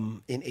just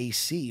in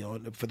AC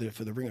for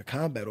the Ring of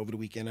Combat over the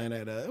weekend, and I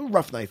had a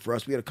rough night for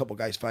us. We had a couple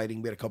guys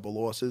fighting, we had a couple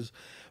losses,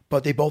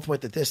 but they both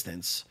went the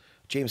distance.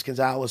 James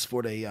Gonzalez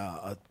fought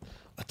a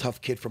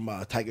tough kid from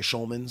Tiger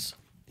Schulman's,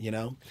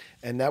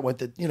 and that went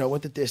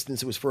the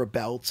distance. It was for a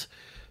belt,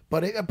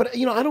 but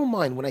I don't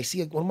mind when I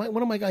see one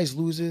of my guys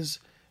loses,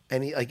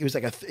 and it was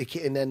like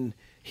and then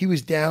he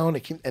was down,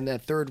 and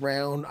that third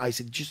round, I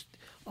said,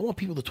 I want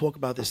people to talk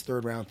about this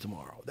third round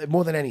tomorrow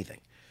more than anything.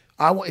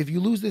 If you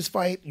lose this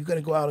fight, you got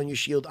to go out on your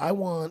shield. I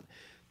want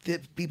the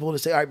people to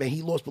say, all right, man,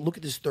 he lost, but look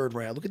at this third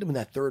round. Look at him in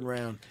that third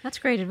round. That's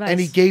great advice. And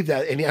he gave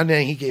that, and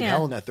then he gave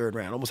hell in that third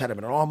round. Almost had him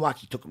in an arm lock.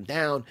 He took him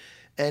down,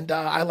 and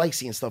I like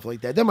seeing stuff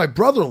like that. Then my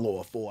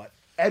brother-in-law fought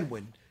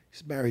Edwin.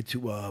 He's married to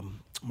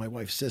my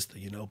wife's sister.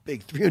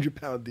 Big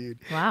 300-pound dude.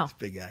 Wow, he's a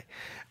big guy,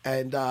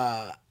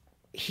 and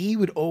he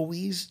would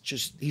always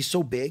he's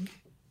so big.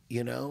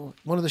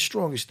 One of the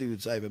strongest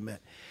dudes I ever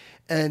met.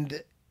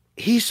 And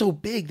he's so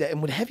big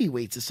and with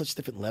heavyweights, there's such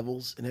different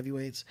levels in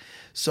heavyweights.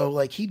 So,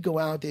 he'd go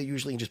out there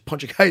usually and just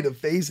punch a guy in the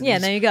face.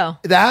 And there you go.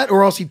 That,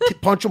 or else he'd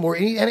punch him,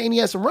 and he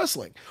has some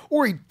wrestling.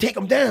 Or he'd take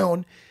him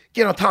down,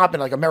 get on top,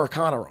 and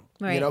Americana him.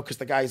 Right. Because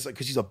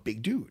because he's a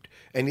big dude.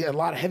 And a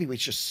lot of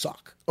heavyweights just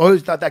suck. Or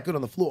he's not that good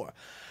on the floor.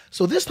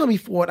 So this time he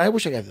fought, I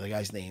wish I had the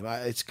guy's name.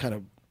 I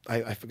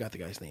forgot the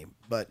guy's name.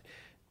 But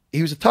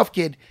he was a tough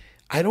kid.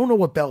 I don't know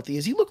what belt he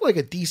is. He looked like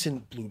a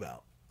decent blue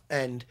belt.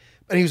 And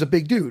he was a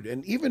big dude.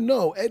 And even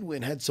though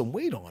Edwin had some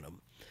weight on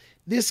him,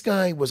 this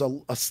guy was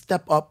a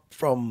step up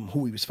from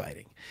who he was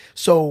fighting.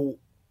 So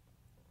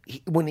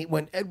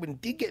when Edwin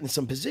did get in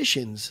some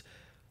positions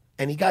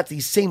and he got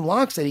these same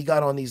locks that he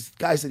got on these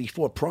guys that he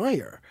fought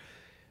prior,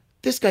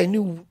 this guy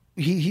knew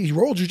he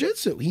rolled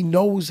jiu-jitsu. He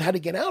knows how to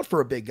get out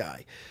for a big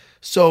guy.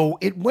 So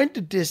it went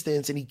the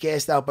distance, and he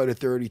gassed out by the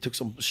third. He took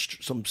some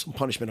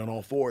punishment on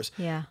all fours.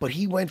 Yeah. But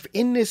he went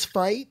in this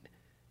fight.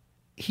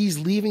 He's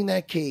leaving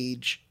that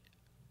cage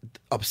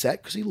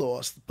upset because he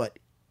lost, but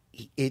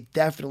it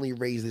definitely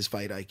raised his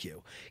fight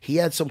IQ. He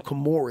had some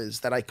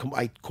Kimuras that I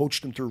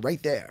coached him through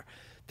right there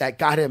that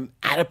got him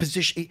out of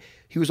position.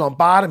 He was on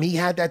bottom. He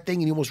had that thing,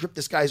 and he almost ripped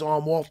this guy's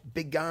arm off.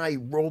 Big guy,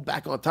 rolled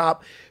back on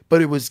top.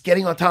 But it was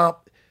getting on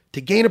top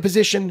to gain a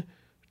position,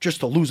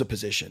 just to lose a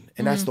position.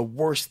 And that's the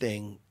worst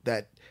thing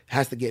that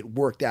has to get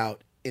worked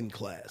out in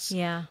class.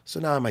 Yeah. So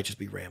now I might just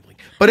be rambling.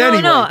 But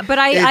anyway. No, but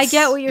I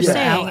get what you're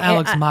saying.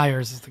 Alex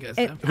Myers is the guy's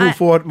name. Who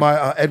fought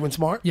my Edwin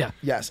Smart? Yeah.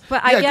 Yes.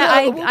 But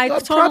I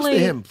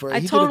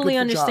totally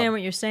understand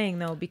what you're saying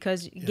though,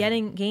 because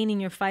gaining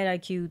your fight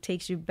IQ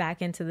takes you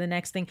back into the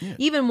next thing,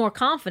 even more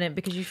confident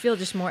because you feel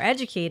just more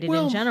educated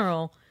in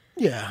general.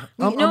 Yeah.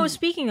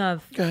 Speaking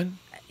of, go ahead.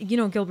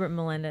 Gilbert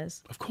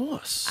Melendez. Of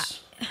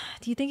course.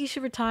 Do you think he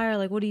should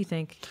retire? What do you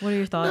think? What are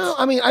your thoughts? No,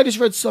 I mean, I just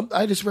read some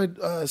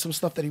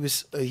stuff that he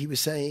was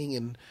saying,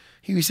 and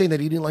he was saying that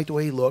he didn't like the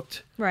way he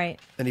looked. Right.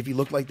 And if he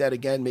looked like that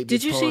again, maybe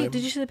Did you see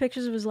the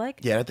pictures of his leg?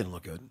 Yeah, that didn't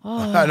look good.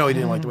 Oh. I know he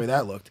didn't like the way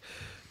that looked,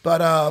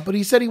 but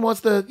he said he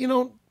wants to,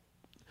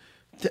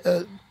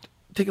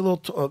 take a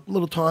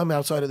little time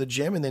outside of the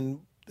gym and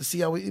then see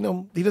how he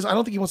does. I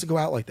don't think he wants to go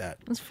out like that.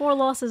 It's 4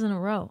 losses in a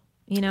row.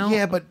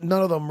 Yeah, but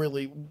none of them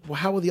really.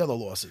 How were the other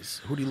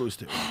losses? Who did he lose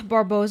to?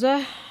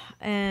 Barboza.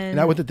 And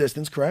that with the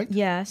distance, correct?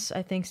 Yes,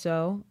 I think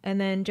so. And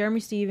then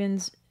Jeremy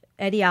Stevens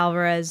Eddie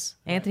Alvarez,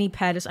 Anthony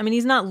Pettis. I mean,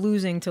 he's not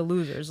losing to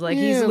losers. Like,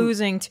 he's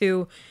losing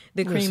to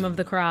the cream of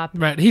the crop.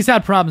 Right. He's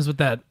had problems with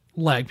that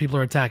leg. People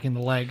are attacking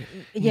the leg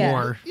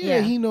more.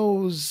 Yeah, he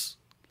knows.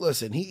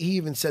 Listen, he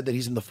even said that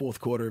he's in the fourth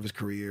quarter of his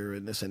career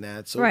and this and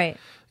that. So, right.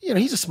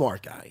 He's a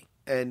smart guy.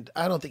 And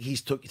I don't think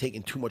he's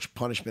taking too much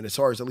punishment as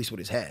far as at least with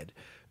his head.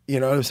 You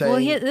know what I'm saying?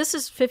 Well, this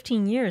is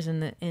 15 years in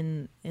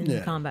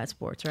the combat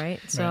sports, right?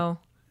 So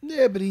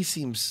yeah, but he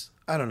seems,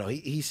 I don't know,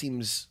 he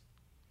seems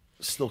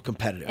still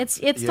competitive.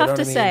 It's tough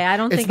to say. I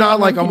don't think it's not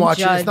like I'm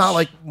watching. Judge. It's not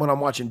like when I'm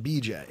watching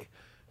BJ,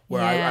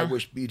 where I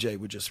wish BJ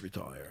would just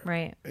retire.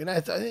 Right. And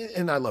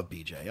I love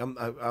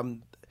BJ.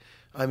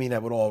 I mean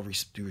that with all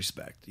due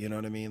respect. You know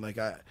what I mean? Like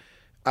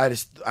I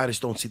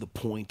just don't see the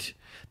point.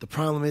 The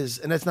problem is,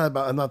 and that's not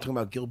about. I'm not talking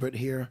about Gilbert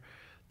here.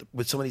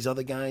 With some of these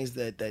other guys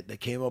that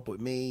came up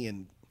with me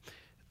and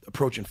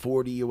approaching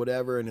 40 or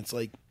whatever, and it's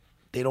like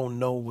they don't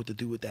know what to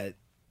do with the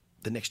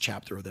next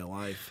chapter of their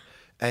life,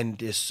 and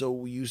they're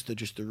so used to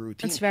just the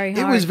routine. It's very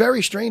hard. It was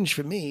very strange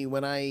for me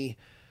when I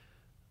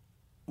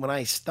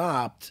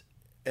stopped,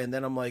 and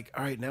then I'm like,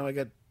 all right, now I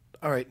got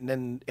all right, and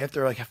then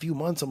after like a few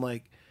months, I'm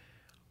like,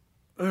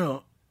 I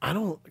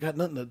got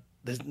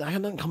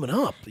nothing coming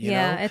up. You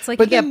know? It's like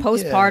you get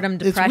postpartum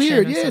depression. It's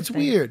weird. Or It's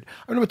weird.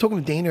 I remember talking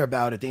to Dana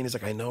about it. Dana's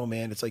like, I know,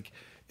 man. It's like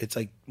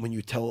when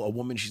you tell a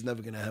woman she's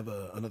never going to have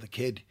another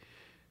kid,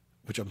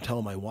 which I'm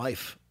telling my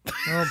wife.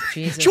 Oh,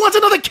 Jesus. She wants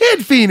another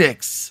kid,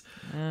 Phoenix.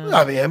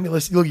 I mean,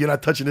 listen, look, you're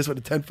not touching this with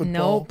a 10-foot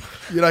ball.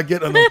 You're not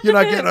getting on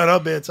her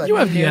bed. You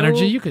have the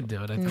energy. You could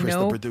do it. Chris,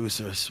 the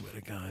producer, I swear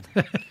to God.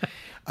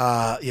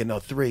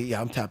 3.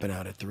 Yeah, I'm tapping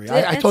out at 3.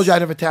 I told you I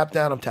never tapped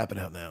out. I'm tapping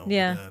out now.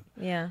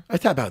 Yeah. I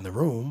tap out in the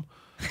room.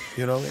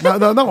 No,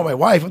 not with my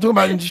wife. I'm talking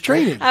about in just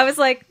training. I was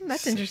like,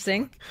 that's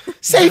interesting.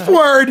 Safe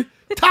word.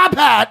 Top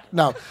hat.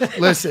 No,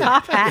 listen.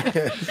 Top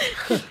hat.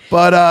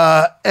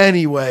 But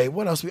anyway,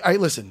 what else?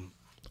 Listen.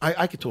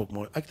 I could talk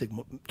more. I could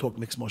talk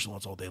mixed martial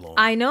arts all day long.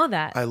 I know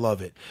that. I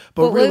love it.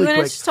 But really we're quick, going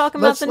to just talk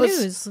about the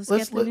news.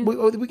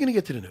 We're going to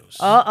get to the news.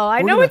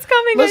 I know it's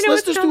coming.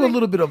 Let's just do a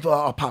little bit of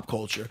pop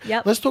culture.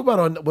 Yep. Let's talk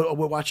about what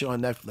we're watching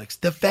on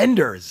Netflix.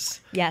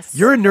 Defenders. Yes.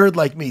 You're a nerd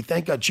like me.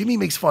 Thank God. Jimmy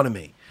makes fun of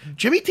me.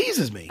 Jimmy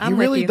teases me. He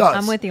really does.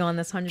 I'm with you on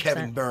this 100%.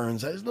 Kevin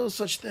Burns. There's no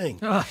such thing.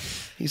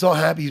 He's all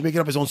happy. He's making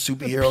up his own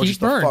superhero. Pete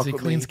just Burns. To fuck He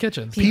with cleans me.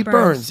 kitchens. Pete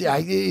Burns. Yeah.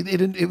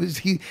 It was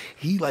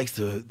he likes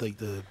to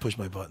push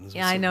my buttons.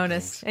 Yeah, I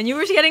noticed. Things. And you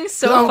were getting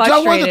so frustrated.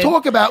 I wanted to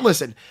talk about.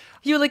 Listen.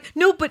 You were like,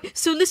 no, but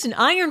so listen,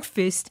 Iron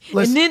Fist,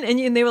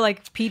 and they were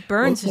like, Pete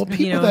Burns,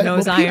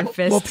 knows Iron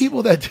Fist. Well,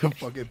 people that do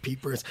fucking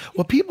Pete Burns.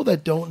 Well, people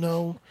that don't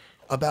know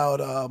about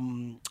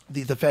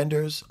the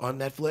Defenders on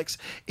Netflix,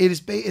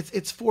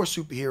 it's 4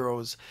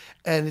 superheroes,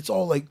 and it's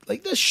all like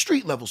the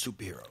street level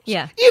superheroes.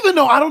 Yeah. Even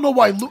though I don't know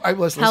why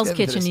Hell's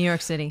Kitchen, New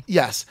York City.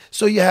 Yes.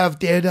 So you have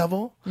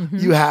Daredevil,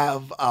 you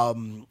have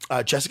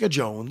Jessica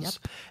Jones,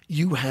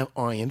 you have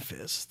Iron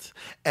Fist,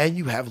 and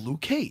you have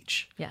Luke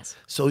Cage. Yes.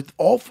 So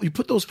you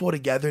put those 4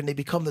 together, and they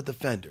become the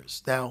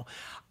Defenders. Now,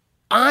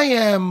 I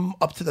am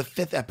up to the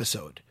 5th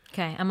episode.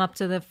 Okay, I'm up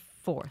to the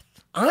 4th.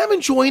 I'm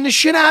enjoying the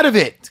shit out of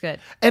it. It's good.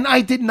 And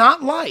I did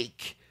not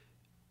like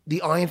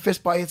the Iron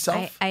Fist by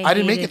itself. I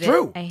didn't make it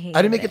through. I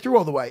didn't make it through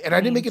all the way. And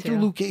I didn't make it through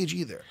Luke Cage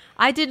either.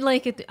 I did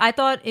like it. I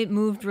thought it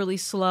moved really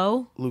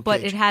slow,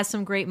 but it has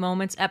some great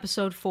moments.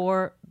 Episode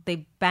 4,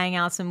 they bang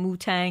out some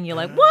Wu-Tang. You're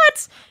like,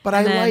 what? But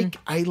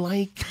I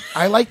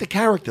like the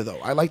character though.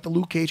 I like the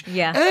Luke Cage.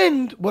 Yeah.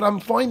 And what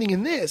I'm finding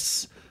in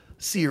this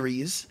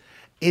series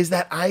is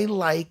that I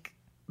like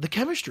the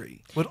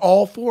chemistry with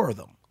all 4 of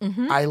them.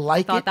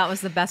 I thought that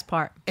was the best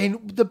part. And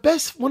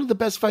one of the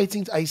best fight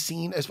scenes I've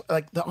seen is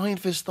like the Iron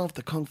Fist stuff,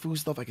 the Kung Fu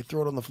stuff. I could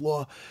throw it on the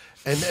floor,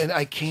 and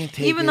I can't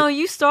take it. Even though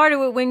you started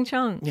with Wing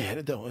Chun. Yeah,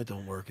 it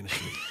don't work in the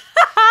street.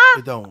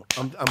 It don't.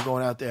 I'm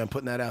going out there and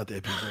putting that out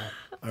there, people.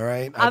 All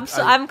right.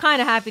 I'm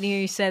kind of happy to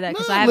hear you say that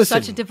because I have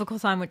such a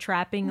difficult time with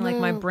trapping. Like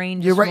my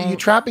brain. You're right. You're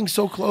trapping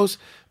so close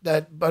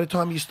that by the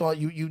time you start,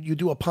 you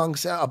do a bong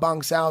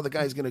sao, the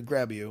guy's gonna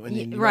grab you, and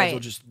you might as well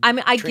just. I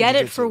mean, I get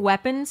it for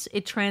weapons.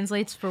 It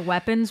translates for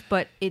weapons,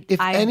 but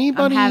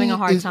I'm having a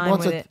hard time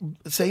with it.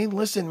 Saying,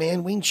 listen,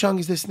 man, Wing Chun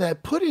is this and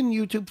that. Put in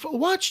YouTube.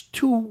 Watch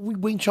 2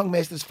 Wing Chun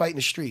masters fight in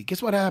the street.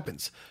 Guess what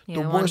happens?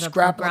 The worst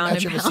grappling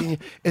match you've ever seen.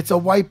 It's a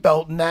white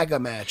belt Naga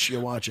match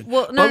you're watching.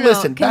 Well,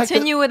 listen.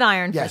 Continue with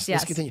Iron Fist.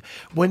 Yes. Continue.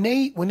 When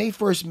they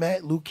first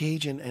met Luke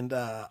Cage and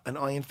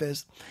Iron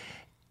Fist,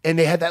 and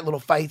they had that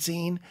little fight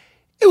scene,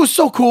 it was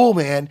so cool,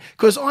 man.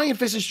 Because Iron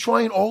Fist is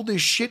trying all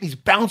this shit, and he's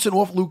bouncing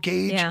off Luke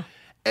Cage. Yeah.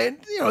 And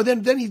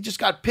then he just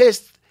got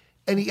pissed,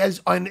 and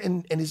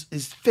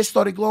his fist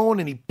started glowing,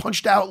 and he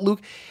punched out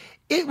Luke.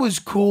 It was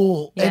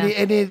cool, yeah.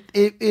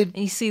 and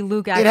you see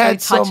Luke actually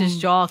touch his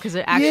jaw because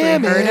it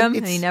actually hurt him,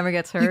 and he never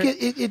gets hurt.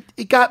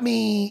 It got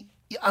me.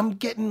 I'm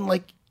getting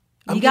like.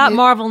 You got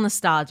Marvel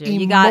nostalgia.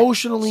 You got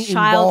emotionally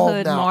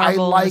childhood involved now.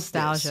 Marvel I like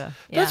nostalgia.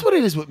 This. That's what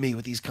it is with me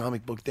with these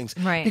comic book things.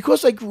 Right.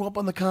 Because I grew up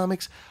on the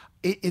comics,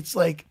 it's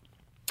like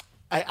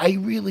I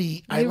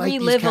really I like these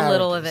relive a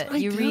little of characters. it. I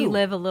You do.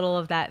 relive a little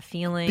of that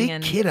feeling. Big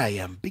and kid I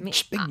am. Big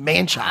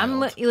man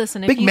child.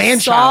 Listen, big if you man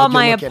saw child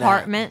my you're looking at.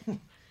 apartment,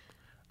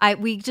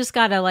 we just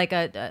got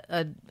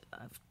a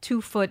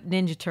 2-foot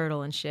Ninja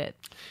Turtle and shit.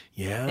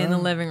 Yeah. In the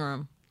living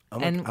room.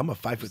 I'm a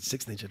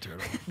 5'6" Ninja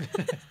Turtle.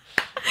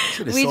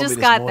 We just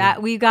got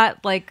that. We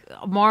got like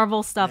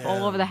Marvel stuff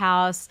all over the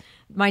house.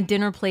 My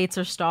dinner plates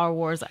are Star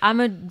Wars.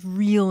 I'm a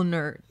real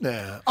nerd.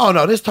 Yeah. Oh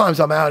no, there's times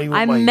I'm out.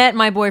 I met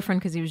my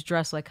boyfriend because he was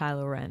dressed like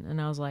Kylo Ren, and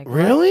I was like,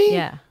 really? What?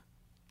 Yeah.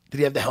 Did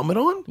he have the helmet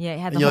on? Yeah,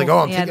 he had. And you're like, oh,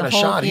 I'm taking a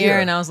shot here,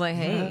 and I was like,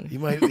 hey, he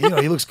might,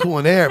 he looks cool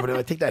in there, but if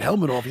I take that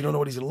helmet off, you don't know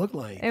what he's gonna look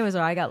like. It was.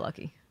 I got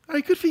lucky. All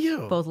right, good for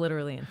you. Both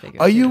literally and figuratively.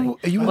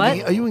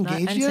 Are you engaged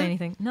I didn't yet? say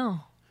anything.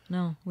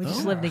 No, we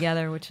just live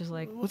together, which is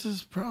like. What's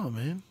his problem,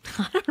 man?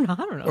 I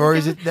don't know. Or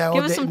is it now?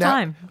 Give us some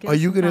time. Are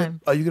you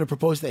gonna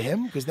propose to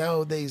him? Because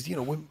nowadays,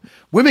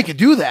 women can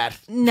do that.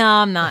 No,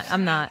 I'm not. I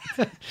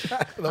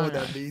don't know what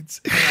that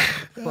means.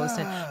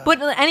 But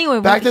anyway,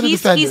 Back to the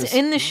Defenders. He's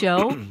in the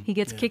show. He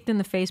gets kicked in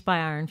the face by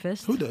Iron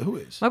Fist. Who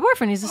is? My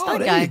boyfriend. He's a stunt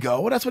guy. There you go.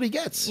 Well, that's what he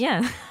gets.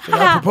 Yeah. For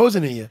not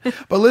proposing to you.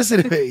 But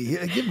listen to me.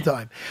 Give him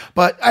time.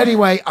 But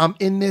anyway, I'm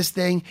in this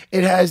thing.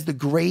 It has the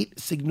great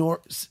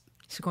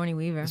Sigourney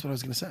Weaver. That's what I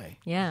was going to say.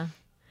 Yeah.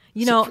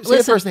 Say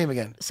her first name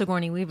again.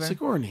 Sigourney Weaver.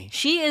 Sigourney.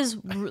 She is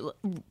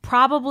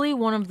probably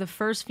one of the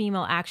first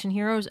female action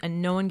heroes,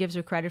 and no one gives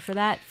her credit for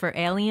that. For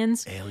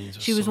Aliens.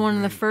 She was one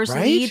of the first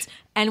leads.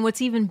 And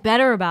what's even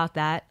better about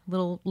that,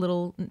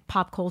 little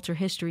pop culture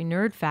history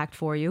nerd fact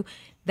for you,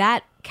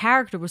 that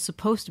character was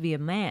supposed to be a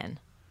man.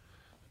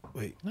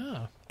 Wait.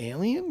 No.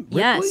 Alien? Ripley?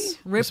 Yes.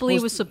 Ripley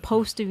was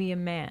supposed to be a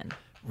man.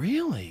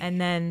 Really? And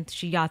then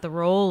she got the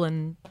role,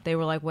 and they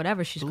were like,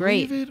 whatever, she's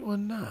great. Believe it or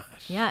not.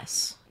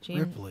 Yes.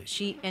 Ripley.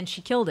 She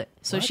killed it.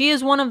 So she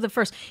is one of the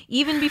first.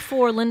 Even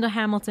before Linda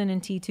Hamilton in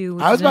T2,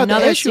 which I was is about to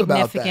another ask you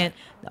about significant.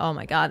 Oh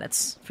my God,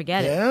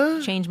 forget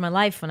it. Changed my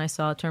life when I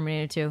saw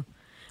Terminator 2.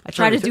 I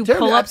tried to do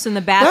pull-ups in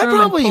the bathroom. That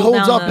probably and pull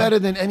holds down up better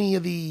than any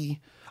of the.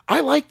 I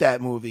like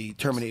that movie,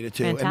 Terminator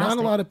 2, Fantastic. and not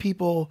a lot of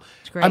people.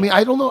 It's great. I mean,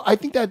 I don't know. I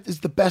think that is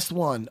the best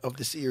one of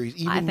the series,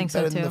 even I think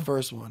better so than too. the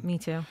first one. Me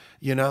too.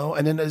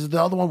 And then there's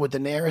the other one with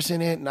Daenerys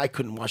in it, and I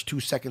couldn't watch 2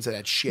 seconds of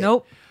that shit.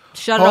 Nope.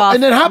 Shut it off.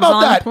 And then how It was about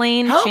on that? The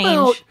plane, how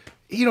change.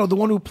 about the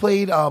one who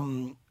played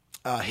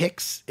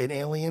Hicks in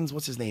Aliens?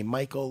 What's his name?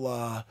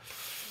 Michael.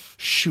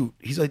 Shoot,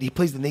 he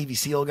plays the Navy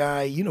SEAL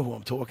guy. You know who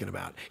I'm talking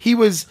about. He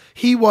was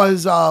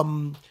what's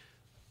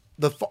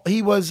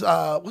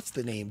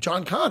the name?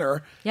 John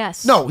Connor.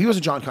 Yes. No, he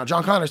wasn't John Connor.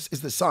 John Connor is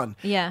the son.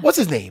 Yeah. What's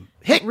his name?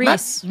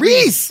 Reese.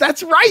 Reese.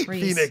 That's right.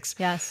 Reese. Phoenix.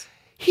 Yes.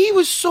 He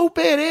was so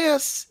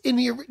badass in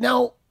the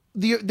now.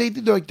 They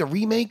did like the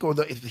remake or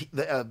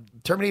the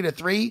Terminator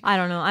 3. I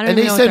don't know. I don't and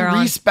even they know sent what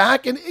they're Reese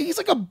back, and he's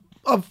like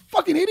a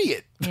fucking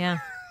idiot. Yeah.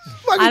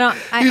 He's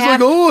like,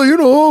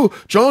 oh,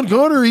 John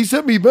Connor, he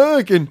sent me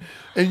back, and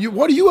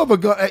what do you have a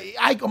guy?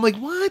 I'm like,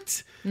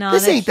 what? No,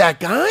 this ain't that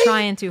guy.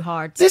 Trying too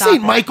hard. This Stop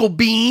ain't it. Michael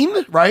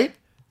Biehn, right?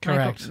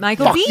 Correct.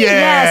 Michael Fuck Biehn.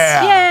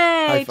 yeah.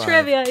 Yes. High Yay. five.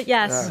 Trivia.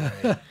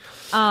 Yes.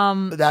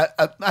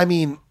 I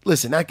mean,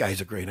 listen, that guy's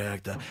a great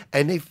actor,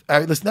 and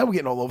listen. Now we're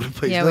getting all over the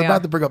place. Yeah, We're we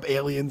about are. to bring up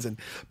Aliens,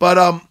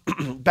 but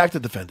back to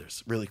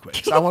Defenders really quick.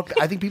 So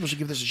I think people should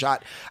give this a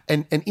shot,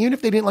 and even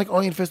if they didn't like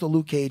Iron Fist or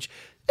Luke Cage,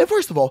 and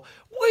first of all,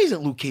 why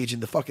isn't Luke Cage in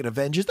the fucking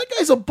Avengers? That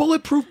guy's a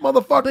bulletproof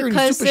motherfucker. Because and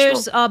he's super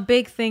there's strong. a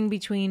big thing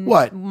between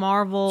What?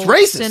 Marvel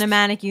It's racist.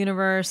 Cinematic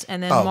Universe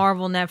and then Oh.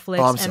 Marvel Netflix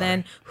Oh, I'm and sorry.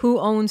 then who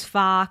owns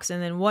Fox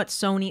and then what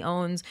Sony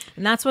owns.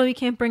 And that's why we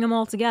can't bring them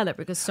all together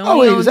because Sony Oh,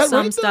 wait, is owns that some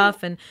right, though?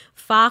 stuff and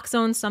Fox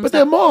owns some But stuff.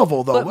 they're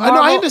Marvel, though. But I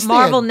know, I understand.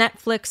 Marvel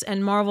Netflix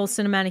and Marvel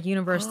Cinematic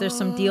Universe, there's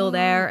some deal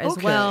there as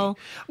Okay. well.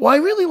 Well, I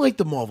really like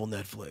the Marvel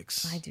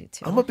Netflix. I do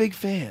too. I'm a big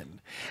fan,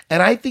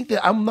 and I think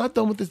that I'm not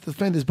done with this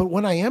Defenders. But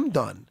when I am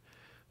done,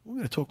 we're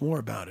going to talk more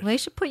about it. They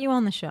should put you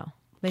on the show.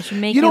 They should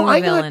make You know, you I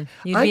a got- villain.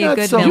 You'd I be a got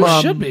good some, villain.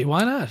 You should be.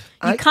 Why not?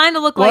 You kind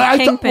of look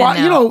like Kingpin now.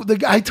 You know, the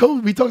guy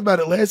we talked about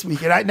it last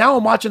week, and now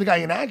I'm watching the guy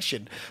in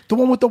action. The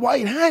one with the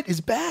white hat is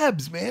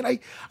Babs, man. I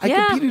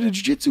Yeah. competed in a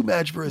jiu-jitsu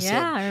match for a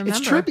Yeah, I It's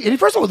remember. trippy. And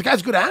first of all, the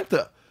guy's a good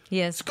actor. He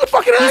is. Good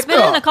fucking actor. He's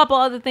been in a couple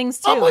other things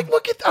too. I'm like,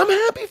 I'm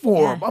happy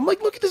for Yeah. him. I'm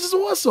like, look, this is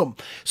awesome.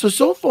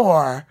 So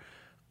far,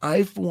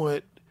 I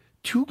fought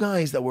 2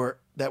 guys that were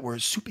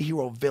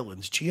superhero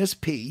villains.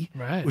 GSP,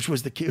 Right. which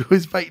was the kid who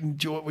was fighting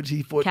when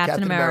he fought Captain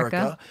Captain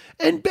America.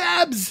 and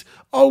Babs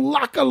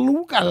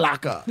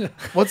Olaka.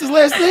 What's his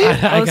last name?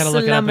 I gotta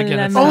look it up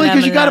again. Only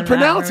because you got to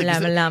pronounce it. Lama,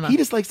 'cause lama. He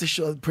just likes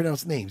to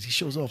pronounce names. He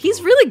shows off. He's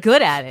a little really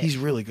good at bit. it. He's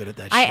really good at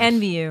that. I shit.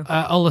 envy you.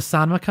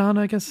 Olasanmakan,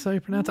 I guess is how you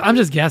pronounce it. I'm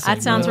just guessing.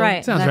 That sounds but-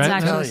 right. Sounds That right.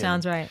 actually Hell yeah.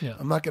 sounds right.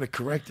 I'm not going to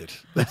correct it.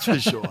 That's for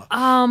sure.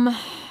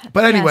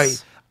 But anyway,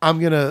 yes. I'm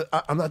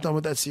not done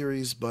with that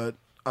series, but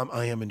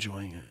I am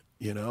enjoying it.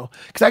 You know,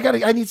 because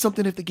I need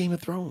something at the Game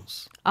of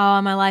Thrones. Oh,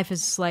 my life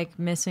is like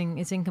missing.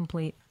 It's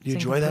incomplete. You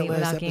It's enjoy that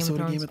incomplete last without episode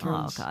of Game of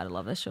Thrones? Oh God, I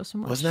love this show so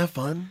much. Wasn't that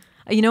fun?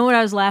 You know what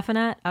I was laughing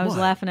at? I was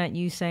laughing at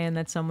you saying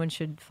that someone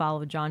should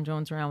follow John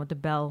Jones around with the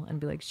bell and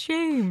be like,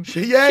 shame.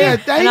 Yeah,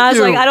 thank you. And I was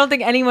like, I don't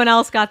think anyone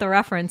else got the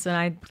reference, and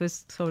I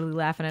was totally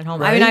laughing at home.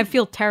 Right? I mean, I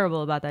feel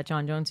terrible about that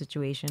John Jones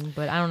situation,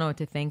 but I don't know what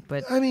to think.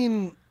 But I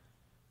mean,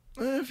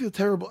 I feel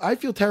terrible. I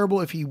feel terrible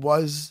if he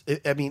was.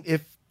 I mean,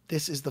 if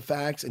this is the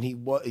facts and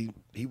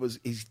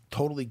he's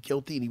totally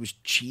guilty and he was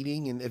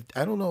cheating, and if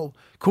I don't know,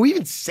 can we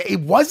even say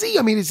was he?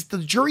 I mean, is the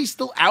jury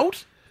still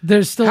out?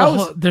 There's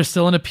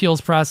still an appeals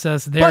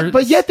process.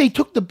 But yet they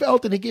took the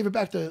belt and they gave it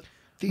back to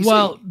DC.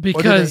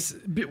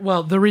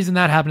 Well, the reason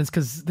that happened is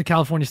because the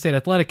California State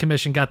Athletic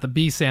Commission got the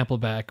B sample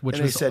back, which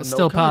was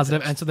still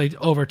positive, and so they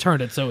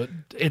overturned it. So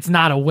it's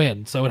not a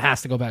win. So it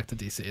has to go back to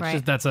DC.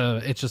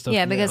 It's just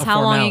because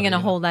how long are you going to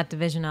hold that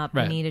division up?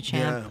 Right. You need a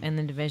champ in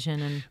the division.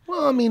 And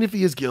well, I mean, if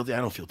he is guilty, I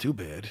don't feel too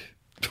bad.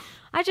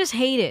 I just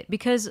hate it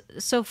because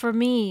for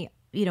me,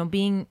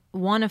 being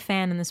one, a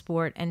fan in the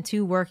sport, and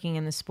two, working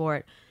in the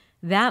sport.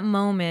 That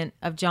moment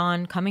of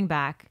John coming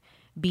back,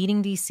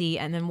 beating DC,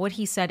 and then what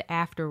he said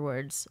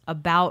afterwards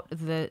about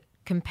the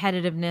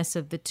competitiveness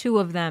of the two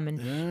of them and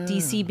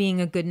DC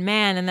being a good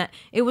man, and that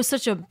it was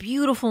such a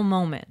beautiful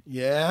moment.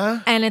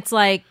 Yeah. And it's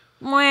like,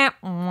 yeah,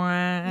 and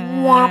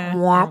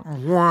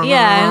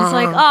it's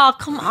like, oh,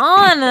 come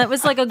on. It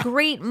was like a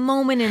great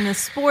moment in the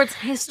sports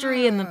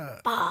history and the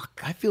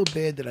fuck. I feel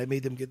bad that I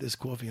made them get this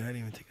coffee and I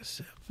didn't even take a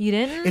sip. You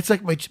didn't? It's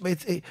like look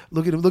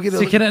at him.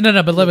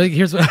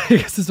 Here's what I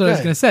was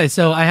going to say.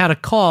 So I had a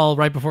call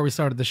right before we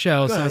started the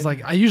show. So I was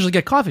like, I usually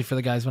get coffee for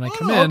the guys when I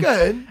come in.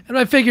 And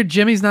I figured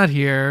Jimmy's not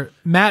here.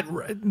 Matt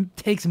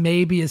takes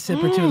maybe a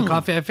sip or two of the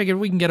coffee. I figured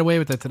we can get away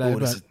with it today.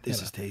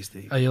 This is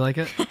tasty. Oh, you like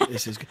it?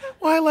 This is good.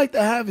 Well, I like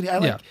to have it. I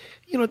like,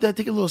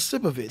 take a little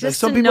sip of it. Just like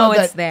some people know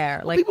it's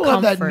there. Like people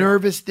have that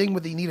nervous thing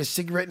where they need a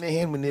cigarette in their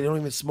hand when they don't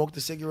even smoke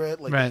the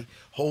cigarette. Like they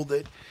hold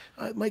it.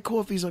 My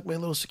coffee's like my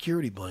little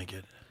security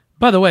blanket.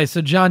 By the way,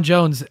 so John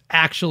Jones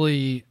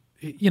actually,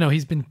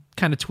 he's been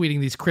kind of tweeting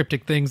these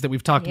cryptic things that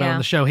we've talked about on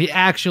the show. He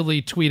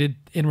actually tweeted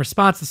in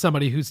response to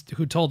somebody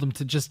who told him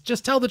to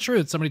just tell the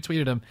truth. Somebody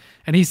tweeted him,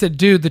 and he said,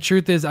 "Dude, the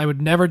truth is, I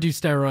would never do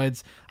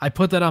steroids. I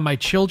put that on my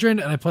children,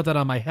 and I put that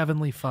on my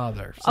heavenly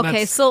Father."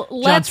 So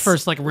John's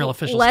first real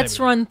official. Let's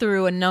statement. run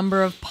through a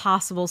number of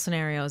possible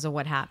scenarios of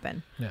what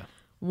happened. Yeah.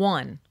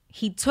 1,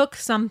 he took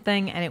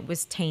something and it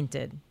was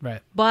tainted.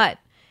 Right. But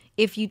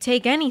if you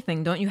take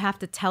anything, don't you have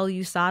to tell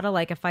USADA?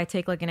 Like if I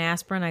take like an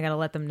aspirin, I got to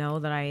let them know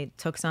that I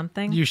took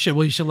something. You should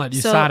let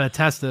USADA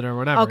test it or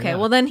whatever. Okay,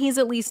 well then he's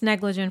at least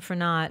negligent for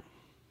not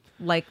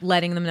like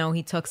letting them know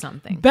he took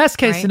something. Best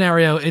case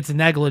scenario, it's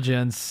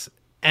negligence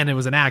and it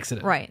was an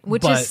accident. Right,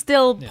 which is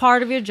still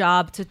part of your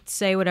job to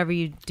say whatever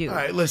you do. All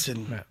right,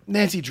 listen,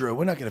 Nancy Drew,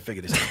 we're not going to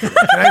figure this out.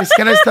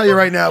 Can I just tell you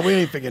right now, we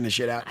ain't figuring this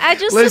shit out.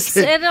 It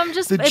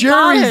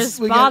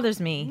bothers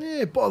me.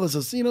 Yeah, it bothers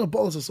us. It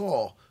bothers us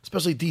all,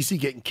 especially DC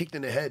getting kicked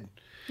in the head.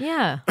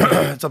 Yeah.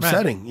 It's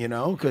upsetting,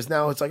 because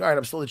now it's like, all right,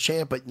 I'm still a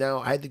champ, but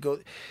now I had to go.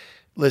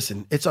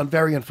 Listen, it's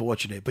very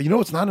unfortunate. But you know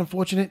what's not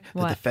unfortunate?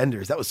 What? The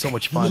Defenders. That was so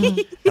much fun. And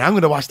I'm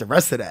going to watch the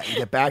rest of that and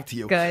get back to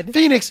you. Good.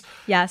 Phoenix.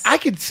 Yes. I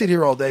could sit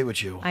here all day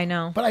with you. I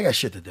know. But I got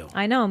shit to do.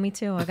 I know. Me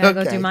too. I got to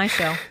go do my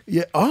show.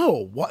 Yeah.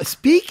 Oh, what a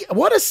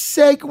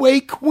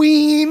segue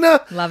queen.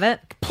 Love it.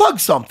 Plug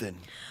something.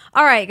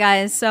 All right,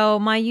 guys. So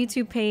my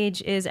YouTube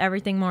page is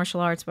Everything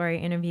Martial Arts, where I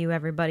interview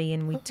everybody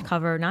and we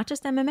cover not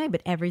just MMA,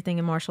 but everything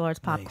in martial arts,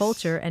 pop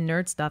culture, and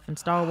nerd stuff, and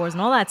Star Wars,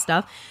 and all that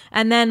stuff.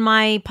 And then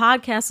my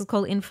podcast is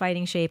called In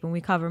Fighting Shape, and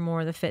we cover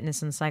more of the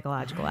fitness and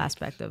psychological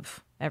aspect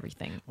of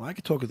everything. Well,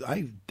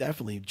 I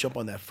definitely jump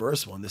on that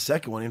first one. The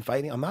second one,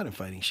 I'm not in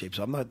fighting shape,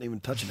 so I'm not even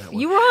touching that one.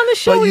 You were on the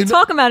show. We were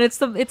talking about it. It's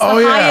the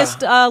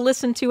highest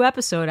listened to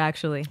episode,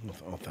 actually.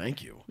 Oh,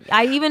 thank you.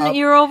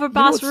 You're over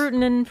Boss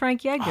Rutan and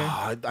Frank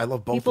Yeager. I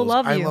love both. People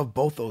love you. I love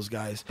both those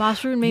guys.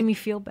 Boss Rutan made me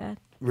feel bad.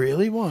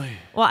 Really? Why?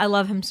 Well, I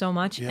love him so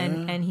much,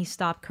 and he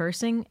stopped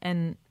cursing,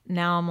 and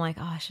now I'm like,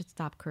 I should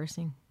stop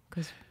cursing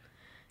because.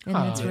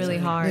 And it's really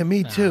hard. Yeah,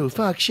 me too.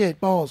 Fuck, shit,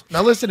 balls.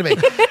 Now listen to me.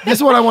 This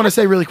is what I want to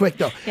say really quick,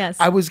 though. Yes.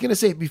 I was gonna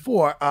say it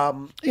before.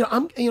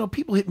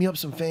 People hit me up,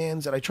 some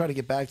fans, and I try to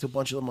get back to a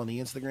bunch of them on the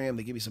Instagram.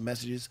 They give me some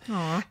messages.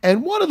 Aww.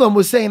 And one of them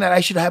was saying that I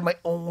should have my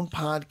own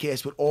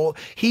podcast with all.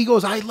 He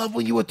goes, I love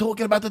when you were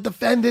talking about the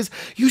Defenders.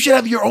 You should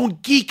have your own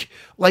geek,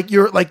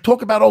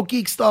 talk about all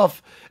geek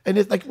stuff. And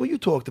it's like what you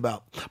talked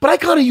about. But I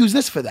kind of use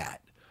this for that.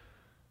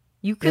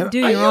 You could do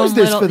your own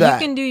little. You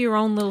can do your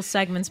own little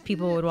segments.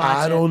 People would watch.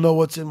 I don't know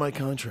what's in my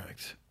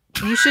contract.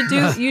 You should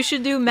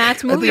do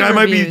Matt's movie reviews. I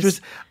might be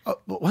just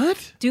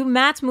what? Do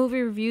Matt's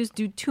movie reviews.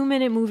 Do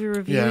 2-minute movie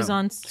reviews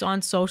on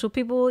social.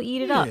 People will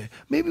eat it up.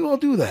 Maybe we'll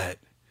do that.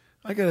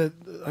 I gotta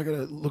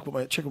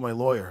check with my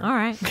lawyer. All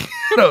right.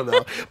 I don't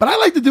know, but I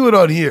like to do it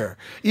on here,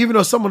 even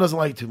though someone doesn't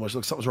like it too much.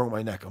 Look, something's wrong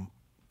with my neck. I'm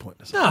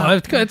pointless. No,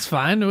 it's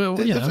fine.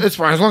 It's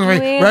fine as long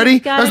as we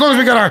ready. As long as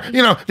we got our, the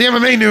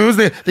MMA news,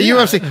 the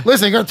UFC.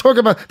 Listen, you got to talk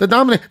about the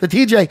Dominic, the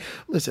TJ.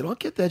 Listen, I'll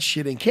get that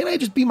shit in. Can't I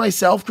just be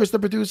myself, Chris, the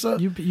producer?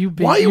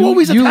 Why are you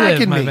always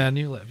attacking me? My man,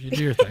 you live. You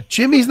do your thing.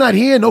 Jimmy's not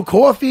here. No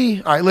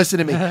coffee. All right, listen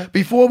to me.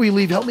 Before we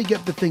leave, help me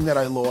get the thing that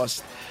I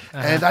lost.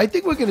 And I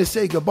think we're going to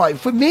say goodbye.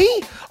 For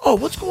me,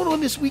 what's going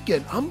on this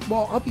weekend?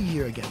 I'll be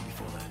here again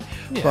before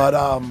that. Yeah. But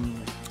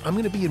I'm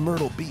going to be in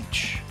Myrtle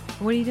Beach.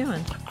 What are you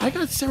doing? I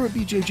got Sarah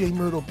BJJ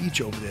Myrtle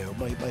Beach over there,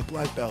 my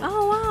black belt.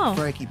 Oh, wow.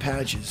 Frankie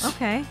Patches.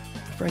 Okay.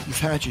 Frankie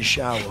Patches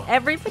shower.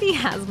 Everybody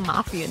has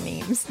mafia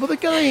names. Well, the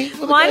guy...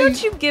 Why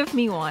don't you give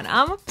me one?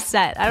 I'm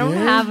upset. I don't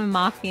have a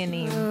mafia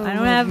name. I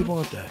don't have... You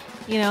want that?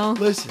 You know?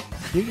 Listen.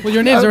 Well,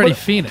 your name's already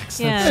Phoenix.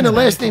 Yeah. And the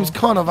last name's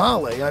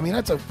Carnivale. I mean,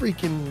 that's a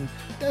freaking...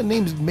 That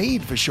name's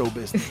made for show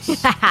business.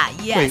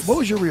 Yes. Wait, what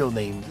was your real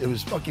name? It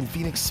was fucking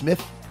Phoenix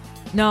Smith?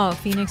 No,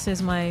 Phoenix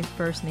is my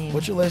first name.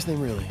 What's your last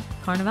name really?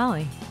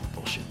 Carnivale.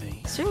 Bullshit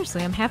me.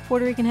 Seriously, I'm half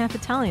Puerto Rican, half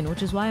Italian,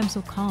 which is why I'm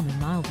so calm and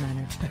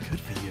mild-mannered. Good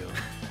for you.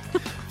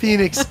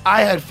 Phoenix,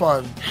 I had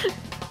fun.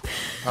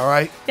 All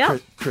right? Yeah.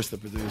 Chris, the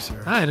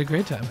producer. I had a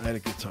great time. I had a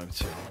good time,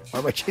 too. Why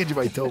am I changing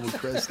my tone with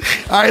Chris?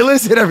 All right,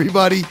 listen,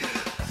 everybody.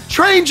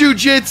 Train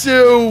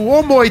jiu-jitsu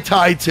or Muay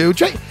Thai, too.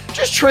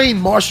 Just train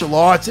martial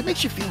arts. It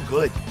makes you feel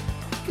good.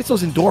 Gets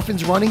those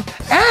endorphins running.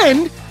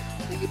 And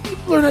you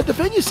learn how to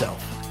defend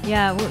yourself.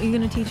 Yeah, well, you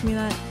going to teach me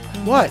that?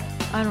 What?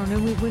 I don't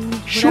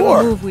know.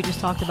 Sure. Move we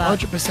just talked about.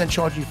 100%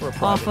 charge you for a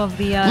private. Off of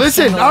the...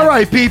 Listen, all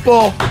right,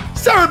 people.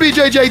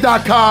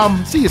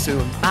 SarahBJJ.com. See you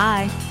soon.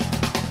 Bye.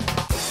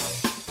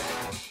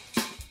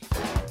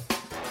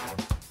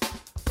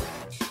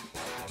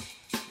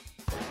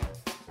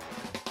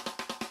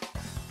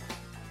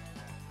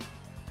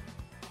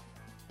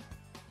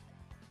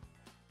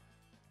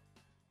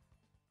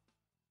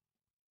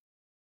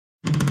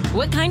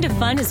 What kind of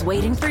fun is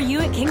waiting for you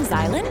at Kings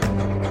Island?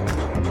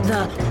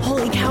 The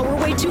holy cow,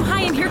 we're way too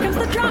high and here comes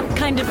the drop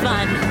kind of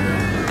fun.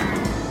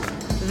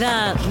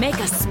 The make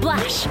a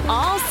splash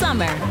all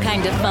summer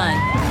kind of fun.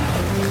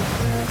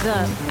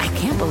 The I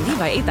can't believe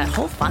I ate that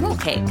whole funnel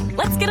cake.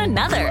 Let's get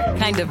another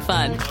kind of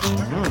fun.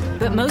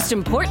 But most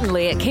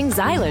importantly, at Kings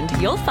Island,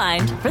 you'll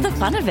find for the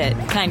fun of it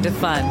kind of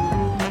fun.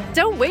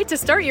 Don't wait to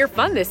start your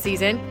fun this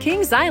season.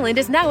 Kings Island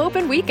is now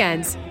open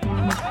weekends.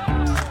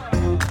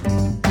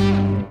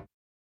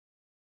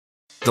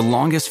 The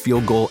longest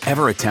field goal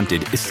ever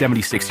attempted is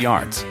 76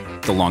 yards.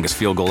 The longest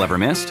field goal ever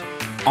missed?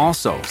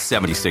 Also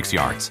 76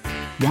 yards.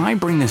 Why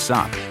bring this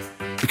up?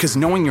 Because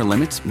knowing your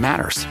limits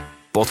matters,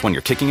 both when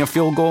you're kicking a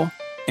field goal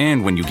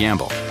and when you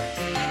gamble.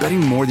 Betting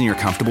more than you're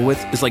comfortable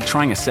with is like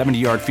trying a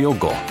 70-yard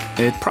field goal.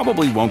 It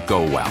probably won't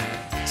go well.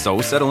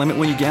 So set a limit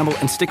when you gamble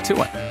and stick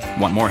to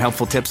it. Want more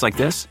helpful tips like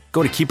this?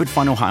 Go to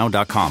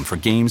keepitfunohio.com for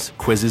games,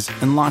 quizzes,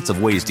 and lots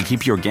of ways to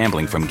keep your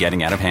gambling from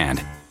getting out of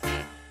hand.